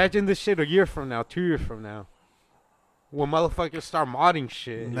 Imagine this shit a year from now, 2 years from now, when motherfuckers start modding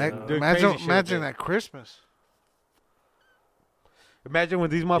shit. doing Imagine, crazy shit imagine with it. at Christmas. Imagine when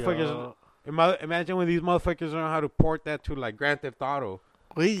these motherfuckers. Imagine when these motherfuckers learn how to port that to like Grand Theft Auto,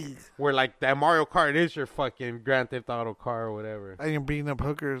 Please. where like that Mario Kart is your fucking Grand Theft Auto car or whatever. And you're beating up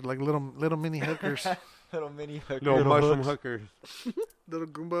hookers, like little mini hookers. Little mini hook. Little Little mushroom hooks. hookers. Little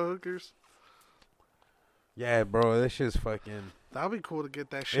Goomba hookers. Yeah, bro, this shit's fucking. That'd be cool to get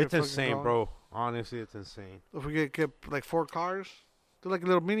that shit. It's fucking insane, going. bro. Honestly, it's insane. If we get like 4 cars, do like a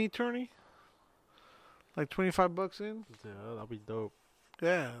little mini tourney. Like $25 in. Yeah, that'd be dope.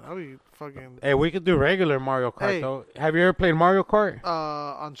 Yeah, that'd be fucking. Hey, we could do regular Mario Kart Hey. though. Have you ever played Mario Kart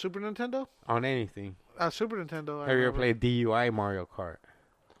On Super Nintendo. on anything? Super Nintendo. I Have you ever remember. played DUI Mario Kart?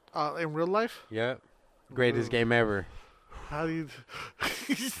 In real life? Yep. Greatest Ooh. game ever. How do you?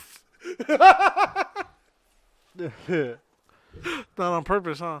 Not on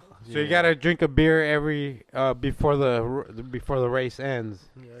purpose, huh? So you gotta drink a beer every before the race ends.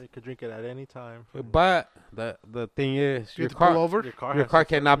 Yeah, you could drink it at any time. But the thing is, You your have to pull car over. your car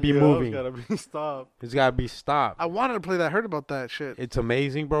cannot be moving. Gotta be stopped. It's gotta be stopped. I wanted to play that. I heard about that shit. It's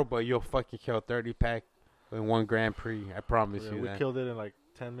amazing, bro. But you'll fucking kill 30 pack in one Grand Prix. I promise Yeah, you we that. killed it in like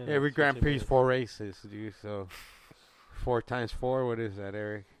 10 minutes. Every Grand 15 Prix is minutes. 4 races, dude. So 4 times 4, what is that,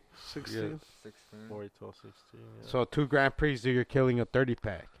 Eric? 16. 16. 4, 12, 16. Yeah. So 2 Grand Prix, dude, you're killing a 30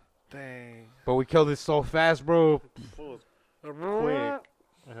 pack. Dang. But we killed it so fast, bro. quick.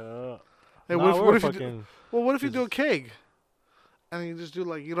 Hey, Yeah. what if you do, fucking, well, what if you do a keg? And you just do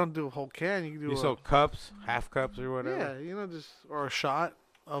like you don't do a whole can. You do You a, sell cups, half cups, or whatever. yeah, just or a shot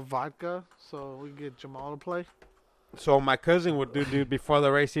of vodka, so we get Jamal to play. So my cousin would do, dude, before the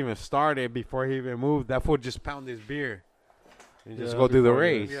race even started, before he even moved, that fool just pound his beer and just yeah, go do the before it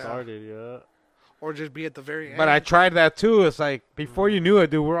race. Yeah. Started, yeah. Or just be at the very end. But I tried that too. It's like before you knew it,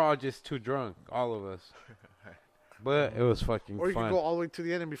 dude, we're all just too drunk, all of us. But it was fucking or you fun. can go all the way to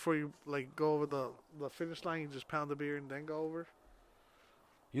the end, and before you like go over the finish line, you just pound the beer and then go over.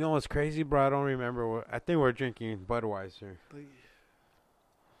 You know what's crazy, bro? I don't remember. I think we're drinking Budweiser. Like,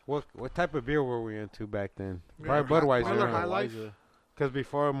 What type of beer were we into back then? Miller Probably High- Miller Budweiser. High Life? Budweiser. Because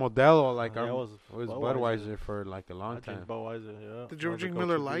before Modelo, like Yeah, our, it was was Budweiser for like a I long drink time. Budweiser, yeah. Did you ever One of the drink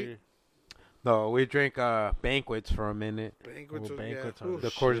Miller go-to Lite? beer. No, we drank banquets for a minute. banquets, Well, yeah. banquets are Ooh, The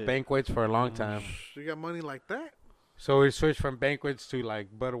Coors shit. banquets for a long time. you got money like that? So we switched from banquets to like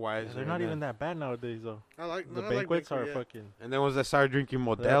Budweiser. Yeah, they're not and even then- that bad nowadays, though. I like The I like banquets banquet, are yeah. fucking And then once I started drinking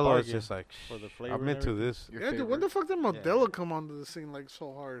Modelo, it's bargain just like, for the flavor. I'm and into everything. this. Your Yeah, dude, when favorite. the fuck did Modelo come onto the scene like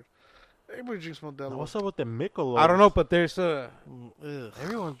so hard? Everybody drinks Modelo. Now, what's up with the Michelob? I don't know, but there's a Ugh.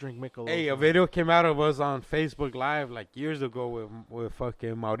 Everyone drink Michelob. hey, a video came out of us on Facebook Live like years ago with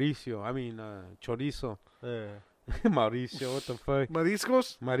fucking Mauricio. I mean Chorizo. Yeah. Mauricio, what the fuck?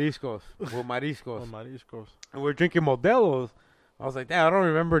 Mariscos? Mariscos. Well, mariscos. Oh, mariscos. And we're drinking Modelos. I was like, damn, I don't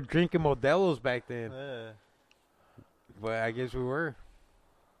remember drinking Modelos back then. Yeah. But I guess we were.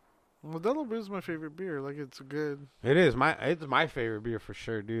 Modelo beer is my favorite beer. Like it's good It's my favorite beer for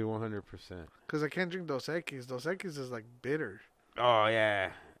sure, dude. 100%. because I can't drink Dos Equis. Dos Equis is like bitter. Oh yeah,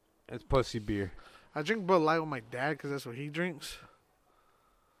 it's pussy beer. I drink Bud Light with my dad because that's what he drinks.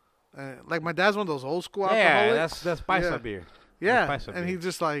 Like my dad's one of those old school Yeah, alcoholics. that's Paisa Yeah. beer. Yeah, Paisa and he beer.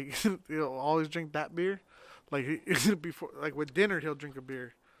 just like always drink that beer. Like he, before, like with dinner, he'll drink a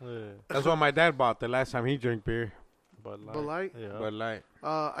beer. Yeah. That's what my dad bought the last time he drank beer. Bud Light. Bud Light? Yeah. But like,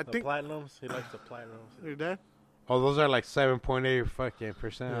 I the think platinums. He likes the platinums. your dad. oh, those are like 7.8 fucking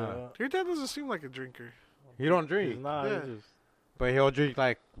percent. Yeah. Your dad doesn't seem like a drinker. He don't He's drink, not. Yeah. He just, but he'll drink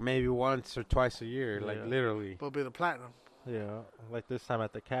like maybe once or twice a year, like Yeah. literally. But be the platinum. yeah. Like this time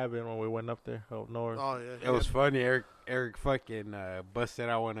at the cabin when we went up there up north. Oh yeah. It was funny. Eric fucking busted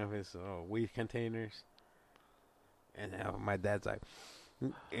out one of his weed containers, and my dad's like,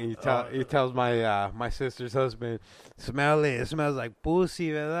 And he tells my sister's husband, smell it. It smells like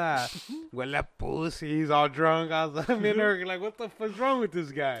pussy, ¿verdad? Huele a pussy. He's all drunk. I was like, me and Eric, like, what the fuck's wrong with this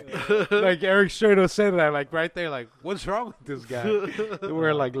guy? Like, Eric straight up said that, like, right there, like, what's wrong with this guy? We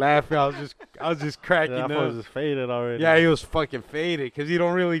were, like, laughing. I was just cracking Yeah, up. I thought it was just faded already. Yeah, he was fucking faded because he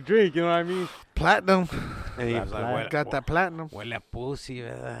don't really drink, you know what I mean? Platinum. And he was like, Got that platinum. huele a pussy,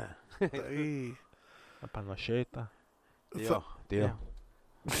 ¿verdad? Hey. La panocheta. Deal, deal.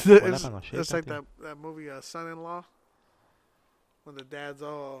 it's panocheta, it's like tío. that movie Son-in-Law, when the dad's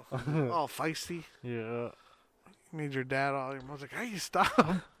all feisty. Yeah. You need your dad all. Your mom's like, "Hey, stop!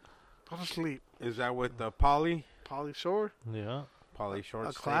 Go to sleep." Is that with the Polly? Pauly Shore, Yeah. Polly Short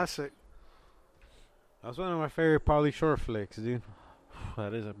a Steak? classic. That's one of my favorite Polly Short flicks, dude.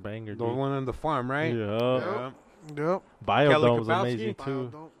 That is a banger, The dude. one on the farm, right? Yeah. Yep. Biodome was Kapowski? amazing too.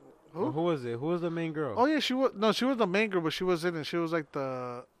 Don't- Who? Who? was it? Who was the main girl? Oh yeah, she was. No, she was the main girl, but she was in it. She was like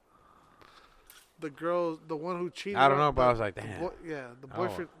the girl, the one who cheated. I don't on know, but I was the like, damn. yeah, the Oh.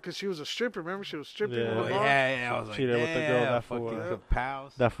 boyfriend, because she was a stripper. Remember, she was stripping Yeah. in Oh, the bar. yeah, I was like, Cheated with the girl damn, that fucking fool,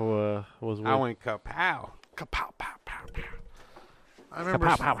 kapows. That for was I with. went kapow. Kapow, pow, pow, pow. I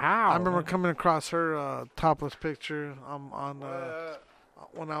remember coming across her topless picture on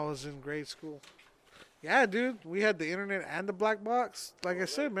when I was in grade school. Yeah, dude, we had the internet and the black box. Like I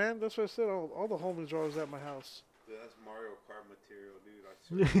said, man, that's what I said. All the homies were always at my house. Dude, that's Mario Kart material, dude. I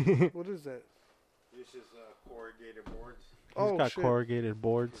swear. What is that? This is corrugated boards. He's Oh got shit! corrugated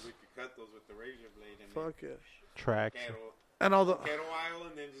boards, We could cut those with the razor blade and Fuck yeah! tracks. And all the kettle aisle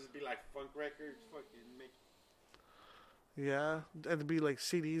and then just be like funk records. Fucking make. yeah, and it'd be like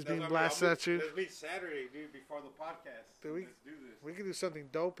CDs That's being what I mean, blasted at you. Let's meet Saturday, dude, before the podcast. Dude, Let's do this. We could do something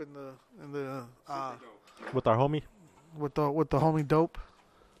dope in the Super dope. With our homie, with the homie dope.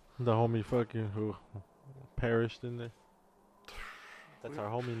 the homie fucking who perished in there. That's our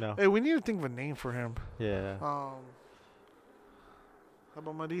homie now. Hey, we need to think of a name for him. Yeah. How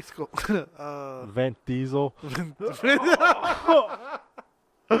about Marisco? Vent Diesel.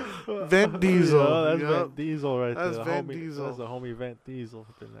 Vent Diesel. Yeah, that's Yep. Vent Diesel right That's there. Vent homie, Diesel. That's the homie Vent Diesel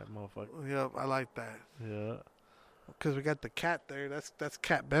up in that motherfucker. Yep, I like that. Yeah. Because we got the cat there. That's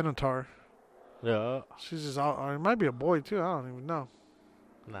Cat Benatar. Yeah. She's just all. Or it might be a boy too. I don't even know.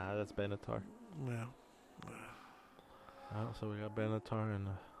 Nah, that's Benatar. Yeah. Oh, so we got Benatar and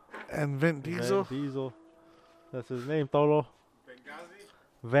And Vent Diesel. Vent Diesel. That's his name, Tolo. Benghazi?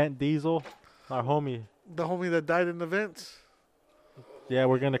 Vent Diesel. Our homie. The homie that died in the vents. Yeah,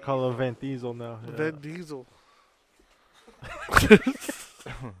 we're gonna call him Vent Diesel now. Yeah. Vent Diesel.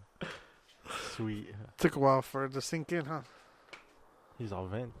 Sweet. Took a while for it to sink in, huh? He's all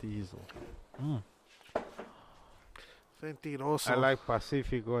Vent Diesel. Mm. Ventiroso. I like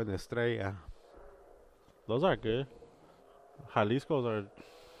Pacifico and Estrella. Those are good. Jalisco's are.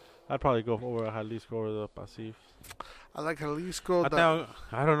 I'd probably go over a Jalisco or the Pacif. I like Jalisco. I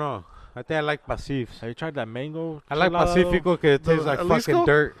don't know. I think I like Pacifs. Have you tried that mango? I like chelada, though? Pacifico because it The tastes like Jalisco? fucking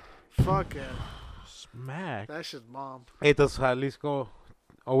dirt. Fuck yeah. Smack. That shit's bomb. Hey, does Jalisco.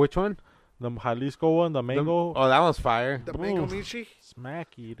 Oh, which one? The Jalisco one, the mango. Oh, that one's fire. The Mango Oof. Michi.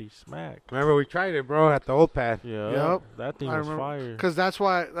 Smackity smack. Remember, we tried it, bro, at the old pad. Yeah. Yep. That thing I was remember- fire. Because that's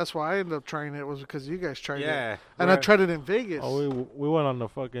why I ended up trying it was because you guys tried it. Yeah. And I tried it in Vegas. Oh, we went on the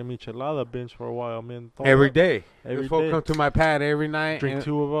fucking michelada bench for a while, man. Every day. Every Before day. come to my pad every night. Drink and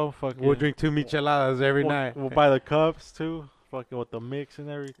 2 of them. Fucking. We'll drink 2 micheladas every night. We'll buy the cups too. Fucking with the mix and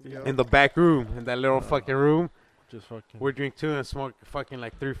everything. Yep. In the back room, in that little fucking room. Just fucking. We'll drink 2 and smoke fucking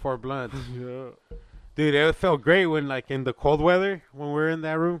like 3-4 blunts. Yeah. Dude, it felt great when like in the cold weather when we were in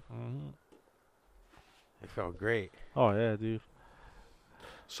that room. Mhm. It felt great. Oh yeah, dude.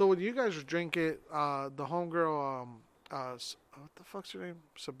 So when you guys were drinking, the homegirl, what the fuck's her name?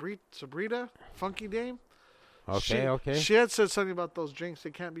 Sabrina? Funky Dame? Okay. She had said something about those drinks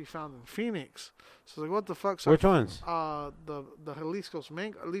that can't be found in Phoenix. So I was like, what the fuck? So Which ones? the Jalisco's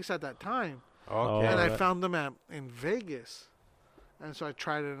Mango, at least at that time. Okay. And I right. found them in Vegas. And so I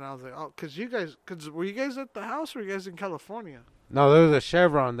tried it and I was like, oh, were you guys at the house or were you guys in California? No, there was a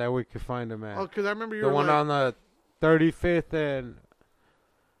Chevron that we could find them at. Oh, because I remember you the were one like, on the 35th and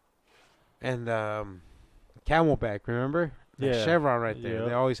Camelback, remember? That Yeah. Chevron right there. Yeah.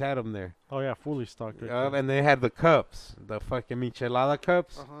 They always had them there. Oh yeah, fully stocked. Right there. And they had the cups, the fucking michelada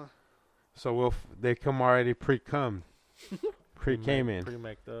cups. uh-huh. So they come already pre-cummed. Pre-came in.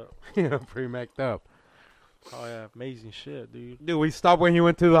 Pre-maced up. Yeah, pre-maced up. Oh yeah, amazing shit, dude. Dude, we stopped when he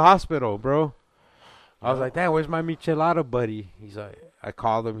went to the hospital, bro. I was like, Dad, where's my michelada buddy? He's like, I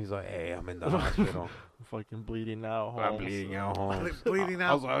called him. He's like, hey, I'm in the hospital. Fucking bleeding out. I'm Holmes. bleeding out home. Bleeding I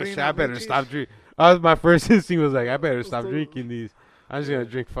out. was like, oh, bleeding shit, I out better Michis. stop drinking. My first instinct was like, I better stop drinking these. I'm just gonna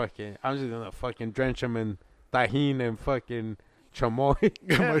drink fucking. I'm just gonna fucking drench them in tajin and fucking chamoy.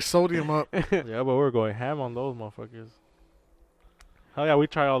 Get my sodium up. Yeah, but we're going ham on those motherfuckers. Hell yeah, we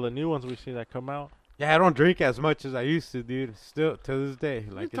try all the new ones we see that come out. Yeah, I don't drink as much as I used to, dude. Still to this day, What are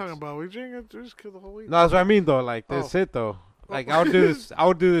you like talking it's, about? We drink it, just kill the whole week. no, that's what I mean though. Like that's it though. Like I'll do this.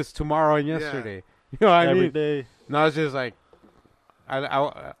 I'll do this tomorrow and Yeah. yesterday. You know what I Every mean? day. No, it's just like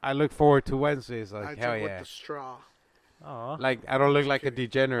I look forward to Wednesdays. Like I hell drink yeah. with the straw. Aw. Like I don't look like a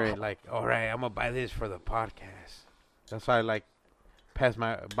degenerate. Like all right, I'm gonna buy this for the podcast. That's why I like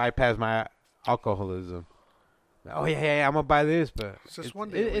bypass my alcoholism. Oh yeah, I'm gonna buy this, but It's just it's, one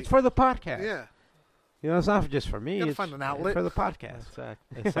day a it's week. for the podcast. Yeah, You know, it's not just for me. gotta It's, find an it's outlet. for the podcast.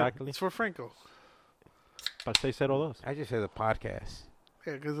 Exactly. it's for Franco. Para 602. I just say the podcast,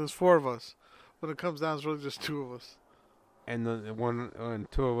 Yeah, because there's 4 of us. When it comes down, it's really just 2 of us. and the one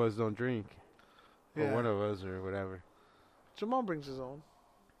and 2 of us don't drink, or Yeah. one of us or whatever. Jamal brings his own.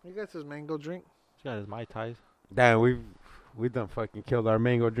 He got his mango drink. He's got his Mai Tais. Damn, we done fucking killed our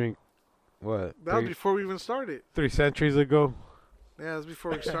mango drink. What? That was before we even started. 3 centuries ago. Yeah, it was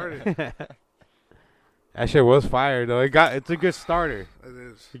before we started. That shit was fire though. It's a good starter. It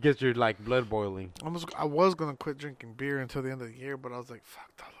is. It gets your like blood boiling. I was gonna quit drinking beer until the end of the year, but I was like, "Fuck,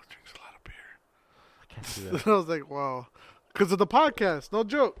 Tolo drinks a lot of beer." I can't do that. I was like, "Wow," because of the podcast. No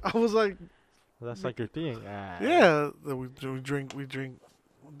joke. I was like, That's like your thing. Ah. "Yeah, we drink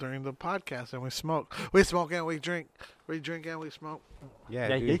during the podcast, and we smoke. We smoke and we drink. We drink and we smoke." Yeah,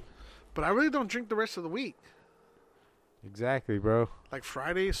 Yeah, dude. yeah. But I really don't drink the rest of the week. Exactly, bro. Like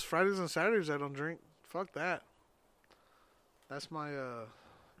Fridays and Saturdays, I don't drink. Fuck that. That's my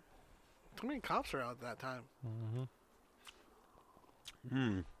Too many cops are out at that time.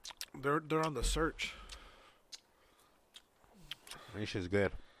 Mm-hmm. They're on the search. This shit's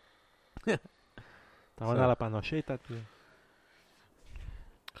good. Está buena la panochita, tío.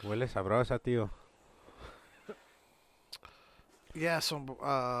 Huele sabrosa, tío. Yeah, some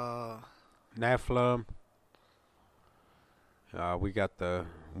Naflum. We got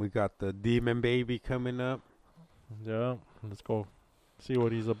the Demon Baby coming up. Yeah, let's go see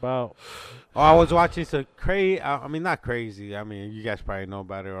what he's about. Oh, I was watching some crazy. I mean, not crazy. I mean, you guys probably know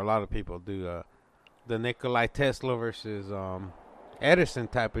about it, or a lot of people do. The Nikolai Tesla versus Edison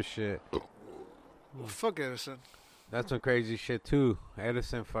type of shit. fuck Edison. That's some crazy shit too.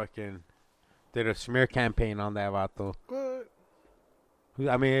 Edison fucking did a smear campaign on that vato. What?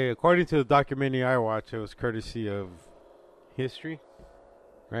 I mean, according to the documentary I watched, it was courtesy of History,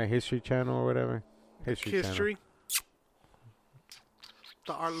 right? History Channel or whatever. History. History.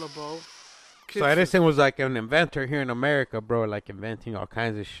 The Art Laboe. So Edison was like an inventor here in America, bro. Like inventing all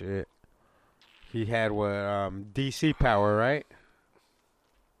kinds of shit. He had what DC power, right?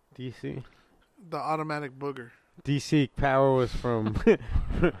 DC. The automatic booger. DC power was from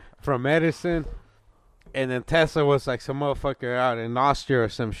from Edison, and then Tesla was like some motherfucker out in Austria or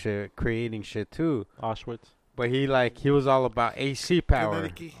some shit creating shit too. Auschwitz. But he was all about AC power,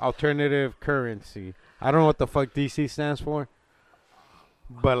 Kinetic-y. alternative currency. I don't know what the fuck DC stands for,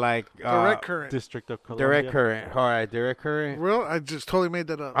 but like Direct current. District of Columbia. direct current. All right, direct current. Real? I just totally made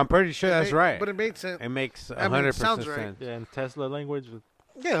that up. I'm pretty sure It that's made- right. But it made sense. It makes I mean, it 100% sounds right. sense. Yeah, in Tesla language, it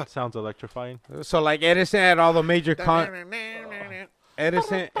Yeah. sounds electrifying. So like Edison had all the major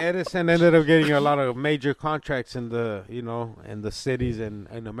Edison ended up getting a lot of major contracts in the in the cities in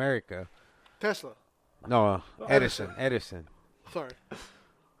America. Tesla. No, Edison. Sorry.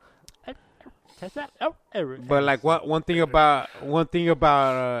 Tesla. Oh, But like one thing about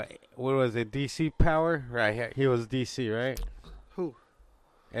what was it? DC power, right? He was DC, right? Who?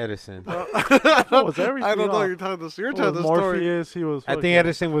 Edison. What was everything? I don't know. off? You're telling this. You're What telling was the story. Morpheus. He was. I think fucking-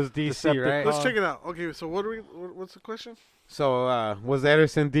 Edison was DC, right? Let's check it out. Okay, so what's the question? So was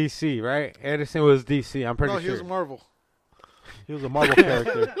Edison DC, right? Edison was DC. I'm pretty No, he sure. was Marvel. He was a Marvel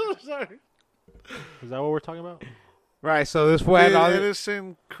character. Sorry. Is that what we're talking about? Right. So this one Did had all the,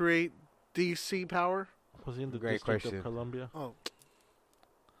 Edison create DC power? Was he in the Great District question. of Columbia? Oh.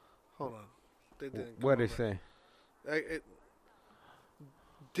 Hold on. They didn't. what come did it over. say?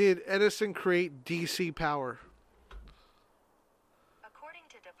 Did Edison create DC power? According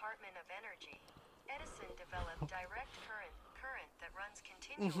to Department of Energy, Edison developed direct current that runs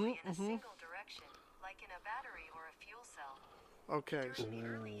continually in a single direction, like in a battery or a fuel cell. Okay. During the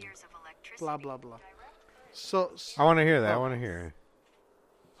early years of electricity, Blah blah blah. direct So I want to hear that. I Oh. want to hear it.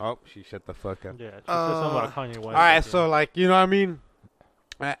 Oh, she shut the fuck up. Yeah, she said something about Kanye West. All right, so like you know what I mean.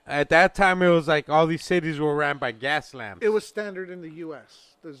 At that time, it was like all these cities were ran by gas lamps. it was standard in the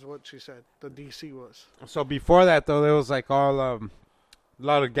U.S. This is what she said. The DC was. So before that, though, there was like all a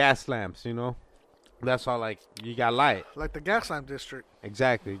lot of gas lamps, you know. That's all. Like you got light. Like the Gaslamp District.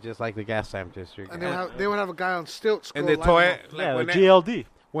 Exactly, just like the gas lamp district. And they would have a guy on stilts. And go the light toy, 'em up. like Yeah, when, the GLD.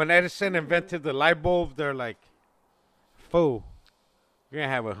 when Edison invented the light bulb, they're like, "Fool, you're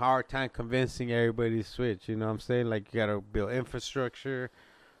gonna have a hard time convincing everybody to switch." You know what I'm saying? Like you gotta build infrastructure,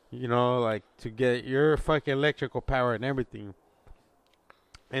 you know, like to get your fucking electrical power and everything.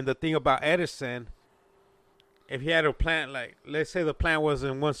 And the thing about Edison, if he had a plant, like let's say the plant was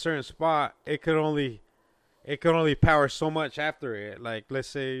in one certain spot, it could only power so much after it. Like let's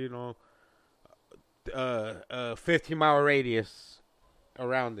say, you know, 50-mile radius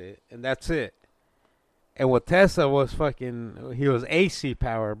around it, and that's it. And with Tesla was he was AC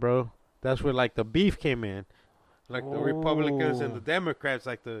power, bro. That's where like the beef came in. Like the Republicans and the Democrats,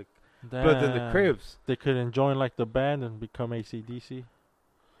 like the blood in the Damn. cribs. They couldn't join like the band and become AC/DC.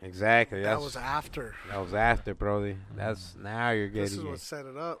 Exactly. That was after. That was after, Brody. That's now you're getting This is what it. set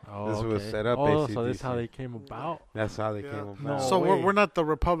it up. Oh, This was set up Oh, so that's AC/DC. how they came about. That's how they Yeah. came about. No. So we're way. not the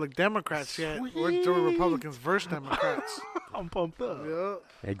Republic Democrats yet. We're the Republicans versus Democrats. I'm pumped up. Yeah.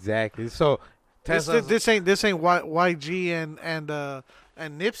 Exactly. So This, Tesla. this ain't YG and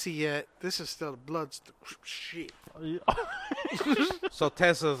Nipsey yet. This is still blood. Shit. So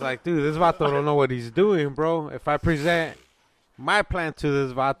Tesla's like, dude, this vato don't know what he's doing, bro. If I present my plan to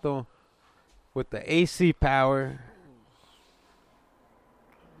this vato with the AC power,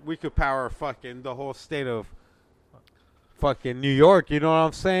 we could power fucking the whole state of fucking New York. You know what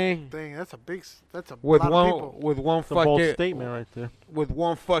I'm saying? Dang, that's a With lot one, of people. with one It's a bold fucking, statement right there. with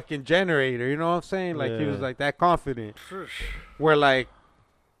one fucking generator. You know what I'm saying? Like he was Yeah. like that confident. Where like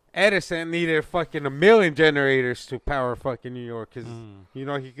Edison needed fucking 1 million generators to power fucking New York, cause you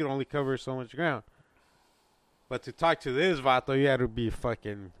know he could only cover so much ground. But to talk to this vato, you had to be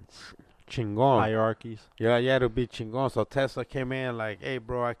fucking chingon. Hierarchies. Yeah, you had to be chingon. So Tesla came in like, hey,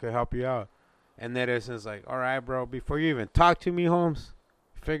 bro, I could help you out. And Edison's like, all right, bro, before you even talk to me, Holmes,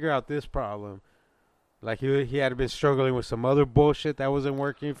 figure out this problem. Like he had been struggling with some other bullshit that wasn't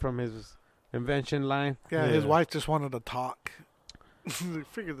working from his invention line. Yeah, his Yeah. wife just wanted to talk.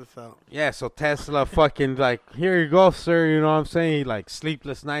 Figure this out. Yeah, so Tesla fucking like, here you go, sir. You know what I'm saying? He like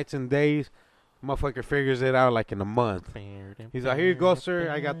sleepless nights and days. Motherfucker figures it out like in a month. He's like, here you go, sir.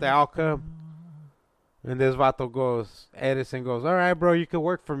 I got the outcome. And this vato goes, Edison goes, all right, bro, you can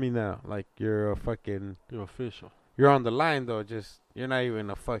work for me now. Like you're a fucking, You're official. you're on the line though. Just you're not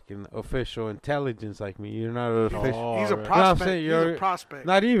even a fucking official intelligence like me. You're not an official. Oh, He's a right. prospect. saying? He's a You're- prospect.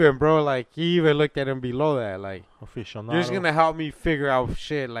 Not even, bro. Like he even looked at him below that. Like Official. you're just gonna help me figure out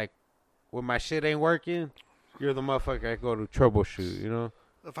shit. Like when my shit ain't working, you're the motherfucker I go to troubleshoot. You know.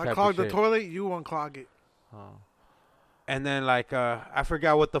 If type I of clog the shit. toilet, you unclog it. Oh. And then like I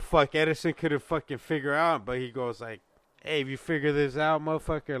forgot what the fuck Edison couldn't fucking figure out, but he goes like, "Hey, if you figure this out,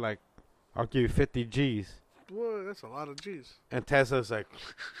 motherfucker, like I'll give you 50 G's." Boy, that's a lot of G's. And Tesla's like,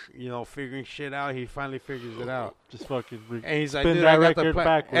 you know, figuring shit out. He finally figures it out, Just fucking. and he's like, Spin "Dude, that I got the record plan."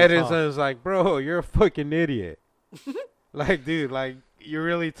 backwards, Edison's like, "Bro, you're a fucking idiot." Like, dude, like you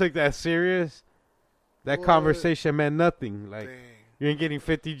really took that serious? That What? conversation meant nothing. Like. Dang. You ain't getting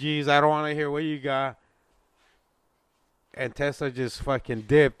 50 G's. I don't want to hear what you got. And Tesla just fucking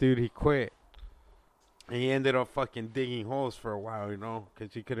dipped, dude. He quit. And he ended up fucking digging holes for a while, you know,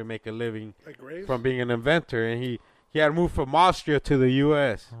 because he couldn't make a living Like graves? from being an inventor. And he had moved from Austria to the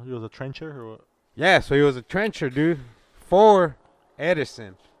U.S. He was a trencher or what? Yeah, so he was a trencher, dude, for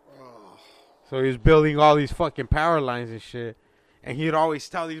Edison. Oh. So he was building all these fucking power lines and shit. And he'd always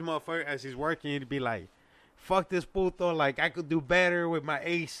tell these motherfuckers as he's working, he'd be like, fuck this puto, like I could do better with my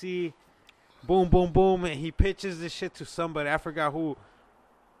AC. Boom, boom, boom. And he pitches this shit to somebody. I forgot who.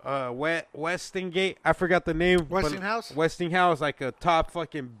 Westingate. I forgot the name. but Westinghouse? Westinghouse, like a top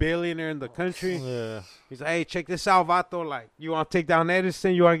fucking billionaire in the country. Yeah. He's like, hey, check this out, vato. Like, you want to take down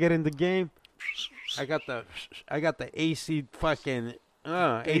Edison? You want to get in the game? I got the AC fucking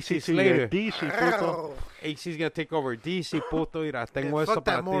AC Slater. DC, puto. Ow. AC's gonna take over DC, puto. Mira, tengo Yeah, eso fuck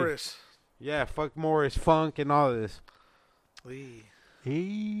para that ti. Morris. Yeah, fuck Morris Funk and all this. Lee.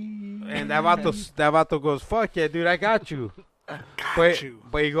 And that vato goes, fuck yeah, dude, I got you. Got you.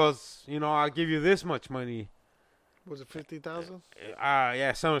 But he goes, you know, I'll give you this much money. Was it 50,000?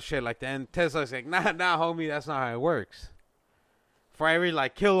 Yeah, some shit like that. And Tesla's like, nah, homie, that's not how it works. For every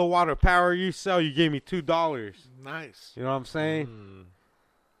like kilowatt of power you sell, you give me $2. Nice. You know what I'm saying?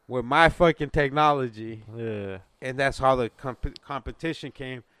 With my fucking technology. Yeah. And that's how the competition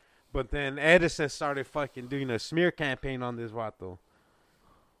came. But then Edison started fucking doing a smear campaign on this vato.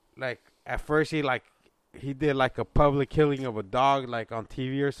 Like, at first he did like a public killing of a dog, like on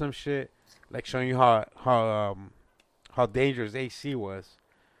TV or some shit. Like showing you how dangerous AC was.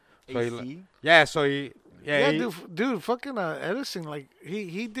 So he AC. Yeah, so he, Yeah, he, dude, fucking Edison, like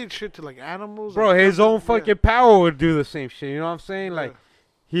he did shit to like animals. bro, and his stuff. own Yeah. fucking power would do the same shit. You know what I'm saying? Like, Yeah.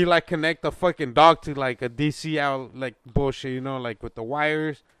 he like connect the fucking dog to like a DC out like bullshit. You know, like with the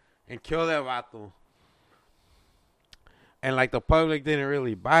wires, and kill that vato. And like the public didn't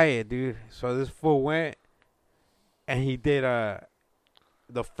really buy it, dude. So this fool went, and he did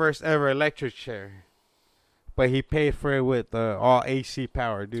the first ever electric chair, but he paid for it with all AC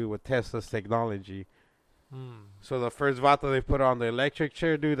power, dude, with Tesla's technology. So the first vato they put on the electric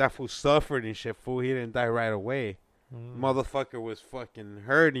chair, dude, that fool suffered and shit, fool. He didn't die right away. Motherfucker was fucking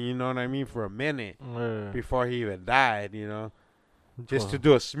hurting, you know what I mean, for a minute Yeah. before he even died, you know. Just to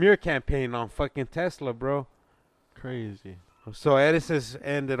do a smear campaign on fucking Tesla, bro. Crazy. So Edison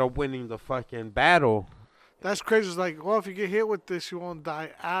ended up winning the fucking battle. That's crazy. It's like, well, if you get hit with this, you won't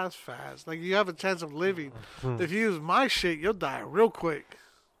die as fast. Like, you have a chance of living. If you use my shit, you'll die real quick.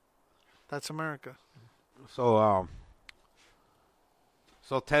 That's America. So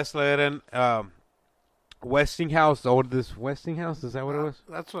Tesla then Westinghouse, the oldest Westinghouse, is that what it was?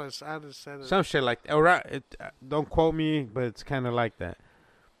 That's what I just said. Some shit like that. Don't quote me, but it's kind of like that.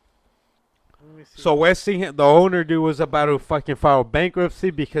 Let me see. So Westinghouse, the owner dude, was about to fucking file bankruptcy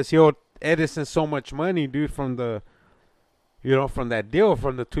because he owed Edison so much money, dude, from the, from that deal,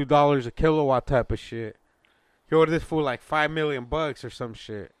 from the $2 a kilowatt type of shit. He owed this fool like $5 million or some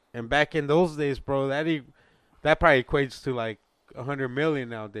shit. And back in those days, bro, that probably equates to like 100 million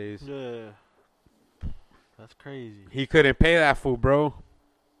nowadays. Yeah. That's crazy. He couldn't pay that fool, bro.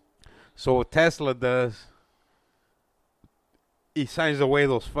 So what Tesla does, he signs away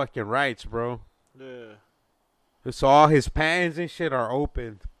those fucking rights, bro. Yeah. So all his patents and shit are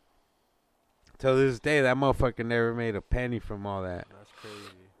open. Till this day, that motherfucker never made a penny from all that. That's crazy.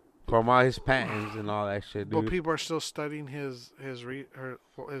 From all his patents and all that shit, But dude. people are still studying his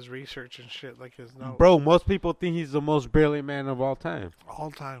research and shit, like his notes. Bro, most people think he's the most brilliant man of all time.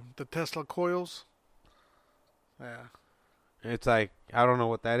 All time. The Tesla coils. Yeah. It's like, I don't know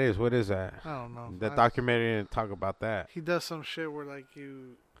what that is. What is that? I don't know. The documentary didn't talk about that. He does some shit where like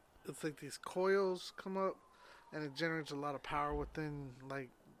it's like these coils come up, and it generates a lot of power within like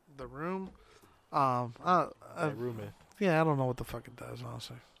the room. Roommate. Yeah, I don't know what the fuck it does,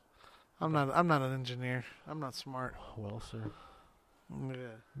 honestly. I'm not an engineer. I'm not smart. Well, sir. Yeah.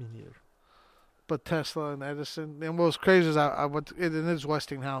 Me neither. But Tesla and Edison, and what was crazy is I went it is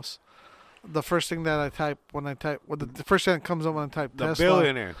Westinghouse. The first thing that I type when I type, the first thing that comes up when I type The Tesla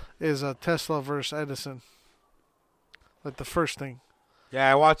billionaire. is Tesla versus Edison. Like the first thing.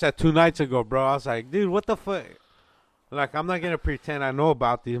 Yeah, I watched that 2 nights ago, bro. I was like, dude, what the fuck? Like, I'm not going to pretend I know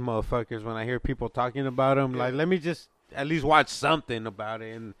about these motherfuckers when I hear people talking about them. Like, let me just at least watch something about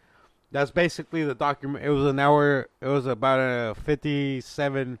it. And that's basically the document. It was an hour. It was about a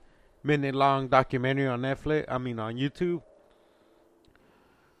 57-minute long documentary on Netflix. I mean, on YouTube.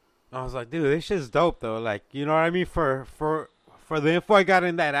 I was like, dude, this shit's dope, though. Like, you know what I mean? For the info I got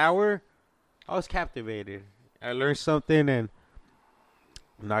in that hour, I was captivated. I learned something, and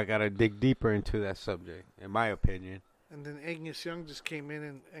now I got to dig deeper into that subject, in my opinion. And then Agnes Young just came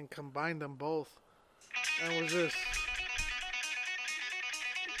in and combined them both. And was this.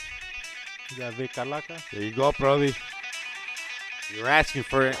 You got Vic Calaca? There you go, Brody. You're asking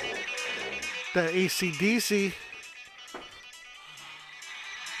for it. The AC/DC.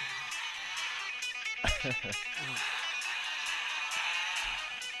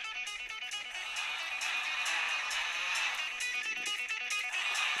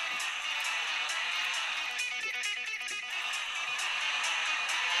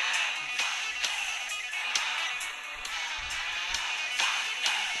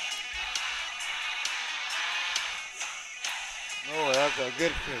 Oh, that's a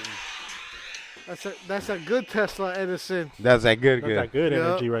good thing. That's a good Tesla Edison. That's that good. That's that good Yeah.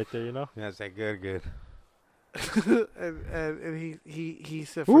 energy right there, you know? That's that good. and he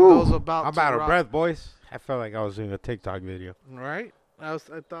said for Ooh, those about I'm to out of rock- breath, boys. I felt like I was doing a TikTok video. Right? I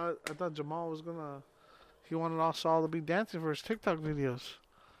thought Jamal was gonna. He wanted us all to be dancing for his TikTok videos.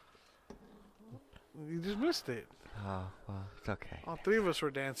 You just missed it. Oh, well, it's okay. All three of us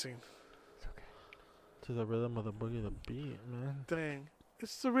were dancing. It's okay. To the rhythm of the boogie, the beat, man. Dang,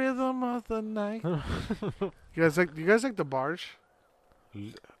 it's the rhythm of the night. You guys like the Barge?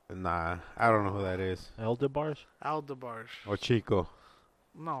 Nah, I don't know who that is. El DeBarge? Al DeBarge. Or Chico.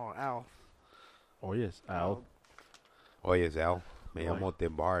 No, Al. Oh, yes. Al. Oye, Al. Me Why?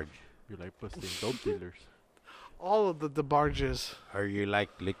 llamo Barge. You like busting dope dealers. All of the DeBarges. Or you like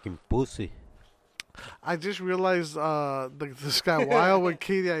licking pussy. I just realized this guy Wild with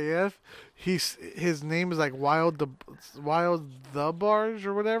KDIF, his name is like Wild the Barge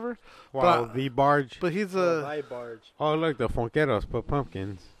or whatever. Wow, But- the barge. But he's Light barge. Oh, look, the Fonqueros put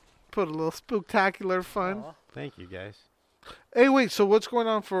pumpkins. put a little spooktacular fun. Aw. Thank you, guys. Hey, wait. So what's going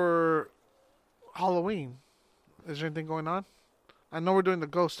on for Halloween? Is there anything going on? I know we're doing the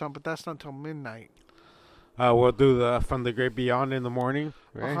ghost hunt, but that's not until midnight. We'll do the From the Great Beyond in the morning,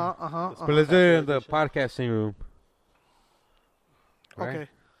 right? Uh-huh. But let's do it in the podcasting room. Right? Okay.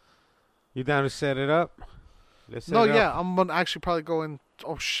 You down to set it up? Let's set No, it up. yeah, I'm gonna actually probably go in.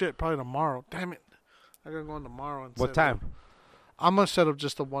 Oh shit, probably tomorrow. Damn it, I gotta go in tomorrow. And What set it up. time? I'm gonna set up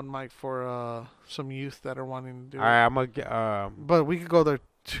just the one mic for some youth that are wanting to do All it. right, I'm gonna But we could go there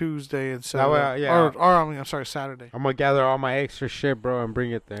Tuesday and set That it way, up. yeah. Or I mean, I'm sorry, Saturday. I'm gonna gather all my extra shit, bro, and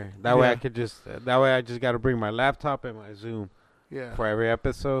bring it there. That way I Yeah. could just. That way I just gotta bring my laptop and my Zoom Yeah. for every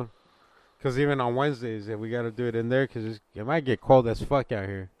episode. Cause even on Wednesdays, if we gotta do it in there, cause it might get cold as fuck out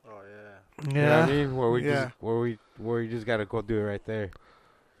here. Oh yeah. You know what I Yeah. mean? Where we Yeah. just where we just gotta go do it right there.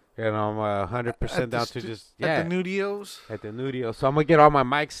 And I'm 100% At the down to stu- just At the Nudios. at the Nudio. So I'm gonna get all my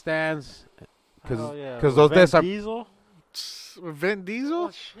mic stands. Cause Hell yeah. 'cause With those Vin desks are- Diesel. With Vin Diesel.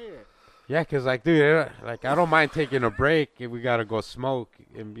 Oh shit. Yeah, cause like dude, like I don't mind taking a break if we gotta go smoke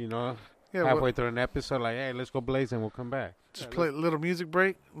and Yeah. halfway through an episode, like hey, let's go blaze and we'll come back. Just play a little music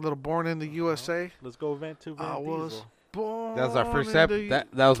break. A little Born in the USA. Let's go vent to Vin I was Diesel. born. That was our first in ep. the-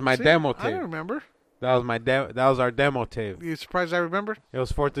 That was my See, demo I tape. remember. That was our demo tape. You surprised I remember? It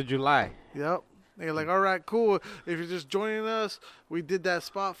was 4th of July. Yep. They're like, all right, cool. If you're just joining us, we did that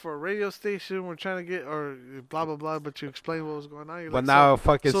spot for a radio station. We're trying to get, or blah, blah, blah. But you explained what was going on. You're But like, now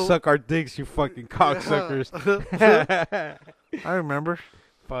fucking so- suck our dicks, you fucking cocksuckers. I remember.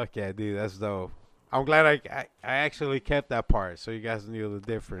 Fuck yeah, dude, that's dope. I'm glad I actually kept that part, so you guys knew the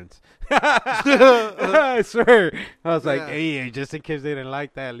difference. I swear. I was like, Yeah. hey, just in case they didn't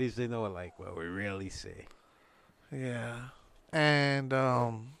like that, at least they know like what we really say. Yeah. And,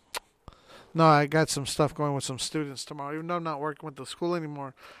 no, I got some stuff going with some students tomorrow. Even though I'm not working with the school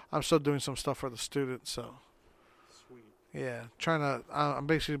anymore, I'm still doing some stuff for the students. So, Sweet. yeah, trying to, I'm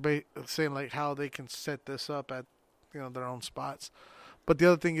basically saying like how they can set this up at, their own spots. But the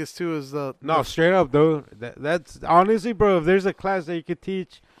other thing is too is No, straight up, dude. That's honestly, bro. If there's a class that you could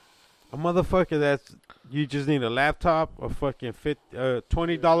teach a motherfucker, that's you just need a laptop, a fucking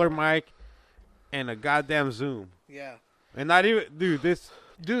 $20 mic, and a goddamn Zoom. yeah, And not even, dude.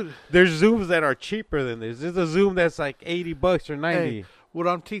 dude. There's Zooms that are cheaper than this. There's a Zoom that's like $80 or 90. What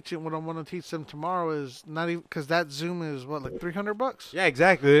I'm teaching, what I want to teach them tomorrow is not even because that Zoom is what like $300. Yeah,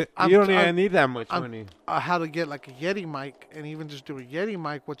 exactly. I'm- You don't even I'm- need that much I'm- money. How to get like a Yeti mic and even just do a Yeti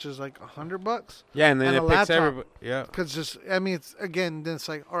mic, which is like $100. Yeah, and then and it a picks laptop. everybody. Yeah. Because just, I mean, it's again, then it's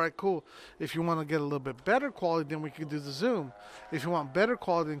like, all right, cool. If you want to get a little bit better quality, then we can do the Zoom. If you want better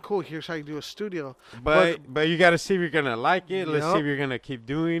quality, then cool. Here's how you do a studio. But you got to see if you're going to like it. Let's see Yup. if you're going to keep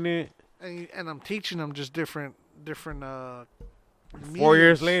doing it. And I'm teaching them just different. 4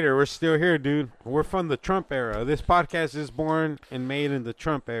 years mediums. later, we're still here, dude. We're from the Trump era. This podcast is born and made in the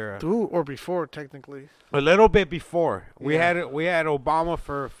Trump era. Ooh, or before technically. A little bit before. We Yeah. had Obama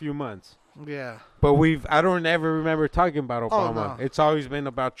for a few months. Yeah, But I don't ever remember talking about Obama. no. It's always been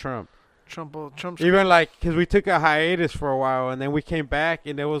about Trump. Trump's Even like, because we took a hiatus for a while, and then we came back,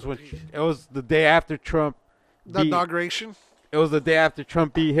 and it was the day after Trump. the inauguration. It was the day after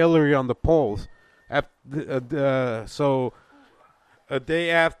Trump beat Hillary on the polls. So a day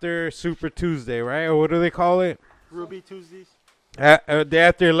after Super Tuesday, right? Or what do they call it? Ruby Tuesdays. A day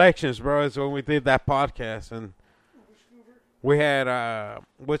after elections, bro, is when we did that podcast, and we had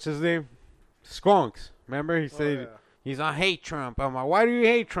what's his name? Skunks. Remember? He said he's I hate Trump. I'm like, why do you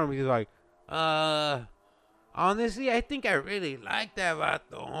hate Trump? He's like, honestly, I think I really like that about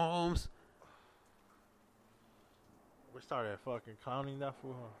the Holmes. We started fucking clowning that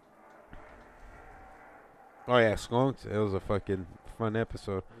fool. Huh? Oh yeah, Skunks. It was a fucking fun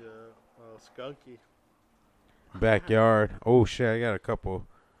episode. Yeah. Skunky. Backyard. Oh shit, I got a couple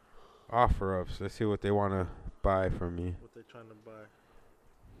offer ups. Let's see what they want to buy from me. What they trying to buy?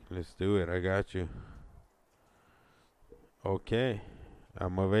 Let's do it. I got you. Okay,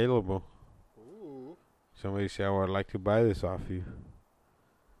 I'm available. Ooh. Somebody say I would like to buy this off you.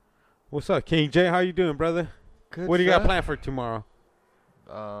 What's up, King J? How you doing, brother? Good What do you got stuff. planned for tomorrow?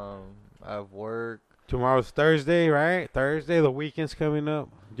 I have work. Tomorrow's Thursday, right? Thursday, the weekend's coming up.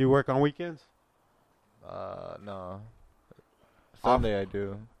 Do you work on weekends? No. Sunday I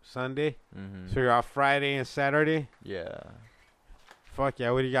do. Sunday? Mm-hmm. So you're off Friday and Saturday? Yeah. Fuck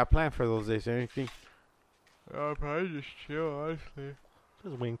yeah, what do you got planned for those days? Anything? I'll probably just chill, honestly.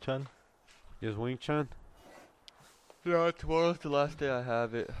 Just Wing Chun. Just Wing Chun? Yeah, tomorrow's the last day I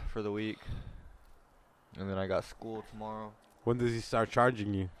have it for the week. And then I got school tomorrow. When does he start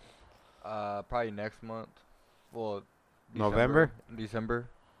charging you? Probably next month. Well, November? December.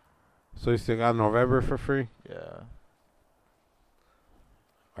 So you still got November for free? Yeah.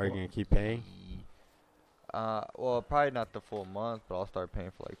 Are you gonna keep paying? Well, probably not the full month, but I'll start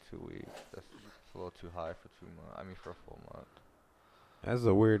paying for like 2 weeks. That's a little too high for 2 months. I mean, for a full month. That's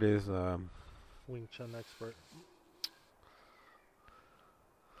the weirdest Wing Chun expert.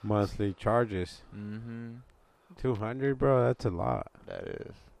 monthly charges. Mm-hmm. 200, bro. That's a lot. That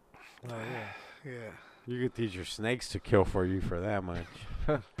is. Oh yeah. Yeah. You could teach your snakes to kill for you for that much.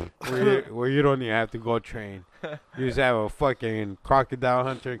 where you don't even have to go train. You just have a fucking crocodile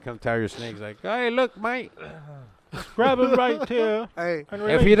hunter and come tell your snakes like, hey, look, mate. Grab him right here. Hey, And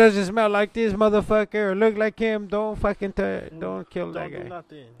If he doesn't smell like this motherfucker or look like him, don't fucking don't kill that don't do guy.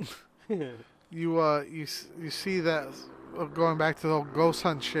 nothing. you see that going back to the whole ghost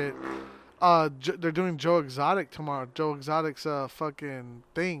hunt shit. They're doing Joe Exotic tomorrow. Joe Exotic's fucking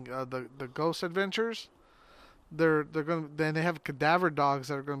thing. The Ghost Adventures. They're gonna then they have cadaver dogs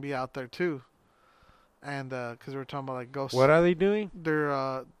that are gonna be out there too. And because we're talking about like ghosts. What are they doing? They're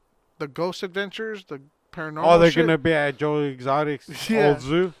the Ghost Adventures, the paranormal. Oh, they're shit. gonna be at Joe Exotic's Yeah. old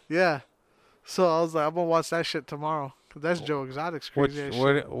zoo. Yeah. So I was like, I'm gonna watch that shit tomorrow. 'Cause that's Joe Exotic's What crazy. As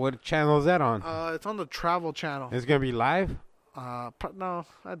shit. what channel is that on? It's on the Travel Channel. It's gonna be live, No,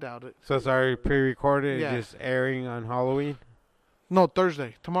 I doubt it. so it's already pre-recorded, Yeah. and just airing on Halloween. No,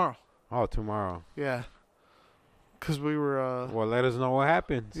 Thursday, tomorrow. Oh, tomorrow. Yeah. 'Cause we were Well, let us know what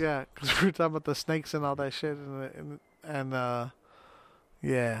happens. yeah, 'cause we were talking about the snakes and all that shit and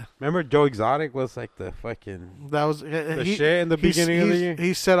yeah, Remember Joe Exotic was like the fucking that was the shit in the beginning of the year,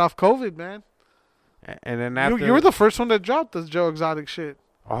 He set off COVID, man. and then after You were the first one that dropped this Joe Exotic shit.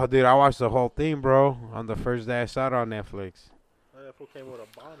 oh, dude, I watched the whole thing, bro, on the first day I saw it on Netflix. That fool came with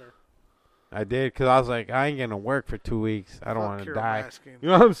a bonner. I did, cause I was like, I ain't gonna work for 2 weeks. I don't Fuck want to Carole die. Baskin. You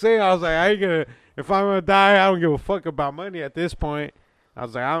know what I'm saying? I was like, I ain't gonna. If I'm gonna die, I don't give a fuck about money at this point. I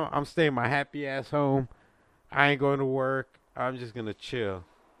was like, I'm staying my happy ass home. I ain't going to work. I'm just gonna chill.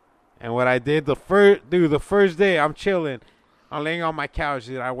 And what I did the first day, I'm chilling. I'm laying on my couch.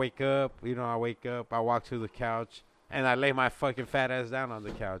 Dude, I wake up. I walk to the couch, and I lay my fucking fat ass down on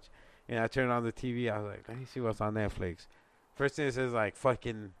the couch. And I turn on the TV. I was like, let me see what's on Netflix. First thing it says like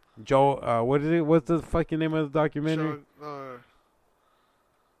fucking Joe. What is it? What's the fucking name of the documentary?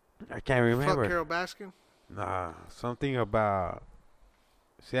 I can't remember. Fuck Carole Baskin. Nah, something about.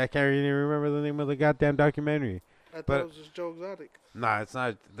 See, I can't even remember the name of the goddamn documentary. I thought But- it was just Joe Exotic. Nah, it's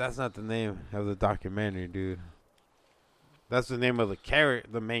not. That's not the name of the documentary, dude. That's the name of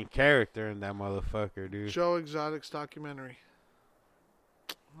the main character in that motherfucker, dude. Joe Exotic's documentary.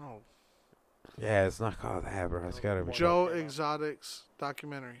 Oh, Yeah, it's not called that, bro. It's gotta be Joe Exotic's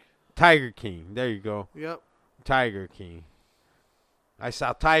documentary. Tiger King. There you go, Yep. Tiger King. I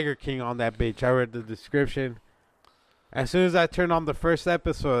saw Tiger King on that bitch. I read the description. As soon as I turned on the first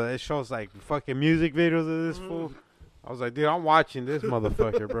episode, it shows like fucking music videos of this fool. I was like, dude, I'm watching this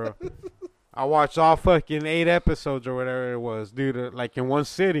motherfucker, bro. I watched all fucking 8 episodes or whatever it was, dude, like in one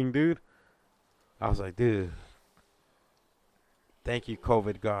sitting, dude. I was like, dude, thank you,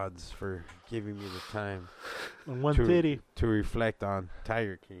 COVID gods, for giving me the time And one True. titty. to reflect on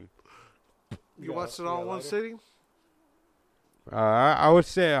Tiger King. You watched it all in one sitting? I would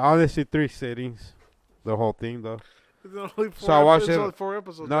say, honestly, 3 sittings. The whole thing, though. It's only So I watched it's it- only 4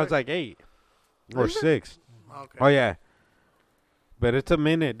 episodes. No, right? it's like 8 or Is it? 6. Okay. Oh, yeah. But it's a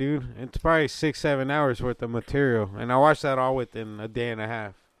minute, dude. It's probably 6-7 hours worth of material. And I watched that all within a day and a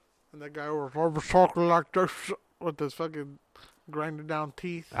half. And that guy was talking like this with his fucking grinding down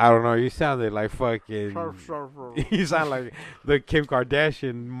teeth. I don't know. You sounded like fucking. You sound like the Kim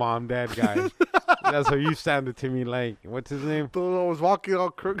Kardashian mom dad guy. That's what you sounded to me like. What's his name? The one was walking all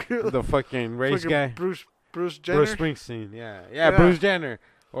crooked. The fucking race Fucking guy. Bruce Jenner. Bruce Springsteen. Yeah. Yeah. Bruce Jenner.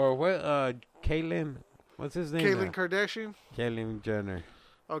 Or what? Caitlyn. What's his name? Caitlyn now? Kardashian. Caitlyn Jenner.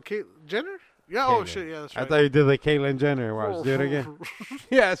 Oh, Jenner? Yeah, oh Caitlyn. shit, yeah, that's I right. thought you did the Caitlyn Jenner. Watch. Do it again.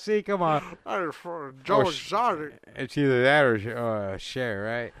 Yeah, see, come on. Joe Oh, Exotic. It's either that or Cher,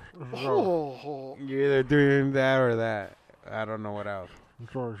 right? Oh, You're either doing that or that. I don't know what else.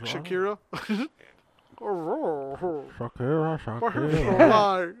 Shakira. Shakira.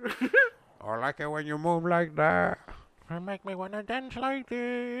 I like it when you move like that. You make me wanna dance like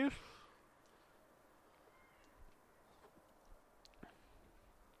this.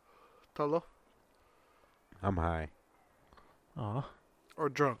 Tolo. I'm high. Oh. Or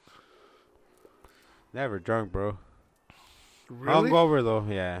drunk. Never drunk, bro. Really? Hungover though,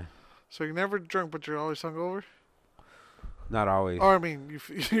 yeah. So you're never drunk, but you're always hungover. Not always. Or I mean,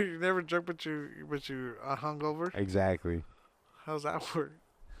 you're never drunk, but you're hungover. Exactly. How's that work?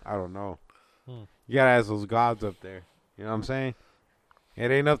 I don't know. Hmm. You gotta ask those gods up there. You know what I'm saying? It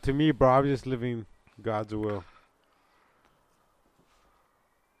ain't up to me, bro. I'm just living God's will.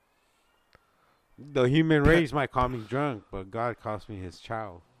 The human race might call me drunk, but God calls me his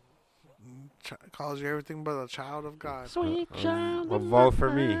child. Calls you everything but a child of God. Well, vote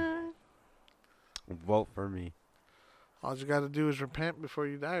for me. Vote for me. All you got to do is repent before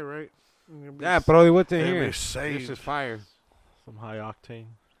you die, right? And you'll be Yeah, Brody, what's in you'll here? be This saved. is fire. Some high octane.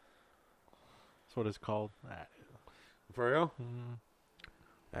 That's what it's called. For real? Mm.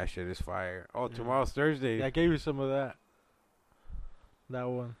 That shit is fire. Oh, Yeah. tomorrow's Thursday. Yeah, I gave you some of that. That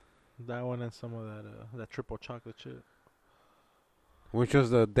one, and some of that triple chocolate chip. Which was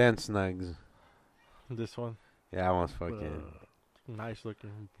the dense nugs. This one, Yeah, that one's fucking. nice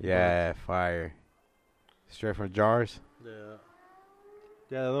looking. Yeah, fire. Straight from jars. Yeah.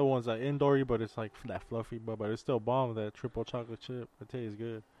 Yeah, the other one's like indoory, but it's like that fluffy, but it's still bomb. That triple chocolate chip, it tastes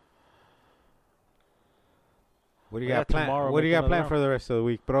good. What do you Yeah, got planned? tomorrow, What do you got making planned another for the rest of the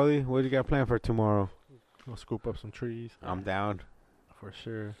week, Brody? What do you got planned for tomorrow? We'll scoop up some trees I'm down. for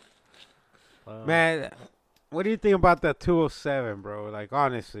sure. Man, what do you think about that 207, bro? Like,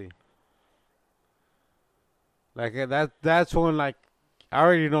 honestly. Like, that's when, like, I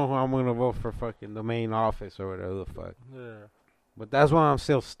already know who I'm going to vote for fucking the main office or whatever the fuck. Yeah. But that's what I'm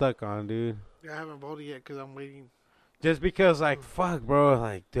still stuck on, dude. Yeah, I haven't voted yet because I'm waiting. Just because, like, fuck, bro.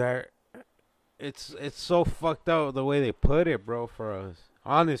 Like, it's so fucked up the way they put it, bro, for us.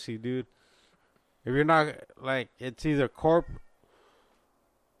 Honestly, dude. If you're not, like, it's either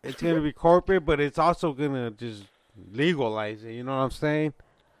it's going to be corporate, but it's also going to just legalize it. You know what I'm saying?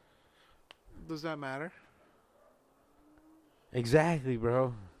 Does that matter? Exactly,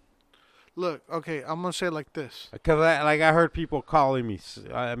 bro. Look, okay, I'm gonna say it like this. Because, I heard people calling me,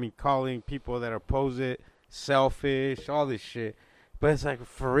 calling people that oppose it selfish, all this shit. But it's like,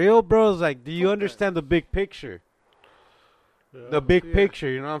 for real, bro? It's like, do you Fuck that. understand the big picture? Yeah. The big Yeah. picture,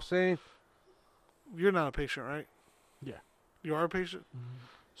 you know what I'm saying? You're not a patient, right? Yeah. You are a patient? Mhm.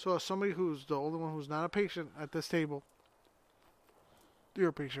 So as somebody who's the only one who's not a patient at this table, you're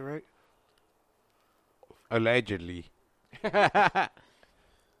a patient, right? Allegedly.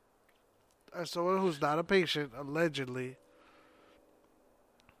 As someone who's not a patient, allegedly,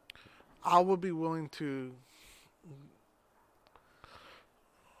 I would be willing to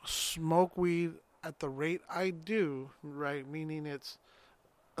smoke weed at the rate I do, right? Meaning it's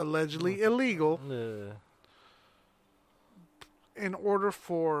allegedly illegal Yeah. in order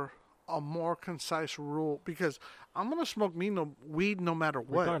for a more concise rule. Because I'm going to smoke weed no matter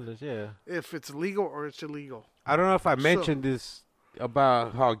what. Regardless, yeah. If it's legal or it's illegal. I don't know if I So- mentioned this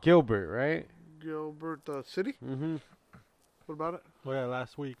about how Gilbert, right? Gilbert City? Mm-hmm. What about it? Well, yeah,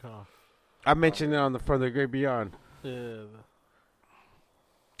 last week, huh? I mentioned it on the From the Great Beyond. Yeah.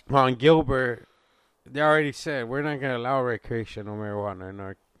 On Gilbert, they already said we're not gonna allow recreational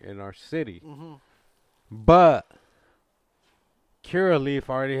marijuana in our city. Mm-hmm. But Curaleaf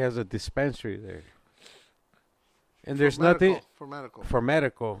already has a dispensary there. And there's nothing For medical. for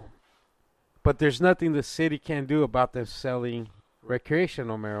medical. But there's nothing the city can do about them selling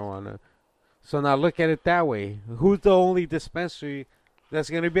recreational marijuana. So now look at it that way. Who's the only dispensary that's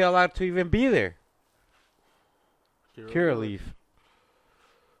going to be allowed to even be there? Curaleaf.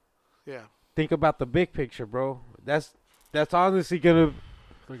 Yeah. Think about the big picture, bro. That's honestly going to,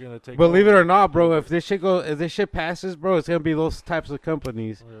 They're gonna take. believe it over. or not, bro, if this shit passes, bro, it's going to be those types of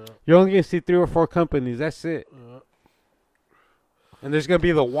companies. Yeah. You're only going to see 3 or 4 companies. That's it. Yeah. And there's going to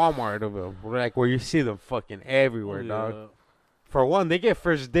be the Walmart of them. Like where you see them fucking everywhere, dog. Yeah. For one, they get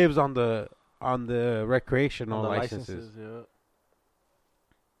first dibs on the recreational On the licenses. yeah.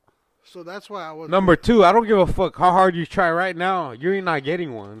 So that's why I was. Number 2, I don't give a fuck how hard you try right now. You're not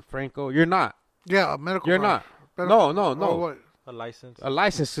getting one, Franco. You're not. Yeah, a medical. You're card. not. Medical- No. Oh, what? A license. A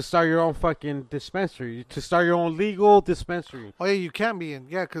license to start your own fucking dispensary, to start your own legal dispensary. Oh yeah, you can be in.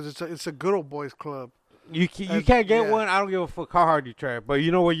 Yeah, because it's a good old boys club. You That's- can't get yeah. one. I don't give a fuck how hard you try. But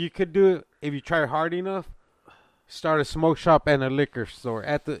you know what you could do if you try hard enough? Start a smoke shop and a liquor store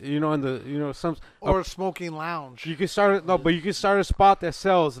at the some. Or a smoking lounge. You can start but you can start a spot that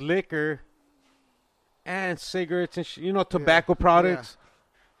sells liquor and cigarettes and tobacco products.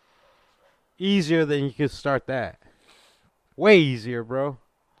 Easier than you could start that. Way easier, bro.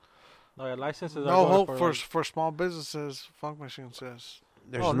 No, yeah, licenses are No going hope for, for small businesses. Funk Machine says.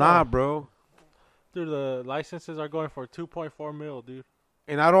 There's Oh, no. not, bro. dude. The licenses are going for 2.4 mil, dude.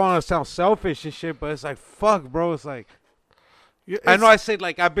 And I don't want to sound selfish and shit, but it's like fuck, bro. It's like Yeah, I know I it's- said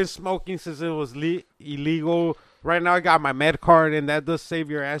like I've been smoking since it was illegal. Right now I got my med card and that does save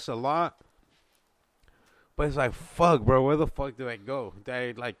your ass a lot. But it's like fuck, bro. Where the fuck do I go? Do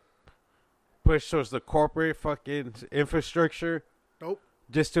I like push towards the corporate fucking infrastructure? Nope.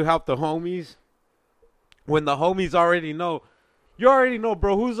 Just to help the homies. When the homies already know, you already know,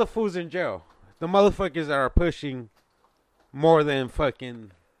 bro. Who's the fools in jail? The motherfuckers that are pushing more than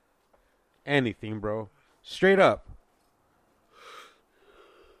fucking anything, bro. Straight up.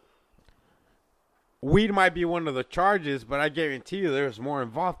 Weed might be one of the charges, but I guarantee you there's more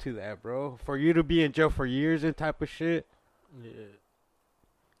involved to that, bro. For you to be in jail for years and type of shit. Yeah.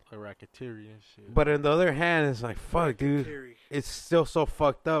 Like racketeering and shit. But on the other hand, it's like, fuck, dude. Terry. It's still so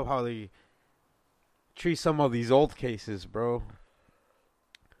fucked up how they treat some of these old cases, bro.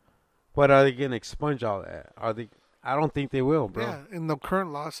 But are they going to expunge all that? Are they? I don't think they will, bro. Yeah, in the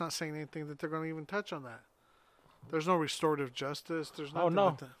current law, it's not saying anything that they're going to even touch on that. There's no restorative justice. There's nothing no.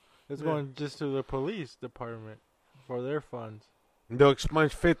 like that. It's Yeah. going just to the police department for their funds. They'll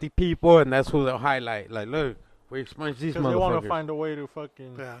expunge 50 people, and that's who they'll highlight. Like, look, we expunged these Because they want motherfuckers. to find a way to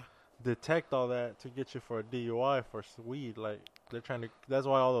fucking Yeah. detect all that to get you for a DUI for weed. Like they're trying to. That's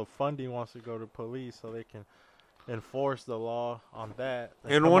why all the funding wants to go to police so they can enforce the law on that.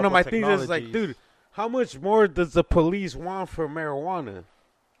 Let's And come one up of my with things is like, technologies. dude, how much more does the police want for marijuana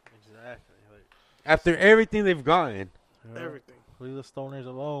Exactly. Like, after everything they've gotten? you know, Everything. leave the stoners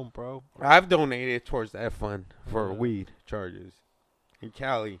alone, bro. I've donated towards that fund for Yeah. weed charges in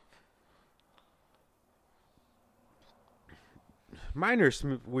Cali. Minor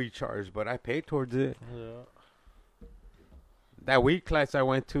weed charge, but I paid towards it. Yeah. That weed class I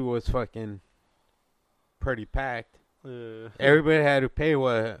went to was fucking pretty packed. Yeah. Everybody had to pay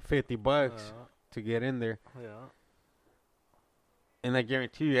what $50 Yeah. to get in there, Yeah. and I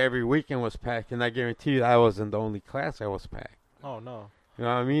guarantee you every weekend was packed. And I guarantee you I wasn't the only class that was packed. Oh no. You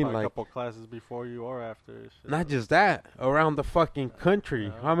know what I mean? Probably a Like, couple classes before you or after. and shit. not just that, around the fucking country.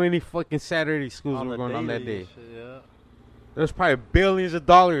 Yeah. How many fucking Saturday schools On were the going on that daily day? and shit, yeah. There's probably billions of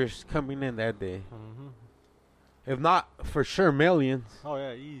dollars coming in that day. Mm-hmm. If not, for sure, millions. Oh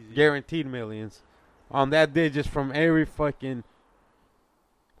yeah, easy. Guaranteed millions. On that day, just from every fucking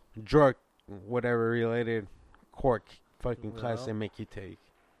drug, whatever related court fucking class Yeah. they make you take.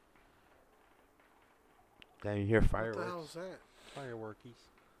 Then you hear What the hell fireworks. is that? Fireworkies.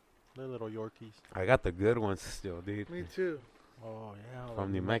 They're little Yorkies. I got the good ones still, dude. Me too. Oh yeah. all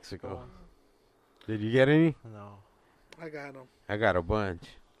From the New Mexico. ones. Did you get any? No. I got them. I got a bunch.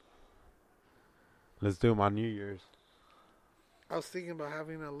 Let's do 'em on New Year's. I was thinking about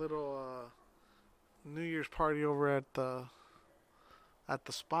having a little New Year's party over at the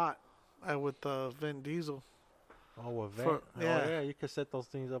spot with Vin Diesel. Oh, event. For- yeah. Oh, yeah. You can set those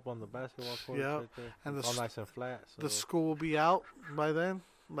things up on the basketball court Yeah. right there. And It's the all s- nice and flat. So. The school will be out by then.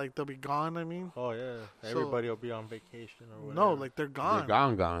 Like they'll be gone. I mean, Oh yeah. So- Everybody will be on vacation or whatever. no, like they're gone.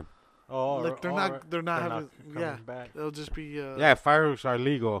 They're gone. Oh, like they're not. They're not having. coming Yeah, back. it'll just be. Yeah, fireworks are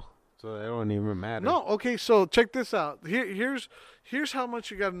legal, so they don't even matter. No, okay. So check this out. Here's how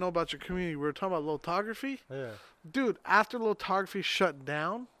much you got to know about your community. We were talking about lithography, Yeah. dude. After lithography shut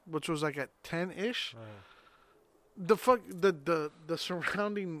down, which was like at 10-ish, the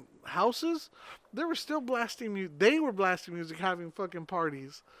surrounding houses, they were still blasting They were blasting music, having fucking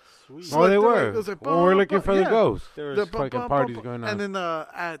parties. Sweet. So Oh, like, they they're were. like- it was like, When we're looking bum, for the yeah. ghost. There There's was The bum, fucking bum, parties bum, going on.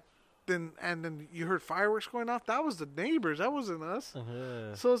 and then you heard fireworks going off. That was the neighbors. That wasn't us.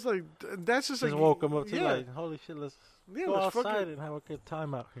 Yeah. So it's like that's just Just like woke them up to yeah, like, holy shit, let's yeah, go let's outside fucking- and have a good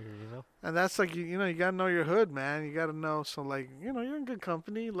time out here, you know? And that's like you know you gotta know your hood, man. You gotta know. So like you know you're in good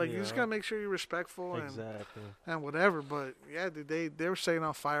company. Like you just Yeah. gotta make sure you're respectful Exactly. and whatever. But yeah, dude, they were setting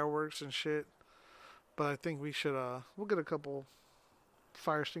off fireworks and shit. But I think we should we'll get a couple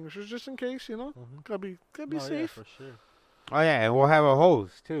fire extinguishers just in case. You know, Mm-hmm. gotta be Yeah, safe. for sure. Oh yeah, and we'll have a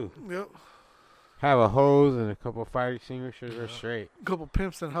hose too. Yep, Have a hose and a couple fire extinguishers. We're Yeah. straight. a couple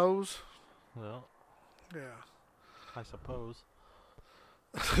pimps and hoes. Well, Yeah. I suppose.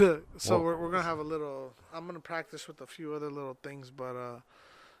 So Well- we're gonna have a little. I'm gonna practice with a few other little things, but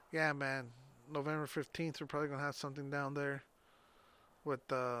yeah, man. November 15th, we're probably gonna have something down there. With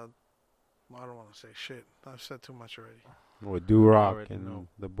I don't want to say shit. I've said too much already. With Do Rock already and know.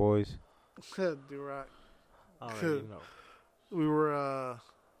 the boys. Do-Rock. I already know. We were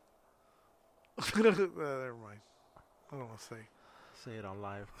never mind. I don't want to say. Say it on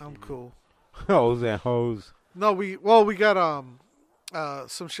live. I'm TV. cool. Hose and hose. No, we got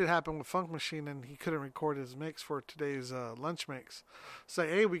some shit happened with Funk Machine and he couldn't record his mix for today's lunch mix. Say,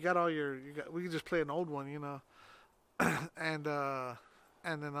 hey, we got all we can just play an old one, you know.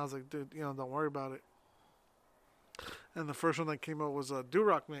 And then I was like, dude, you know, don't worry about it. and the first one that came out was a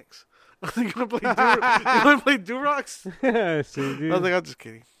Durock mix. You wanna play you wanna play Durocks? See, I was dude. like, I'm just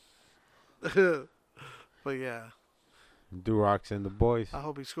kidding. But yeah, Durox and the boys. I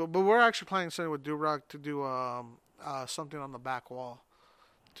hope he's cool. But we're actually planning something with Durock to do something on the back wall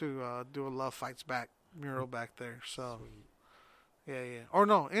to do a Love Fights Back mural back there. So yeah. Or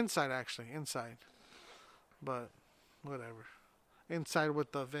no, inside actually, inside. But whatever. Inside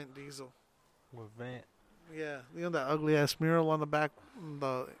with the Vent Diesel. With Vant. Yeah, you know that ugly ass mural on the back,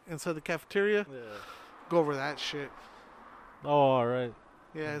 the inside the cafeteria. Yeah. Go over that shit. Oh, all right.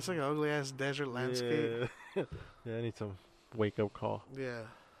 Yeah, it's like an ugly ass desert landscape. Yeah. Yeah, I need some wake up call. Yeah.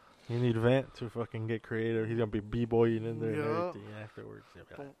 You need Vant to fucking get creative. He's gonna be b-boying in there and Yeah. everything afterwards. He'll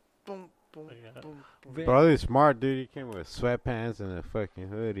be like, Boom, boom, Yeah. boom, boom. Vant. Brody's smart, dude. He came with sweatpants and a fucking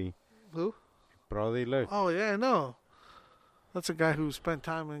hoodie. Who? Brody, look. Oh yeah, I know. That's a guy who spent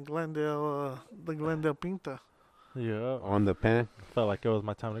time in Glendale, the Glendale Pinta. Yeah. On the pen. Felt like it was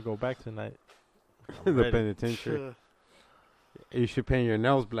my time to go back tonight. The ready. penitentiary. Sure. You should paint your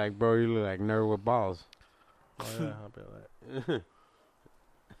nails black, bro. You look like nerd with balls. Oh, yeah, I'll be like,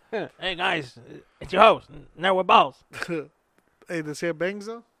 Hey guys, it's your host. Now we're balls. Hey, does he have bangs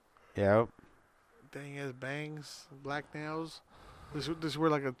though? Yep. Dang, he has bangs, black nails. Does he wear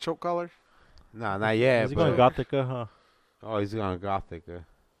like a choke collar? No, not yet. is he going But, Gothica, huh? oh, he's going Gothica.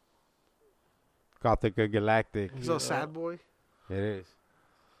 Gothica Galactic. He's a sad boy. It is.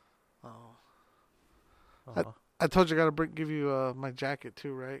 Oh. Uh-huh. I told you I gotta give you my jacket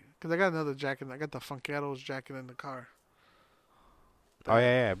too, right? Because I got another jacket. I got the Funkeros jacket in the car. Oh,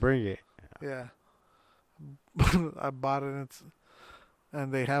 yeah. Bring it. Yeah. I bought it,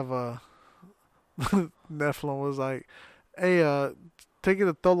 and they have a. Nephilim was like, "Hey, take it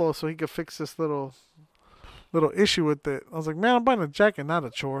to Tolo so he can fix this little issue with it." I was like, "Man, I'm buying a jacket, not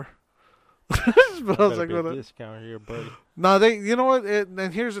a chore." But I was Better like, be a "Well, discount here, buddy. no, you know what?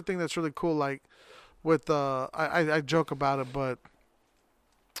 And here's the thing that's really cool. Like, with I joke about it, but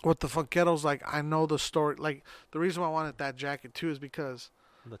with the Funkeros, like, I know the story. Like, the reason why I wanted that jacket too is because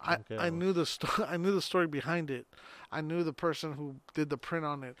The I Chunkeros. knew the I knew the story behind it. I knew the person who did the print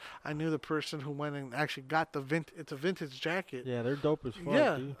on it. I knew the person who went and actually got it's a vintage jacket. Yeah, they're dope as fuck,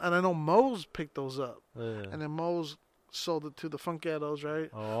 Yeah, dude. and I know Moe's picked those up, Yeah. and then Moe's sold it to the Funkeros, right?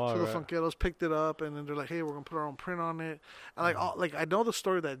 Oh, So the alright. Funkeros picked it up, and then they're like, "Hey, we're gonna put our own print on it." And like I know the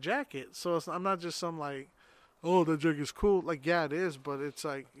story of that jacket, so I'm not just some like, "Oh, that jacket's cool." Like, yeah, it is, but it's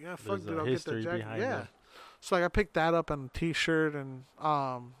like, yeah, fuck, There's dude, a I'll get that history jacket. behind Yeah. it. So like I picked that up and a T-shirt and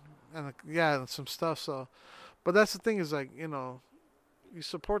and some stuff. So, but that's the thing is like, you know, you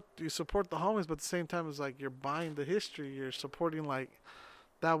support the homies, but at the same time it's like you're buying the history. You're supporting like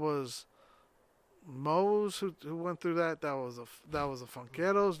that was Moe's who went through that. That was a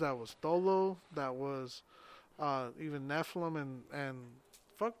Funkeros. That was Tolo. That was even Nephilim and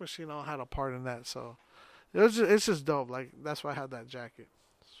Funk Machine all had a part in that. So it's just dope. Like that's why I had that jacket.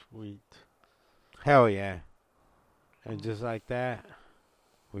 Sweet. Hell yeah. And just like that,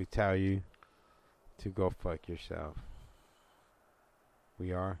 we tell you to go fuck yourself.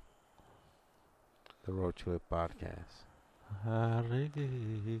 We are the Roach Clip Podcast.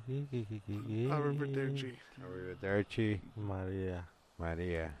 Arrivederci. Arrivederci, Maria.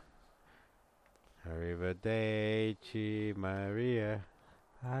 Maria. Arrivederci, Maria.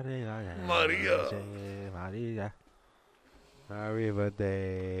 Maria. Maria.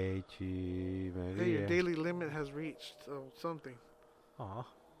 Arrivederci, Maria. Hey, your daily limit has reached something. Aw.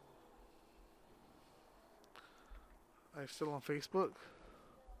 Are you still on Facebook?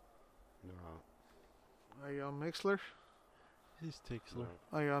 No. Are you on Mixler? He's Tixler.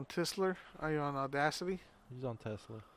 Are you on Tisler? Are you on Audacity? He's on Tesla.